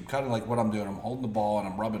on YouTube, kind of like what I'm doing, I'm holding the ball and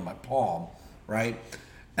I'm rubbing my palm, right?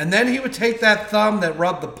 And then he would take that thumb that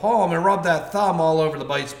rubbed the palm and rub that thumb all over the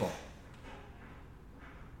baseball.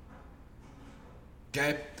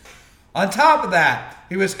 Okay? On top of that,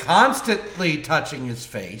 he was constantly touching his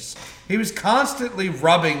face. He was constantly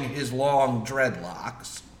rubbing his long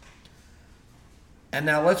dreadlocks. And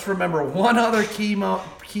now let's remember one other key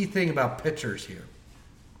thing about pitchers here.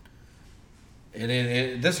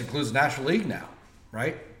 And this includes the National League now,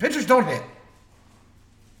 right? Pitchers don't hit.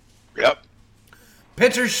 Yep.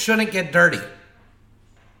 Pitchers shouldn't get dirty.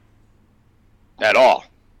 At all.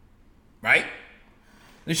 Right?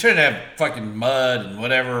 They shouldn't have fucking mud and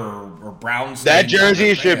whatever or brown stains. That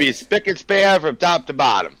jersey should be spick and span from top to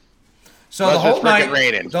bottom. So the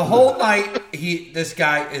whole night, this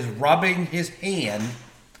guy is rubbing his hand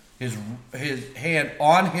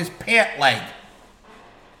on his pant leg.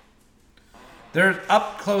 There's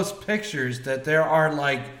up close pictures that there are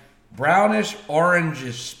like brownish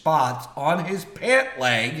orangish spots on his pant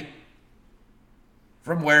leg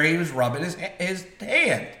from where he was rubbing his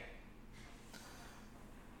hand.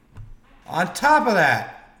 On top of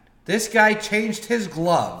that, this guy changed his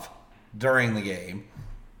glove during the game.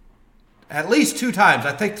 At least 2 times,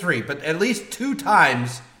 I think 3, but at least 2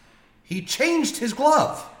 times he changed his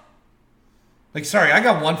glove. Like, sorry, I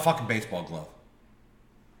got 1 fucking baseball glove.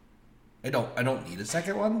 I don't need a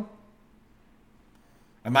second one.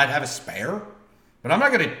 I might have a spare, but I'm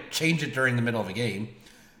not going to change it during the middle of a game.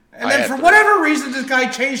 And then for whatever reason, this guy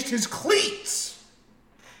changed his cleats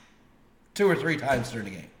 2 or 3 times during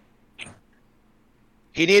the game.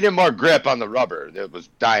 He needed more grip on the rubber that was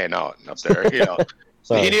dying out up there. You know,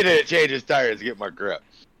 he needed to change his tires to get more grip.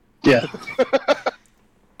 Yeah.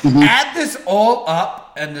 Add this all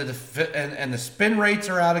up, and the spin rates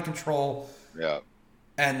are out of control. Yeah.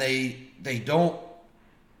 And they don't.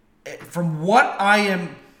 From what I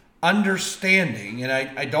am understanding, and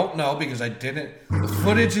I don't know because I didn't. The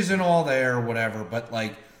footage isn't all there or whatever, but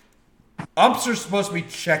like, umps are supposed to be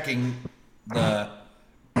checking the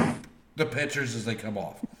pitchers as they come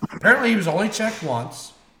off. Apparently, he was only checked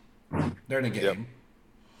once during the game.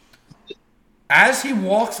 Yep. As he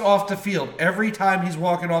walks off the field, every time he's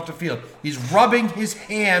walking off the field, he's rubbing his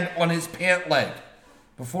hand on his pant leg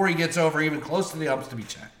before he gets over even close to the umps to be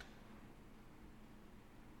checked.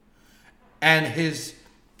 And he's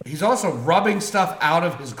also rubbing stuff out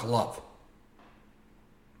of his glove.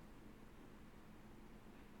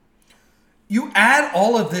 You add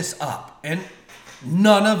all of this up, and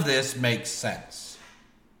none of this makes sense.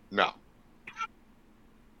 No.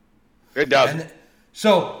 It doesn't.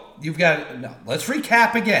 So you've got... No, let's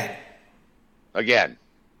recap again. Okay?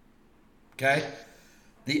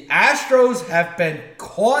 The Astros have been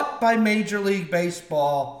caught by Major League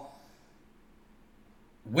Baseball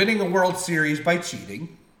winning a World Series by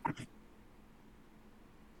cheating.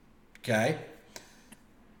 Okay?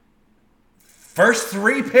 First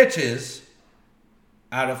 3 pitches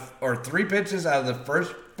out of the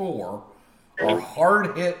first 4 are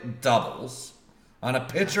hard hit doubles on a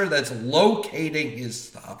pitcher that's locating his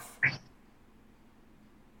stuff.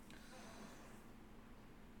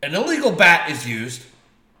 An illegal bat is used,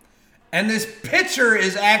 and this pitcher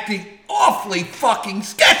is acting awfully fucking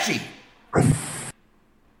sketchy.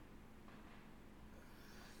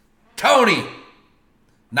 Tony,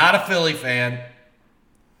 not a Philly fan,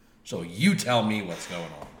 so you tell me what's going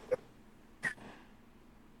on.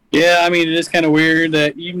 Yeah, I mean, it is kind of weird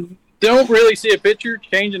that you don't really see a pitcher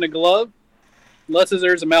changing a glove unless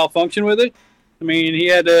there's a malfunction with it. I mean, he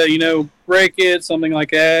had to, break it, something like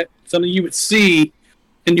that. Something you would see,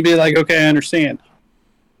 and you'd be like, okay, I understand.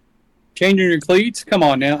 Changing your cleats? Come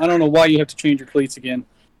on now. I don't know why you have to change your cleats again.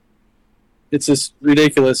 It's just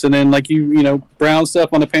ridiculous. And then, like, brown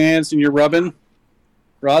stuff on the pants and you're rubbing.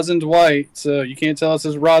 Rosin's white, so you can't tell it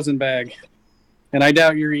says rosin bag. And I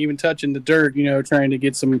doubt you're even touching the dirt, trying to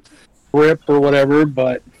get some grip or whatever,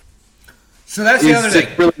 but... So that's the other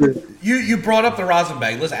thing. Really, you brought up the rosin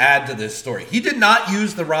bag. Let's add to this story. He did not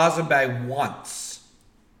use the rosin bag once.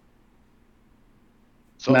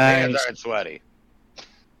 So nice. Hands aren't sweaty.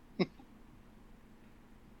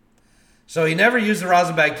 So he never used the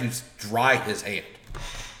rosin bag to dry his hand.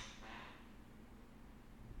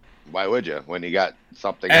 Why would you when you got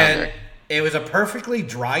something on there? It was a perfectly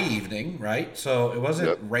dry evening, right? So it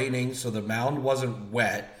wasn't raining, so the mound wasn't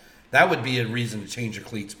wet. That would be a reason to change your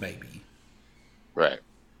cleats, maybe. Right.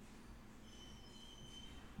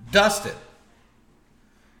 Dustin,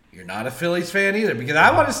 you're not a Phillies fan either, because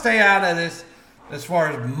I want to stay out of this as far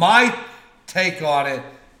as my take on it,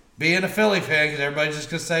 being a Philly fan, because everybody's just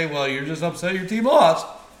going to say, well, you're just upset your team lost.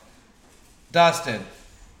 Dustin,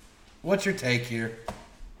 what's your take here?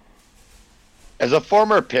 As a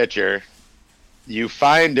former pitcher, you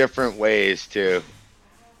find different ways to,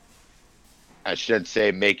 I should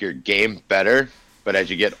say, make your game better. But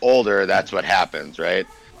as you get older, that's what happens, right?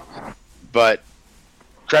 But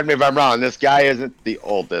correct me if I'm wrong, this guy isn't the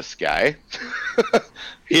oldest guy.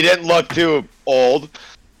 He didn't look too old.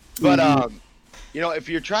 But if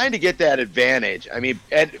you're trying to get that advantage, I mean,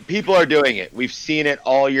 and people are doing it. We've seen it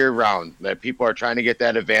all year round that people are trying to get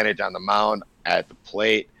that advantage on the mound, at the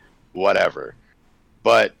plate, whatever.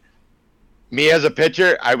 But me as a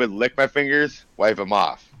pitcher, I would lick my fingers, wipe them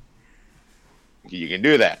off. You can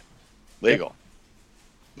do that. Legal. Yep.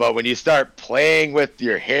 But when you start playing with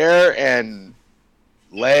your hair and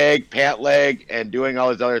pant leg, and doing all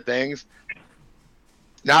these other things,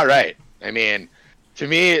 not right. I mean, to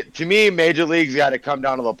me, Major League's got to come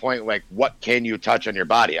down to the point like, what can you touch on your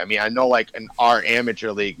body? I mean, I know like in our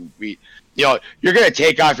amateur league, you're gonna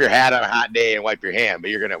take off your hat on a hot day and wipe your hand, but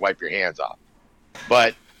you're gonna wipe your hands off.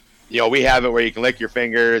 But we have it where you can lick your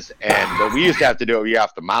fingers, but we used to have to do it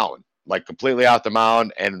off the mound, like completely off the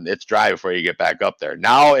mound, and it's dry before you get back up there.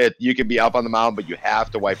 Now you can be up on the mound, but you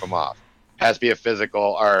have to wipe them off. It has to be a physical,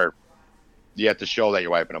 or you have to show that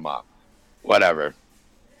you're wiping them off. Whatever.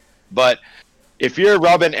 But if you're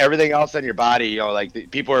rubbing everything else on your body, like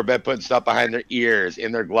people are putting stuff behind their ears,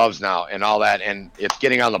 in their gloves now, and all that, and it's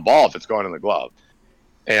getting on the ball if it's going in the glove,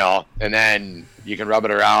 and then you can rub it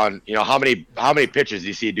around. How many pitchers do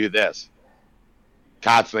you see do this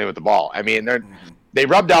constantly with the ball? I mean, they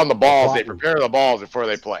rub down the balls, they prepare the balls before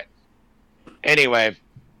they play. Anyway,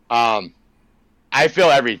 I feel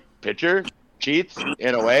every pitcher cheats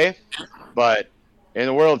in a way, but in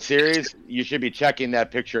the World Series, you should be checking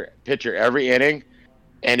that pitcher every inning.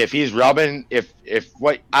 And if he's rubbing,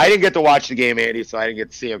 I didn't get to watch the game, Andy, so I didn't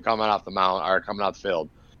get to see him coming off the mound or coming off the field.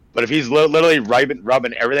 But if he's literally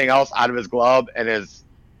rubbing everything else out of his glove and his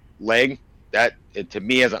leg, to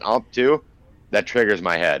me as an ump too, that triggers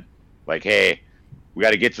my head. Like, hey, we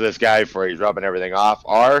got to get to this guy before he's rubbing everything off.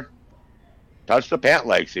 Or touch the pant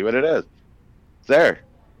leg, see what it is. It's there.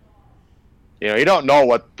 You don't know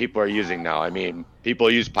what people are using now. I mean,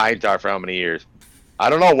 people use pine tar for how many years? I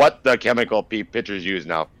don't know what the chemical pitchers use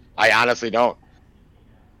now. I honestly don't.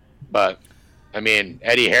 But, I mean,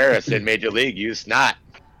 Eddie Harris in Major League used snot.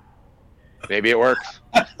 Maybe it works.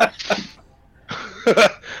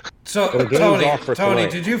 So, Tony,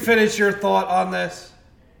 did you finish your thought on this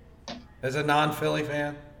as a non-Philly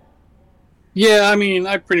fan? Yeah, I mean,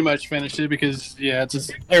 I pretty much finished it because, it's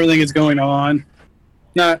just everything is going on.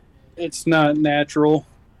 It's not natural.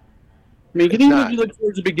 I mean, can you look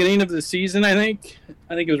towards the beginning of the season, I think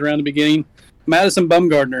it was around the beginning, Madison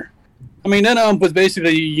Bumgarner. I mean, that ump was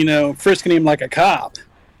basically, frisking him like a cop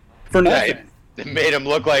for nothing. It made him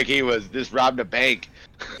look like he was just robbed a bank.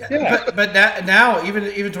 Yeah. But now,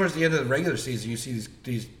 even towards the end of the regular season, you see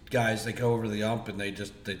these guys, they go over the ump and they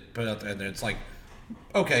put it out there, and it's like,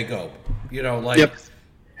 okay, go. Yep.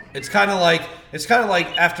 It's kind of like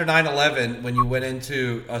after 9/11 when you went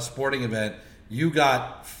into a sporting event, you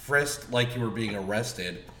got frisked like you were being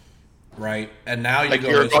arrested, right? And now you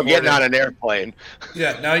you're getting on an airplane.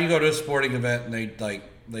 Yeah, now you go to a sporting event and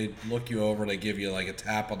they look you over, they give you like a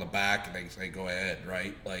tap on the back and they say go ahead,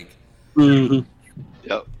 right? Like, mm-hmm.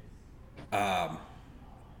 Yep.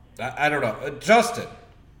 I don't know, Justin.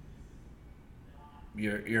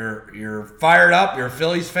 You're fired up. You're a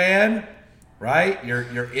Phillies fan. Right?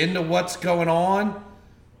 You're into what's going on.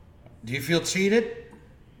 Do you feel cheated?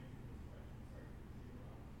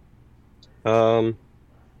 I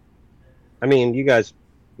mean, you guys,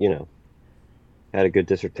 had a good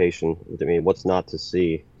dissertation. I mean, what's not to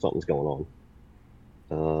see? Something's going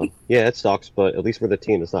on. Yeah, it sucks, but at least we're the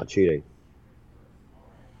team that's not cheating.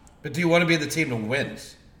 But do you want to be the team that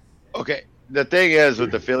wins? Okay. The thing is,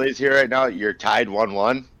 with the Phillies here right now, you're tied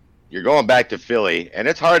 1-1. You're going back to Philly, and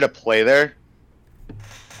it's hard to play there.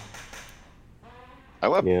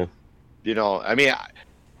 Yeah. I mean,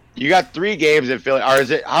 you got 3 games in Philly. Or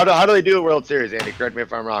is it how do they do the World Series, Andy? Correct me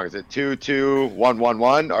if I'm wrong. Is it 2-2,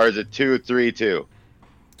 1-1-1, or is it 2-3-2?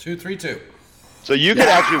 2-3-2. So you could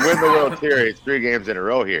actually win the World Series 3 games in a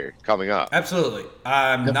row here coming up. Absolutely.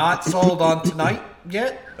 I'm not sold on tonight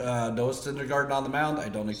yet. Noah Syndergaard on the mound. I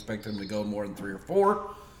don't expect him to go more than 3 or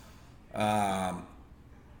 4.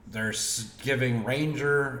 They're giving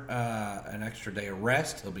Ranger an extra day of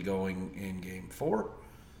rest. He'll be going in Game 4.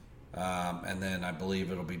 And then I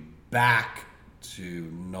believe it'll be back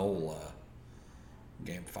to NOLA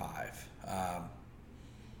Game 5.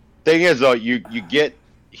 Thing is, though, you get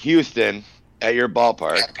Houston at your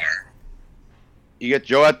ballpark. You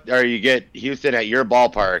get Houston at your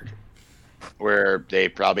ballpark where they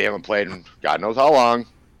probably haven't played in God knows how long.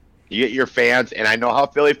 You get your fans, and I know how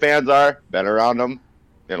Philly fans are. Been around them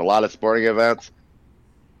in a lot of sporting events.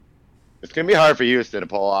 It's going to be hard for Houston to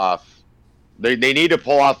pull off. They need to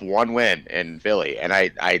pull off 1 win in Philly, and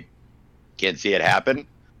I can't see it happen,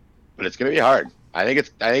 but it's going to be hard. I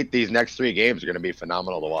think these next 3 games are going to be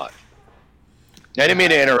phenomenal to watch. I didn't mean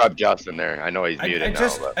to interrupt Justin there. I know he's muted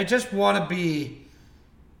now. I just want to be.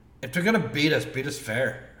 If they're gonna beat us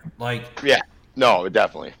fair. Like. Yeah. No,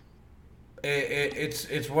 definitely.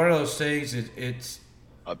 It's one of those things.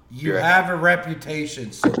 You have a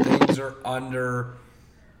reputation, so things are under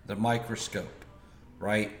the microscope,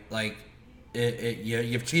 right? Like,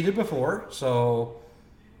 you've cheated before, so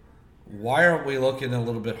why aren't we looking a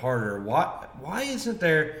little bit harder? Why isn't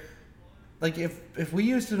there, like, if we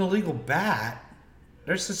used an illegal bat,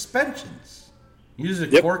 there's suspensions. Use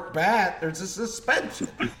a cork bat, there's a suspension.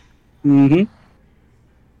 Mm-hmm.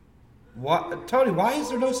 Tony, why is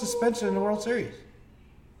there no suspension in the World Series?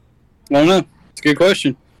 I don't know. It's a good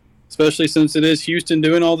question. Especially since it is Houston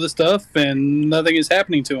doing all this stuff and nothing is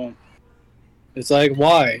happening to them. It's like,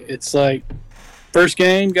 why? It's like, first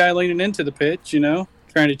game, guy leaning into the pitch,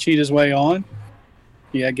 trying to cheat his way on.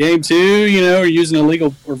 Yeah, game 2, you're using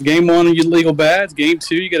illegal, or game 1, you use illegal bats. Game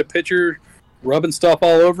 2, you get a pitcher rubbing stuff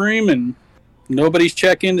all over him, and nobody's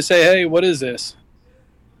checking to say, hey, what is this?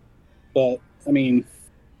 But, I mean,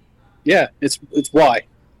 yeah, it's why.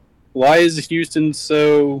 Why is Houston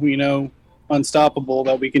so, unstoppable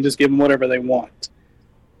that we can just give them whatever they want?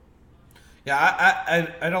 Yeah,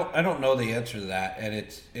 I don't know the answer to that, and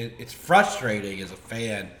it's frustrating as a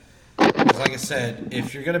fan. Because like I said,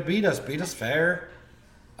 if you're gonna beat us fair.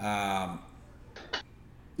 Yeah.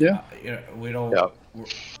 We don't. Yep.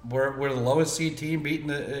 We're the lowest seed team beating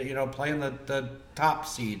playing the top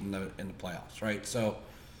seed in the playoffs, right? So.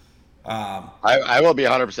 I will be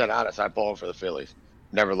 100% honest. I'm pulling for the Phillies.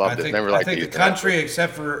 Never loved it. Never liked it. I think the country,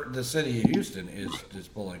 except for the city of Houston, is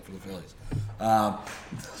pulling for the Phillies.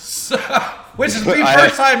 Which is the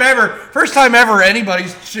first time ever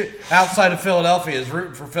anybody's outside of Philadelphia is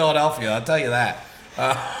rooting for Philadelphia. I'll tell you that.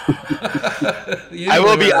 I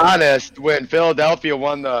will be honest. When Philadelphia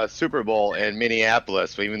won the Super Bowl in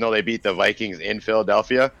Minneapolis, even though they beat the Vikings in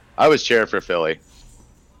Philadelphia, I was cheering for Philly.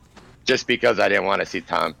 Just because I didn't want to see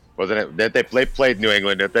Tom. Wasn't it? That they played New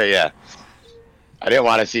England, didn't they? Yeah. I didn't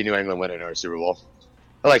want to see New England win another Super Bowl.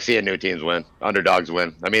 I like seeing new teams win, underdogs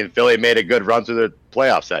win. I mean, Philly made a good run through the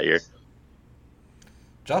playoffs that year.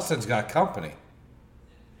 Justin's got company.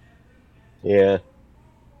 Yeah.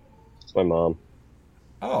 It's my mom.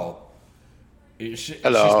 Oh. Hello. She's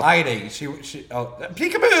hiding.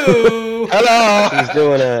 Peekaboo!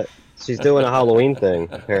 Hello. She's doing a Halloween thing,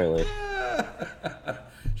 apparently.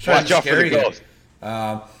 Watch out for the ghost.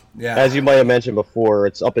 Yeah. As you might have mentioned before,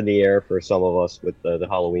 it's up in the air for some of us with the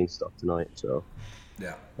Halloween stuff tonight. So.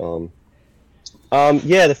 Yeah.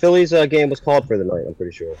 Yeah, the Phillies game was called for the night. I'm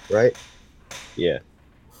pretty sure, right? Yeah.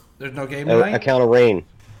 There's no game tonight. Account of rain.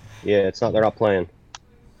 Yeah, it's not. They're not playing.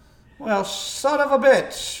 Well, son of a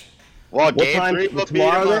bitch. Well, What game time 3 will be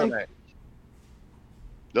tomorrow tomorrow then? night.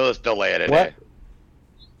 They'll just delay it a What?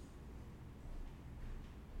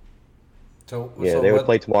 day. Yeah, they would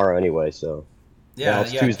play tomorrow anyway. So. Yeah,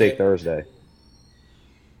 it's Tuesday, Thursday.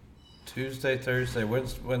 Tuesday, Thursday.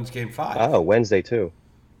 When's game 5? Oh, Wednesday too.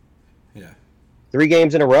 Yeah. 3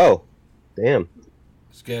 games in a row. Damn.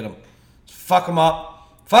 Let's get them. Fuck them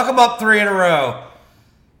up. Fuck them up 3 in a row.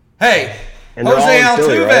 Hey, And they're Jose all in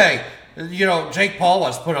Philly, Altuve. right? Jake Paul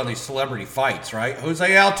wants to put on these celebrity fights, right? Jose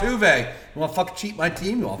Altuve. You want to fucking cheat my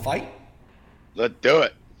team? You want to fight? Let's do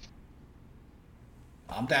it.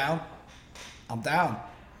 I'm down. I'll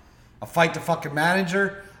fight the fucking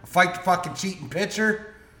manager. I'll fight the fucking cheating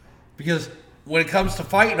pitcher. Because when it comes to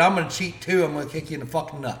fighting, I'm going to cheat too. I'm going to kick you in the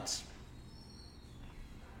fucking nuts.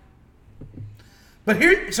 But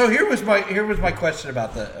here was my question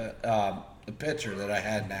about the pitcher that I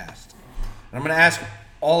hadn't asked. And I'm going to ask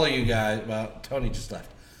all of you guys. Well, Tony just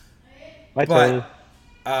left. Hi, Tony.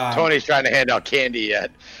 Tony's trying to hand out candy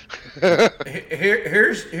yet.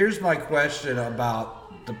 Here's my question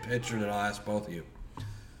about the pitcher that I'll ask both of you.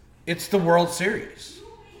 It's the World Series,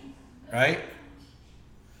 right?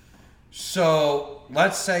 So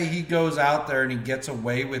let's say he goes out there and he gets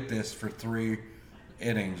away with this for 3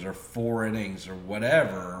 innings or 4 innings or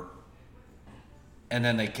whatever, and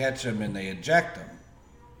then they catch him and they eject him.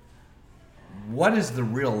 What is the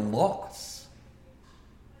real loss?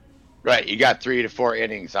 Right, you got 3 to 4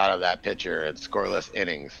 innings out of that pitcher. It's scoreless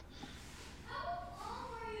innings.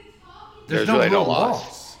 There's really no no loss.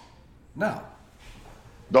 loss. No.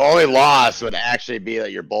 The only loss would actually be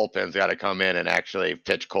that your bullpen's got to come in and actually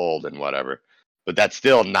pitch cold and whatever. But that's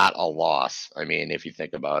still not a loss. I mean, if you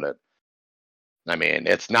think about it. I mean,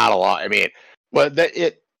 it's not a loss. I mean, but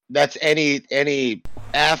that's any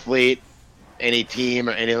athlete, any team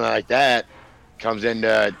or anything like that comes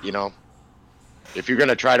into, if you're going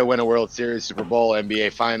to try to win a World Series, Super Bowl,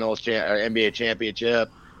 NBA Finals, or NBA championship,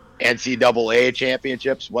 NCAA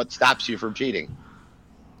championships. What stops you from cheating?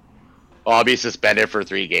 Well, I'll be suspended for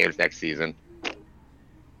 3 games next season.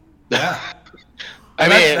 Yeah. I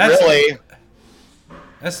mean, really.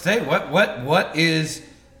 That's the thing. What is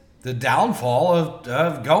the downfall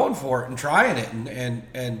of going for it and trying it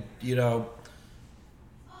and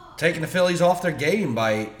taking the Phillies off their game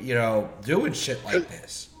by doing shit like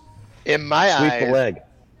this? In my Sweep the leg.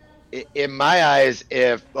 In my eyes,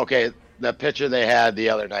 the pitcher they had the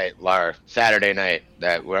other night, Saturday night,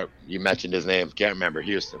 where you mentioned his name, can't remember,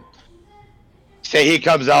 Houston. Say he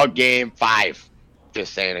comes out game 5,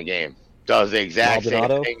 just saying a game, does the exact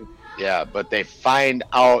Maldonado? same thing. Yeah, but they find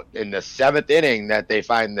out in the 7th inning that they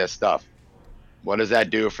find this stuff. What does that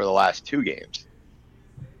do for the last 2 games?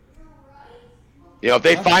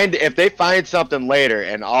 If they find something later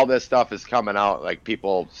and all this stuff is coming out, like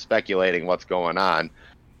people speculating what's going on,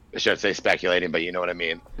 I shouldn't say speculating, but you know what I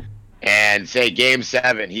mean. And say game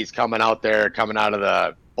 7, he's coming out of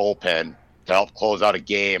the bullpen to help close out a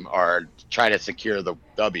game or try to secure the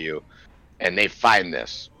W, and they find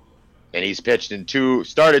this. And he's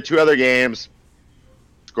started 2 other games,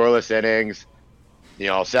 scoreless innings,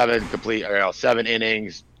 7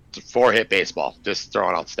 innings, 4 hit baseball, just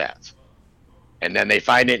throwing out stats. And then they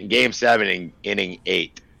find it in game 7 in inning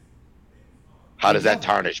 8. How does that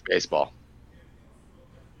tarnish baseball?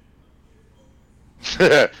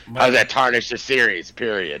 How does that tarnish the series,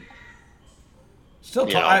 period? Still,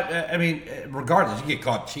 I mean, regardless, you get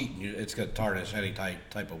caught cheating, it's going to tarnish any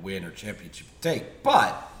type of win or championship you take.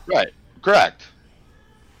 But right, correct.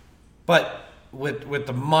 But with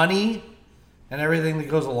the money and everything that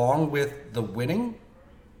goes along with the winning,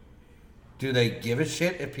 do they give a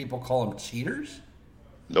shit if people call them cheaters?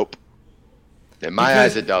 Nope. In my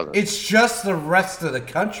eyes, it doesn't. It's just the rest of the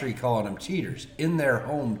country calling them cheaters in their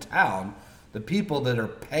hometown. The people that are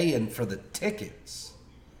paying for the tickets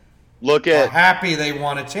are happy they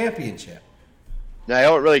won a championship. Now, I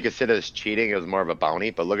don't really consider this cheating. It was more of a bounty.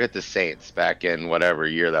 But look at the Saints back in whatever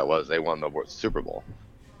year that was. They won the Super Bowl.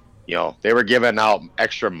 They were giving out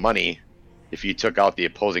extra money if you took out the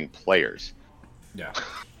opposing players. Yeah.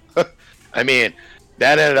 I mean,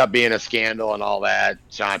 that ended up being a scandal and all that.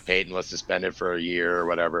 Sean Payton was suspended for a year or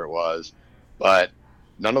whatever it was. But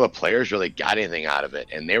none of the players really got anything out of it,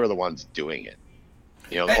 and they were the ones doing it.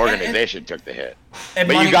 The organization took the hit. But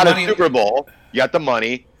you got a Super Bowl, you got the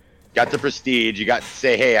money, got the prestige, you got to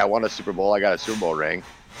say, hey, I won a Super Bowl, I got a Super Bowl ring.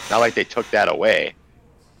 Not like they took that away.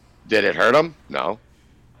 Did it hurt them? No.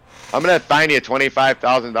 I'm going to fine you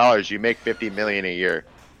 $25,000. You make $50 million a year.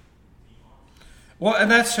 Well,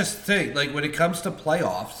 and that's just the thing. Like, when it comes to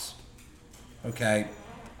playoffs, okay,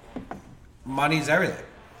 money's everything.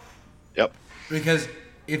 Yep. Because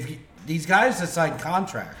these guys that sign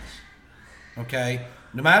contracts, okay,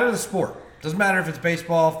 no matter the sport, doesn't matter if it's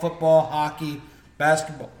baseball, football, hockey,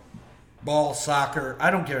 basketball, soccer,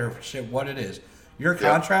 I don't care shit what it is. Your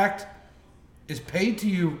contract is paid to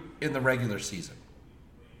you in the regular season.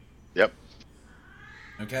 Yep.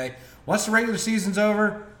 Okay? Once the regular season's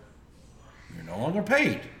over, you're no longer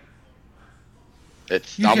paid.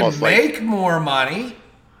 It's almost can make more money.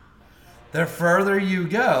 The further you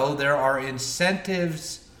go, there are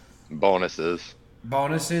incentives. Bonuses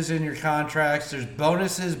in your contracts. There's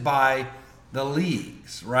bonuses by the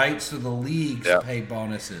leagues, right? So the leagues pay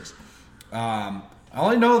bonuses. I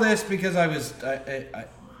only know this because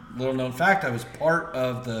little known fact, I was part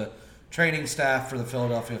of the training staff for the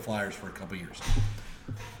Philadelphia Flyers for a couple years.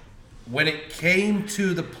 When it came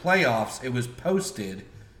to the playoffs, it was posted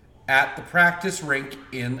at the practice rink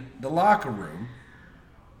in the locker room.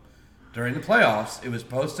 During the playoffs, it was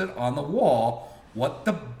posted on the wall what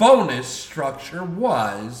the bonus structure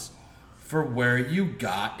was for where you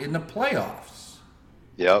got in the playoffs.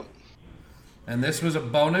 Yep. And this was a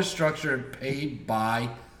bonus structure paid by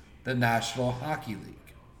the National Hockey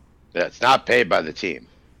League. Yeah, it's not paid by the team.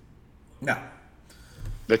 No.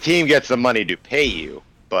 The team gets the money to pay you,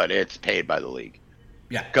 but it's paid by the league.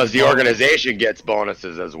 Yeah. Because the organization gets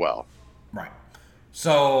bonuses as well. Right.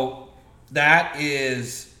 So that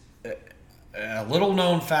is a little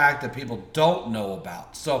known fact that people don't know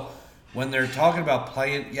about. So when they're talking about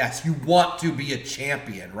playing, yes, you want to be a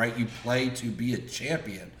champion, right? You play to be a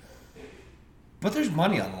champion. But there's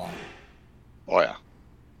money on the line. Oh, yeah.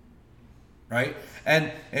 Right?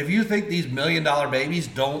 And if you think these $1 million babies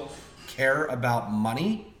don't care about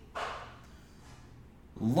money,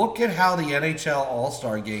 look at how the NHL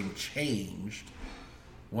All-Star Game changed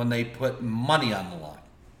when they put money on the line.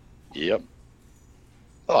 Yep.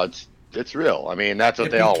 Oh, it's real. I mean, that's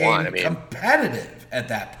what they all want. I mean, competitive at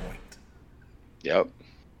that point. Yep.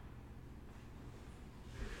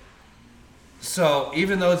 So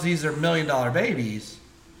even though these are $1 million babies,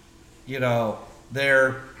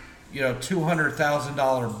 they're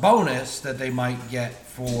 $200,000 bonus that they might get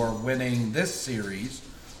for winning this series,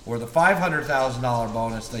 or the $500,000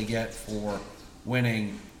 bonus they get for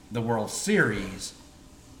winning the World Series.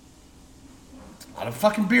 A lot of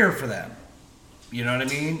fucking beer for them. You know what I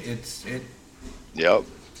mean? Yep.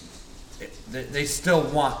 They still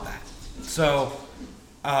want that. So,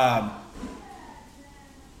 I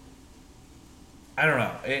don't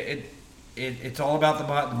know. It's all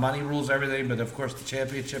about the money rules everything, but of course the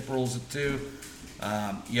championship rules it too.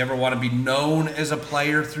 You ever want to be known as a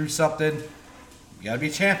player through something? You got to be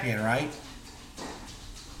a champion, right?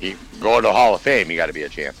 You go to the Hall of Fame, you got to be a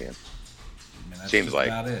champion. That's Seems like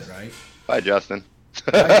about it, right? Bye, Justin.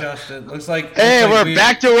 Bye, Justin. Looks like we're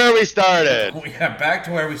back to where we started. Yeah, back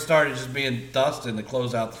to where we started, just being Dustin to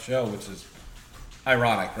close out the show, which is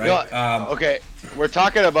ironic, right? Okay, we're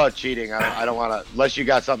talking about cheating. I don't want to, unless you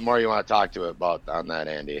got something more you want to talk to about on that,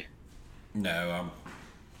 Andy. No,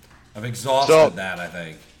 I've exhausted that, I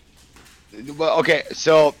think. Well, okay,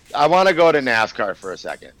 so I want to go to NASCAR for a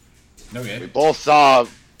second. Okay. We both saw,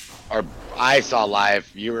 or I saw live.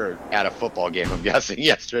 You were at a football game, I'm guessing,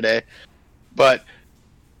 yesterday. But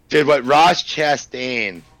did what Ross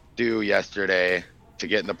Chastain do yesterday to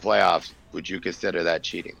get in the playoffs, would you consider that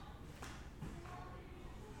cheating?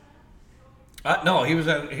 No, he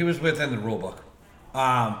was within the rule book.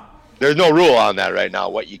 There's no rule on that right now,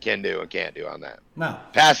 what you can do and can't do on that. No.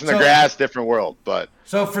 Passing the grass, different world. But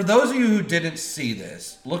so for those of you who didn't see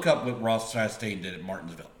this, look up what Ross Chastain did at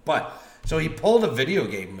Martinsville. So he pulled a video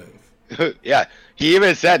game move. Yeah, he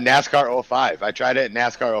even said NASCAR 05. I tried it in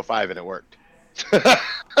NASCAR 05 and it worked.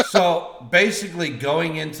 So basically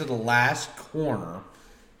going into the last corner,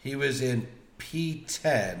 he was in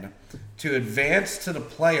P10. To advance to the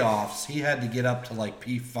playoffs, he had to get up to like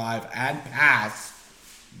P5 and pass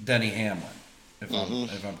Denny Hamlin,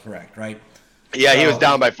 if I'm correct, right? Yeah, he was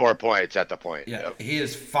down by 4 points at the point. Yeah, Yep. He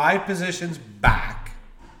is 5 positions back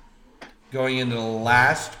going into the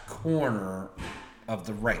last corner of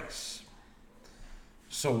the race.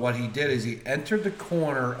 So what he did is he entered the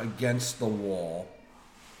corner against the wall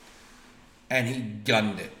and he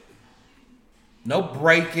gunned it. No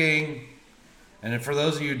braking. And for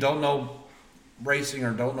those of you who don't know racing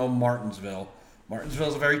or don't know Martinsville is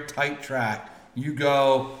a very tight track. You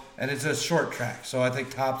go, and it's a short track, so I think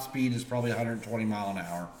top speed is probably 120 mile an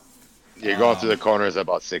hour. You're going through the corners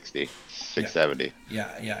about 60, 70.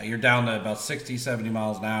 Yeah, you're down to about 60, 70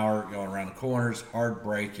 miles an hour, going around the corners, hard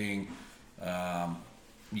braking.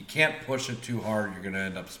 You can't push it too hard. You're going to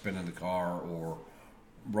end up spinning the car or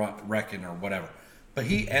wrecking or whatever. But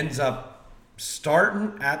he ends up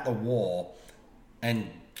starting at the wall and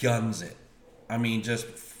guns it. I mean, just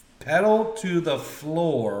pedal to the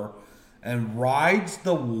floor and rides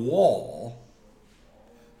the wall.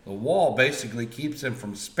 The wall basically keeps him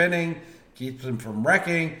from spinning, keeps him from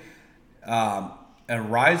wrecking,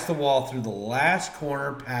 and rides the wall through the last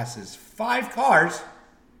corner, passes 5 cars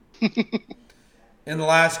in the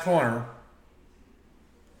last corner,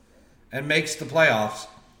 and makes the playoffs.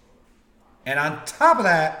 And on top of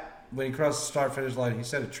that, when he crossed the start-finish line, he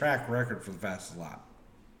set a track record for the fastest lap.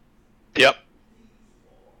 Yep.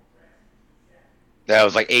 That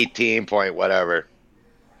was like 18 point whatever.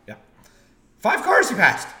 Yeah. 5 cars he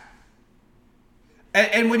passed.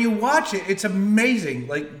 And when you watch it, it's amazing.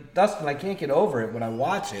 Like, Dustin, I can't get over it when I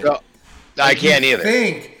watch it. No, I can't either.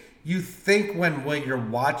 You think when you're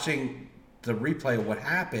watching the replay of what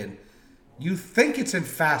happened, you think it's in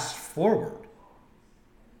fast forward.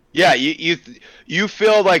 Yeah, you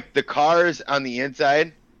feel like the cars on the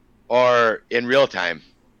inside are in real time.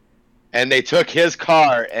 And they took his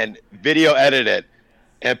car and video edited it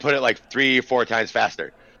and put it like 3 or 4 times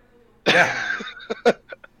faster. Yeah.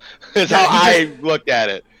 That's how I looked at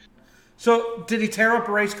it. So, did he tear up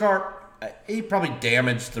a race car? He probably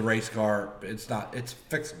damaged the race car. It's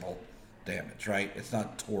fixable damage, right? It's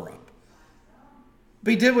not tore up.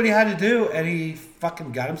 But he did what he had to do, and he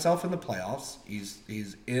fucking got himself in the playoffs.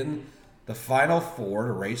 He's in the Final Four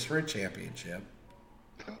to race for a championship.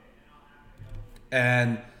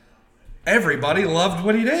 And everybody loved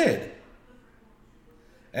what he did.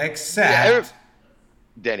 Except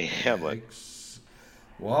Denny Hamlin.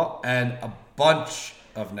 And a bunch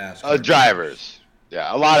of NASCAR drivers.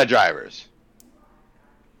 Yeah, a lot of drivers.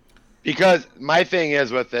 Because my thing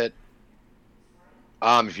is with it,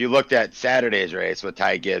 if you looked at Saturday's race, what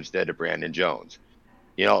Ty Gibbs did to Brandon Jones,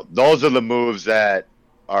 those are the moves that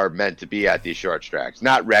are meant to be at these short tracks,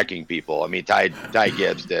 not wrecking people. I mean, Ty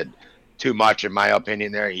Gibbs did too much, in my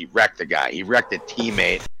opinion, there. He wrecked the guy. He wrecked a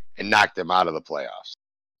teammate and knocked him out of the playoffs.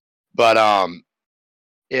 But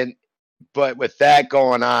but with that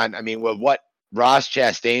going on, I mean, with what Ross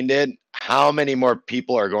Chastain did, how many more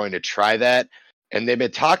people are going to try that? And they've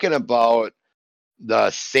been talking about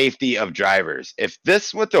the safety of drivers. If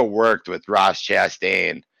this would have worked with Ross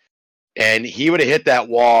Chastain, and he would have hit that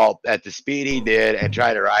wall at the speed he did and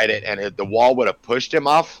tried to ride it, and if the wall would have pushed him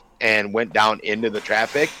off and went down into the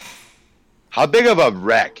traffic, how big of a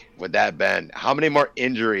wreck would that have been? How many more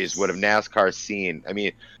injuries would have NASCAR seen? I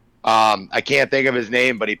mean, I can't think of his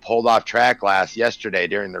name, but he pulled off track yesterday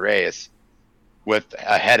during the race with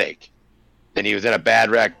a headache. And he was in a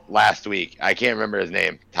bad wreck last week. I can't remember his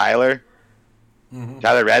name. Tyler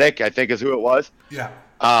Reddick, I think is who it was. Yeah.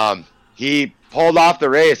 He pulled off the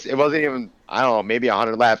race. It wasn't even, I don't know, maybe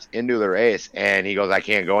 100 laps into the race. And he goes, I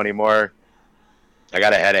can't go anymore. I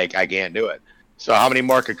got a headache. I can't do it. So how many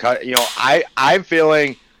more could cut? You know, I'm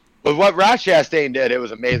feeling with what Ross Chastain did, it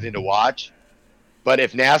was amazing to watch. But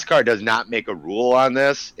if NASCAR does not make a rule on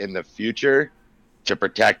this in the future to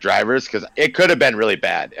protect drivers, because it could have been really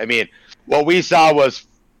bad. I mean, what we saw was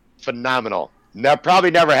phenomenal.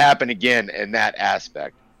 Probably never happen again in that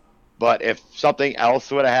aspect. But if something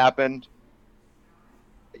else would have happened,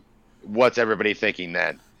 what's everybody thinking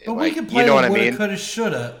then? But we can play woulda, coulda,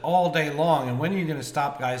 shoulda all day long. And when are you going to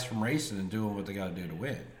stop guys from racing and doing what they got to do to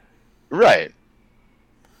win? Right.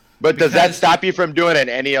 But does that stop you from doing it at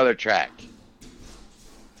any other track?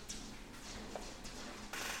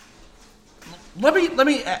 Let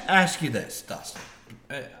me ask you this, Dustin.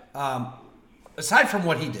 Aside from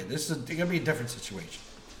what he did, this is going to be a different situation.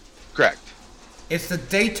 Correct. It's the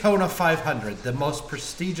Daytona 500, the most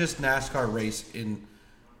prestigious NASCAR race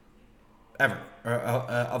ever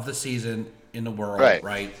of the season in the world,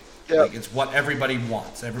 right? Yep. Like it's what everybody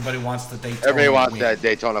wants. Everybody wants the Daytona. Everybody wants that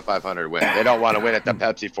Daytona 500 win. They don't want to win at the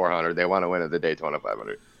Pepsi 400. They want to win at the Daytona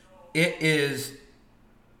 500. It is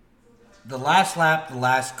the last lap, the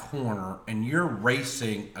last corner, and you're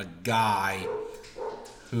racing a guy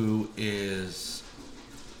who is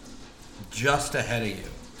just ahead of you.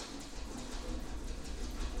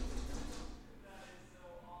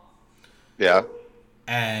 Yeah.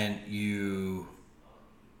 And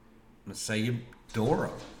let's say you door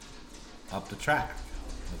him up the track.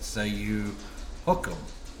 Let's say you hook him.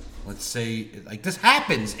 Let's say, like, this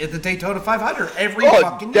happens at the Daytona 500 every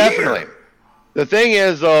fucking definitely. year. The thing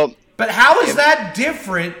is, though. But how is that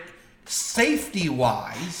different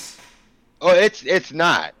safety-wise? Oh, it's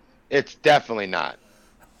not. It's definitely not.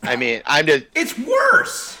 I mean, It's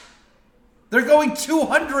worse. They're going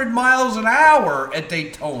 200 miles an hour at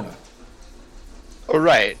Daytona. Oh,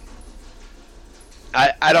 right.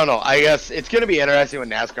 I don't know. I guess it's going to be interesting what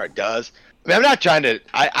NASCAR does. I mean, I'm not trying to.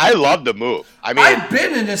 I love the move. I mean, I've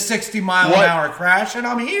been in a 60-mile-an-hour crash, and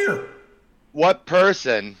I'm here. What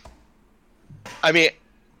person? I mean,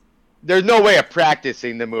 there's no way of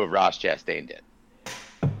practicing the move Ross Chastain did.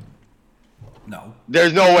 No.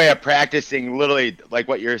 There's no way of practicing literally like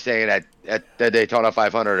what you're saying at the Daytona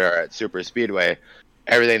 500 or at Super Speedway,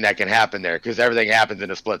 everything that can happen there, because everything happens in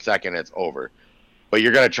a split second, it's over. But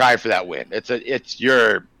you're going to try for that win. It's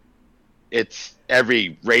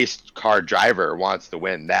every race car driver wants to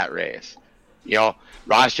win that race. You know,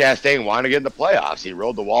 Ross Chastain wanted to get in the playoffs. He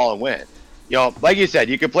rode the wall and win. You know, like you said,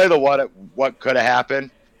 you could play the what could have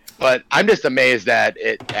happened, but I'm just amazed that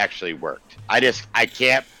it actually worked. I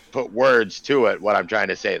can't put words to it, what I'm trying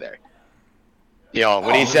to say there. You know,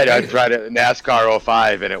 when he said I'd try to NASCAR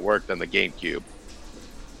 05 and it worked on the GameCube.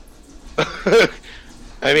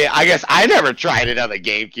 I mean, I guess I never tried it on the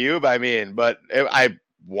GameCube. I mean, but I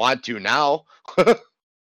want to now.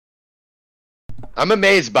 I'm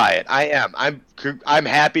amazed by it. I am. I'm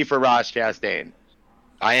happy for Ross Chastain.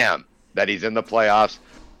 I am, that he's in the playoffs.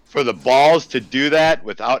 For the balls to do that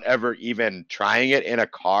without ever even trying it in a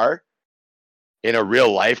car, in a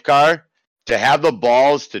real life car, to have the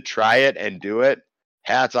balls to try it and do it,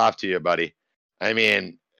 hats off to you, buddy. I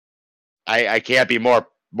mean, I can't be more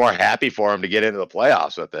happy for him to get into the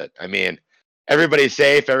playoffs with it. I mean, everybody's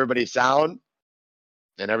safe, everybody's sound,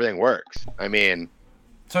 and everything works. I mean,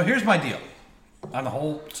 so here's my deal on the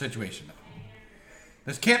whole situation.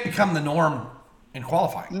 This can't become the norm in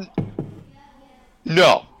qualifying.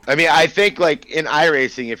 No. I mean, I think like in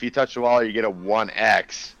iRacing, if you touch the wall, you get a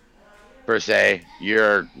 1x per se,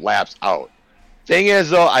 your lap's out. Thing is,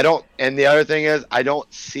 though, and the other thing is, I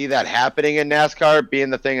don't see that happening in NASCAR being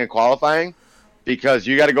the thing in qualifying, because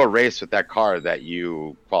you got to go race with that car that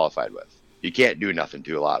you qualified with. You can't do nothing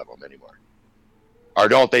to a lot of them anymore. Or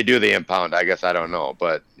don't they do the impound? I guess I don't know,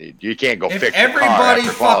 but you can't go fix the car. If everybody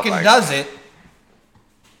fucking does it.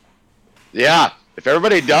 Yeah, if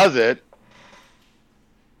everybody does it.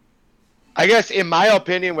 I guess in my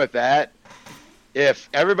opinion with that, if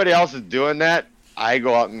everybody else is doing that, I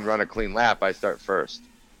go out and run a clean lap. I start first.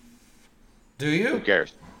 Do you? Who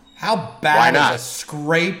cares? How bad is a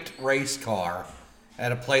scraped race car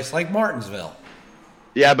at a place like Martinsville?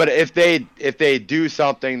 Yeah, but if they do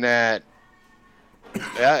something that,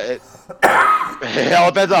 it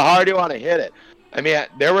depends how hard you want to hit it. I mean,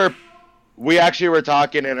 we actually were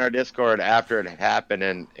talking in our Discord after it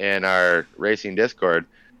happened in our racing Discord.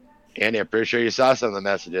 Andy, I'm pretty sure you saw some of the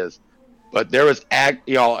messages, but there was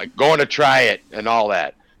going to try it and all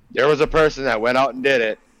that. There was a person that went out and did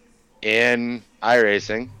it in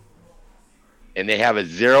iRacing, and they have a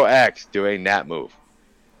 0x doing that move.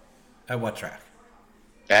 At what track?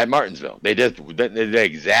 At Martinsville. They did the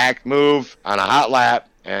exact move on a hot lap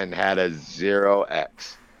and had a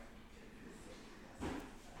 0x.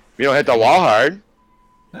 You don't hit the wall hard.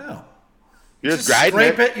 No. You're just grinding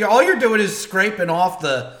it. All you're doing is scraping off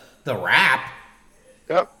the wrap.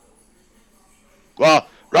 Yep. Well,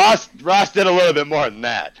 Ross did a little bit more than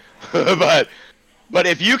that. but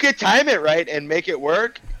if you could time it right and make it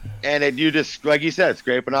work, and you just, like you said,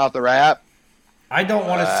 scraping off the wrap. I don't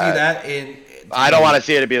want to see that in... I don't want to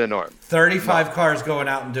see it to be the norm. 35 cars going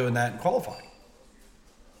out and doing that in qualifying.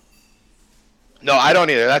 No, I don't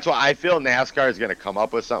either. That's why I feel NASCAR is going to come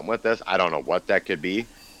up with something with this. I don't know what that could be.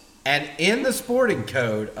 And in the sporting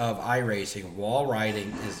code of iRacing, wall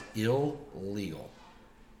riding is illegal.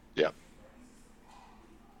 Yep.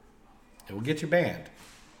 It will get you banned.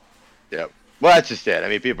 Yep. Well, that's just it. I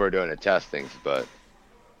mean, people are doing it to test things, but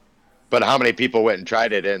how many people went and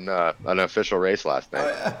tried it in an official race last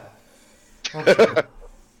night? Oh, yeah.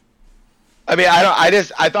 I mean,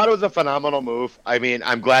 I thought it was a phenomenal move. I mean,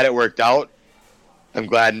 I'm glad it worked out. I'm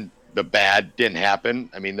glad the bad didn't happen.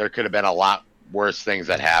 I mean, there could have been a lot worse things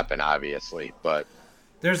that happened, obviously, but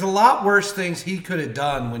there's a lot worse things he could have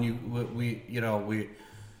done when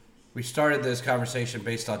we started this conversation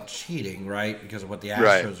based on cheating, right? Because of what the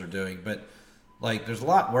Astros are doing, but like, there's a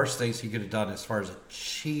lot worse things he could have done as far as a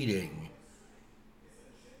cheating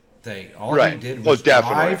thing. All he did was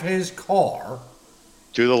drive his car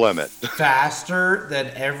to the limit faster than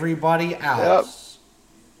everybody else,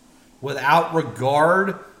 without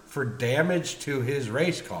regard for damage to his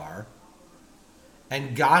race car,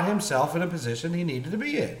 and got himself in a position he needed to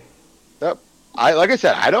be in. Yep. Like I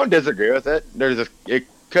said, I don't disagree with it. It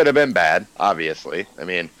could have been bad, obviously. I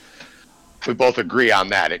mean, we both agree on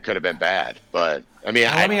that. It could have been bad, but I mean,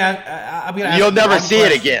 you'll never see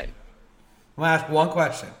it again. I'm gonna ask one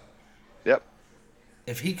question. Yep.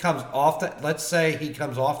 If he comes off that, let's say he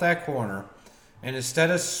comes off that corner, and instead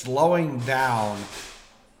of slowing down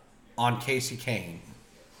on Casey Kane,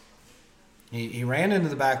 he ran into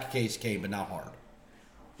the back of Casey Kane, but not hard.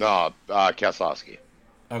 No, Keselowski.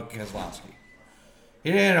 Oh, Keselowski.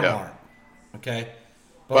 He didn't hit him hard. Okay.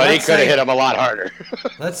 But he could have hit him a lot harder.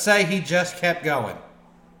 Let's say he just kept going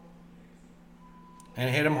and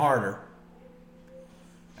hit him harder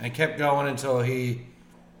and kept going until he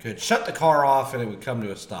could shut the car off and it would come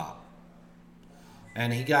to a stop.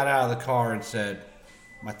 And he got out of the car and said,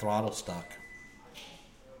 "My throttle's stuck."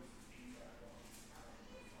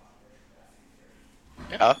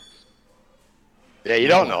 Yeah. Yeah, you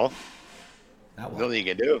don't know. There's nothing you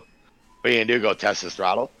can do. What you can do, go test his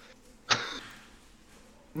throttle.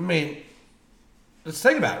 I mean, let's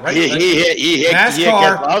think about it, right? He hit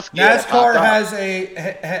NASCAR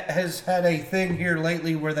has had a thing here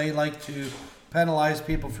lately where they like to penalize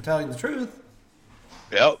people for telling the truth.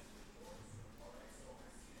 Yep.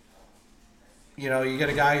 You know, you get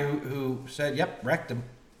a guy who said, "Yep, wrecked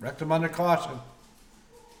him under caution."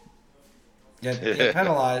 Get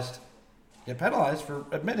penalized. Get penalized for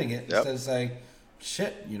admitting it instead of saying,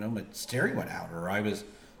 "Shit, you know, my steering went out," or "I was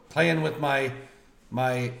playing with my,"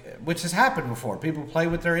 which has happened before. People play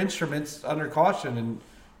with their instruments under caution and,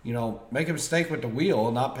 you know, make a mistake with the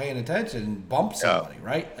wheel, not paying attention, and bump somebody,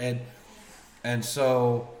 right? And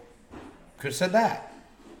so, could have said that.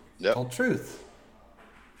 Told truth.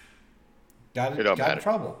 Got in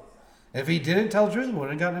trouble. If he didn't tell the truth, he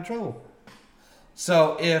wouldn't have gotten in trouble.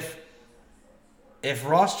 So if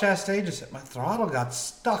Ross Chastain just said, "My throttle got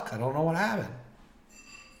stuck, I don't know what happened."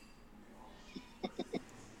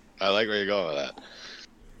 I like where you're going with that.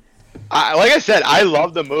 Like I said, I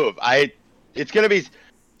love the move. It's gonna be,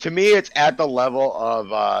 to me, it's at the level of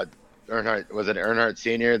Earnhardt. Was it Earnhardt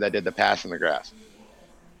Sr. that did the pass in the grass?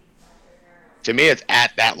 To me, it's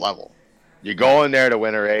at that level. You go in there to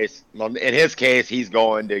win a race. Well, in his case, he's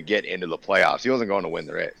going to get into the playoffs. He wasn't going to win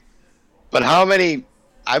the race. But how many?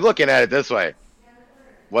 I'm looking at it this way.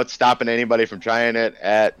 What's stopping anybody from trying it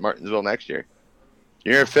at Martinsville next year?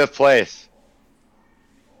 You're in 5th place.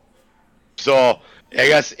 So I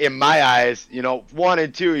guess in my eyes, 1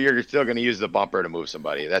 and 2, you're still going to use the bumper to move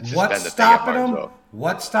somebody. That's just What's been the stopping thing at him? Martinsville.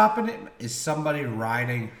 What's stopping him is somebody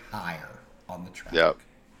riding higher on the track. Yep.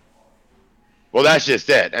 Well, that's just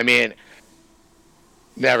it. I mean,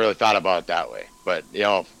 never really thought about it that way. But,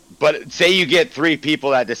 but say you get 3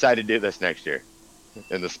 people that decide to do this next year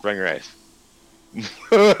in the spring race.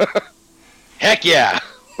 Heck yeah.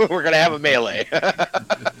 We're going to have a melee.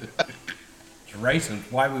 It's racing.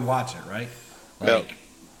 Why we watch it, right? Like,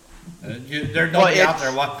 there's nobody out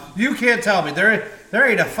there. You can't tell me. There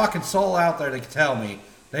ain't a fucking soul out there that can tell me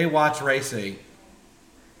they watch racing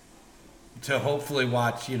to hopefully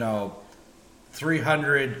watch,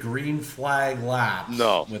 300 green flag laps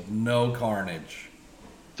with no carnage.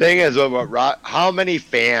 Thing is, how many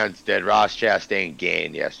fans did Ross Chastain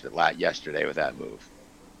gain yesterday with that move?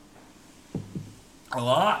 A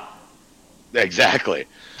lot. Exactly.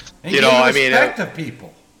 And respect of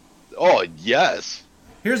people. Oh, yes.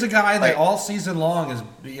 Here's a guy that all season long is,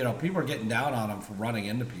 people are getting down on him for running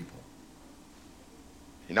into people.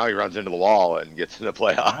 Now he runs into the wall and gets in the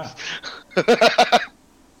playoffs. Yeah.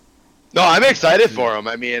 No, I'm excited for him.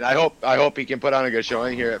 I mean, I hope he can put on a good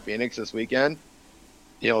showing here at Phoenix this weekend.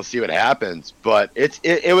 See what happens. But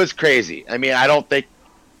it was crazy. I mean, I don't think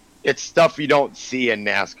it's stuff you don't see in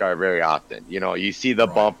NASCAR very often. You see the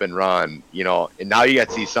bump and run, and now you got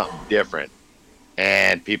to see something different.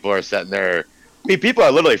 And people are sitting there. I mean, people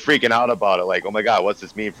are literally freaking out about it. Like, oh my God, what's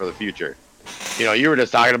this mean for the future? You were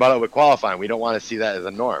just talking about it with qualifying. We don't want to see that as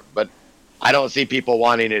a norm. But I don't see people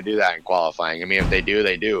wanting to do that in qualifying. I mean, if they do,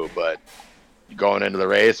 they do. But going into the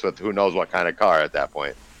race with who knows what kind of car at that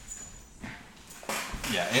point.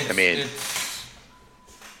 Yeah,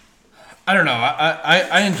 I don't know.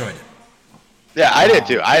 I enjoyed it. Yeah, I did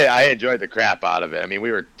too. I enjoyed the crap out of it. I mean,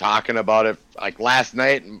 we were talking about it like last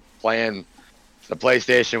night and playing the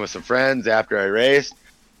PlayStation with some friends after I raced,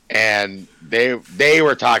 and they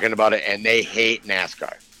were talking about it, and they hate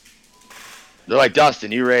NASCAR. They're like,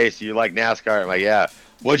 Dustin, you race, you like NASCAR? I'm like, yeah.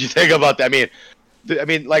 What'd you think about that? I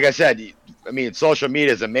mean, like I said, social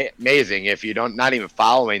media is amazing. If you not even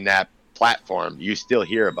following that platform, you still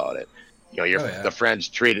hear about it. The friends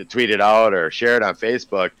tweeted out or shared on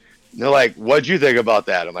Facebook. And they're like, what'd you think about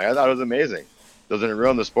that? I'm like, I thought it was amazing. Doesn't it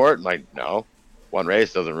ruin the sport? I'm like, no. One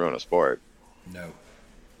race doesn't ruin a sport. No.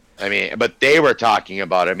 I mean, but they were talking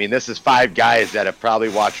about it. I mean, this is 5 guys that have probably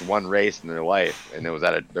watched one race in their life, and it was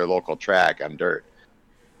at their local track on dirt.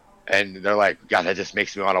 And they're like, God, that just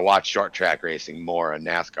makes me want to watch short track racing more in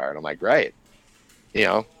NASCAR. And I'm like, right.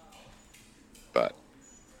 But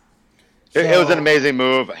it was an amazing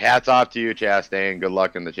move. Hats off to you, Chastain. Good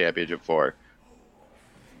luck in the Championship 4.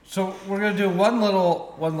 So we're gonna do one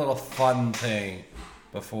little fun thing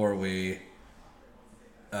before we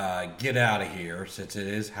get out of here, since it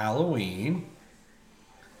is Halloween.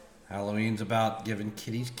 Halloween's about giving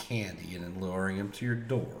kitties candy and then luring them to your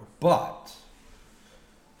door. But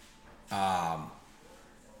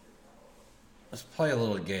let's play a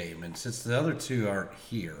little game. And since the other 2 aren't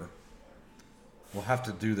here, we'll have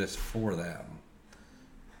to do this for them.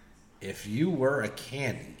 If you were a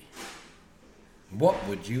candy, what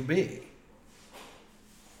would you be?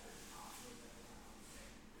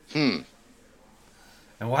 And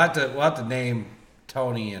we'll have to name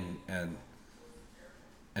Tony and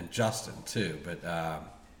Justin too. But I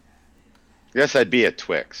guess I'd be a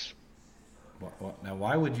Twix. Now,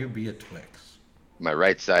 why would you be a Twix? My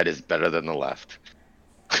right side is better than the left.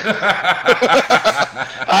 I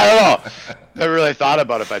don't know. Never really thought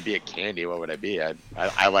about if I'd be a candy, what would I be?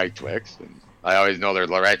 I like Twix. And I always know they're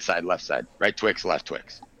right side, left side. Right Twix, left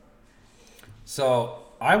Twix. So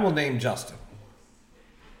I will name Justin.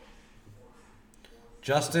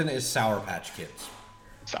 Justin is Sour Patch Kids.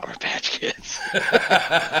 Sour Patch Kids.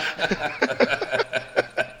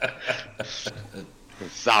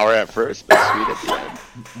 Sour at first, but sweet at the end.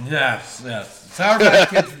 Yes. Sour Patch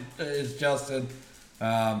Kids is Justin.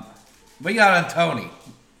 We got on Tony.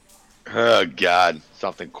 Oh, God.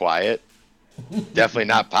 Something quiet. Definitely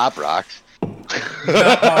not Pop Rocks.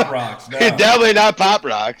 Not Pop Rocks, no. Definitely not Pop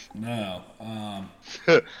Rocks. No.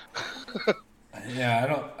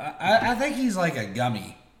 Yeah, I think he's like a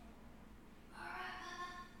gummy.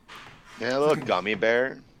 Yeah, a little gummy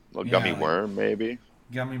bear. A little gummy worm, maybe.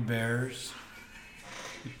 Gummy bears.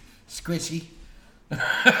 Squishy.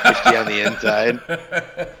 Squishy on the inside.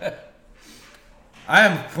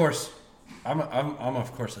 I'm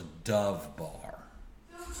of course a Dove bar.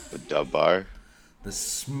 The Dove bar. The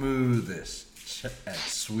smoothest and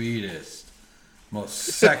sweetest, most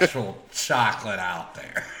sexual chocolate out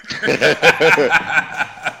there.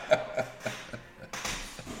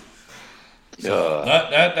 So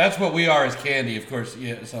that's what we are as Candy, of course.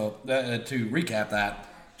 Yeah. So to recap that,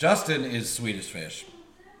 Justin is Swedish Fish.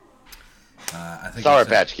 I think Sour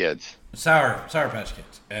Patch Kids. Sour Patch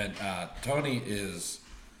Kids, and Tony is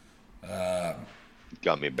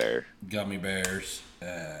Gummy Bear. Gummy Bears,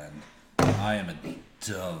 and I am a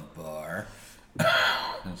Dove Bar.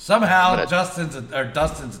 And somehow Dustin's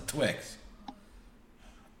a Twix.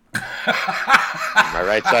 My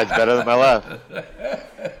right side's better than my left.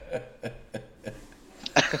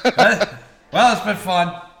 Well, it's been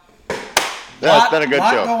fun. Yeah, it's been a good show. A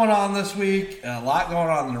lot going on this week. A lot going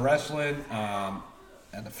on in the wrestling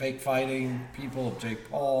and the fake fighting people of Jake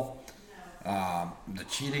Paul, the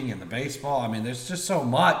cheating in the baseball. I mean, there's just so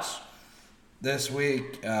much this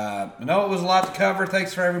week. I know it was a lot to cover.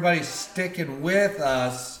 Thanks for everybody sticking with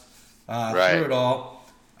us through it all.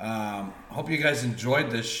 Hope you guys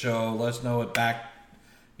enjoyed this show. Let us know at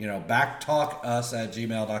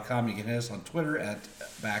backtalkus@gmail.com. You can hit us on Twitter at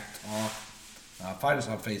backtalk. Find us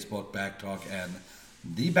on Facebook, Backtalk, and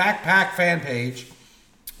the Backpack fan page.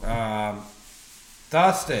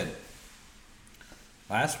 Dustin,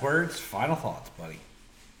 last words, final thoughts, buddy.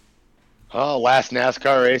 Oh, last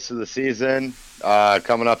NASCAR race of the season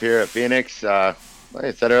coming up here at Phoenix. Like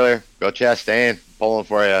I said earlier, go Chastain. Pulling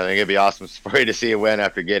for you. I think it'd be awesome for you to see a win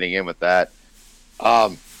after getting in with that.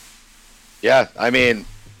 Yeah, I mean,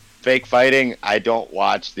 fake fighting. I don't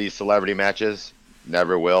watch these celebrity matches.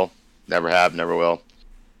 Never will. Never have. Never will.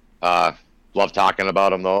 Love talking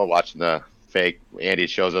about them though. Watching the fake. Andy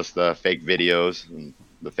shows us the fake videos and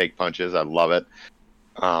the fake punches. I love it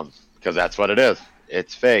because that's what it is.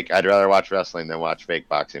 It's fake. I'd rather watch wrestling than watch fake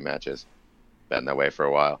boxing matches. Been that way for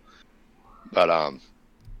a while. But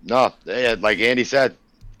no, like Andy said,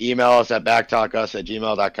 email us at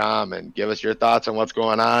backtalkus@gmail.com and give us your thoughts on what's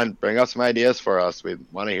going on. Bring up some ideas for us. We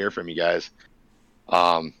want to hear from you guys.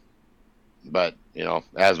 But,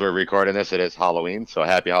 as we're recording this, it is Halloween, so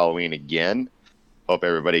happy Halloween again. Hope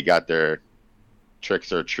everybody got their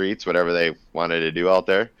tricks or treats, whatever they wanted to do out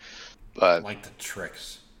there. But I like the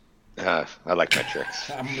tricks. I like my tricks.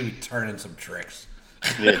 I'm going to be turning some tricks.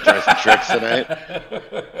 You need to try some tricks tonight.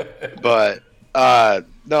 But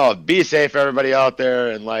no, be safe, everybody out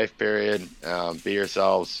there in life, period. Be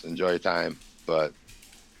yourselves, enjoy your time, but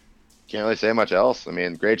can't really say much else. I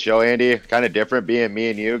mean, great show, Andy. Kind of different being me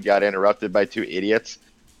and you got interrupted by two idiots.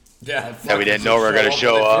 Yeah, that we didn't know we were going to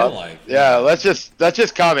show up. Like. Yeah, let's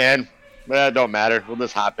just come in. It don't matter. We'll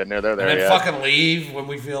just hop in there. They're there. And then fucking leave when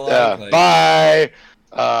we feel like. Yeah, like bye.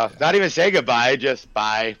 Not even say goodbye. Just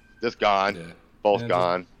bye. Just gone. Yeah. Both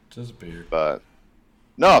gone. Disappeared. But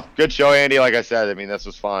no, good show, Andy. Like I said, I mean, this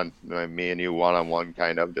was fun. Me and you one-on-one,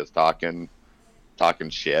 kind of just talking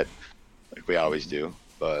shit like we always do.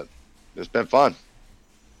 But it's been fun.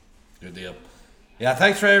 Good deal. Yeah,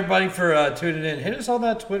 thanks for everybody for tuning in. Hit us on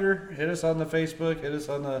that Twitter. Hit us on the Facebook. Hit us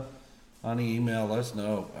on the email. Let us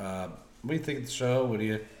know. What do you think of the show? What do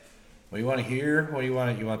you want to hear? What do you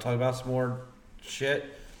want to talk about? Some more shit?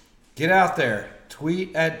 Get out there.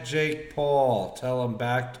 Tweet at Jake Paul. Tell him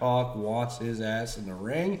Backtalk wants his ass in the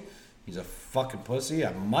ring. He's a fucking pussy.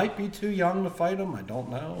 I might be too young to fight him. I don't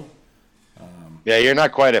know. Yeah, you're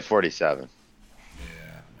not quite at 47. Yeah,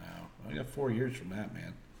 no. I got 4 years from that,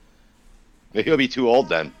 man. Maybe he'll be too old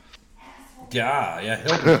then. Yeah,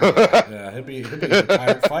 he'll be a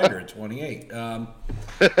retired fighter at 28.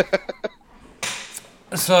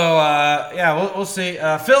 We'll see.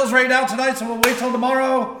 Phil's rained out tonight, so we'll wait till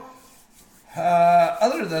tomorrow.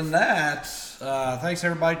 Other than that, thanks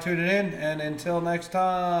everybody tuning in, and until next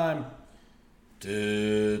time,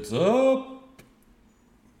 tits up.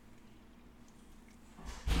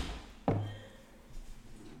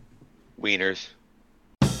 Wieners.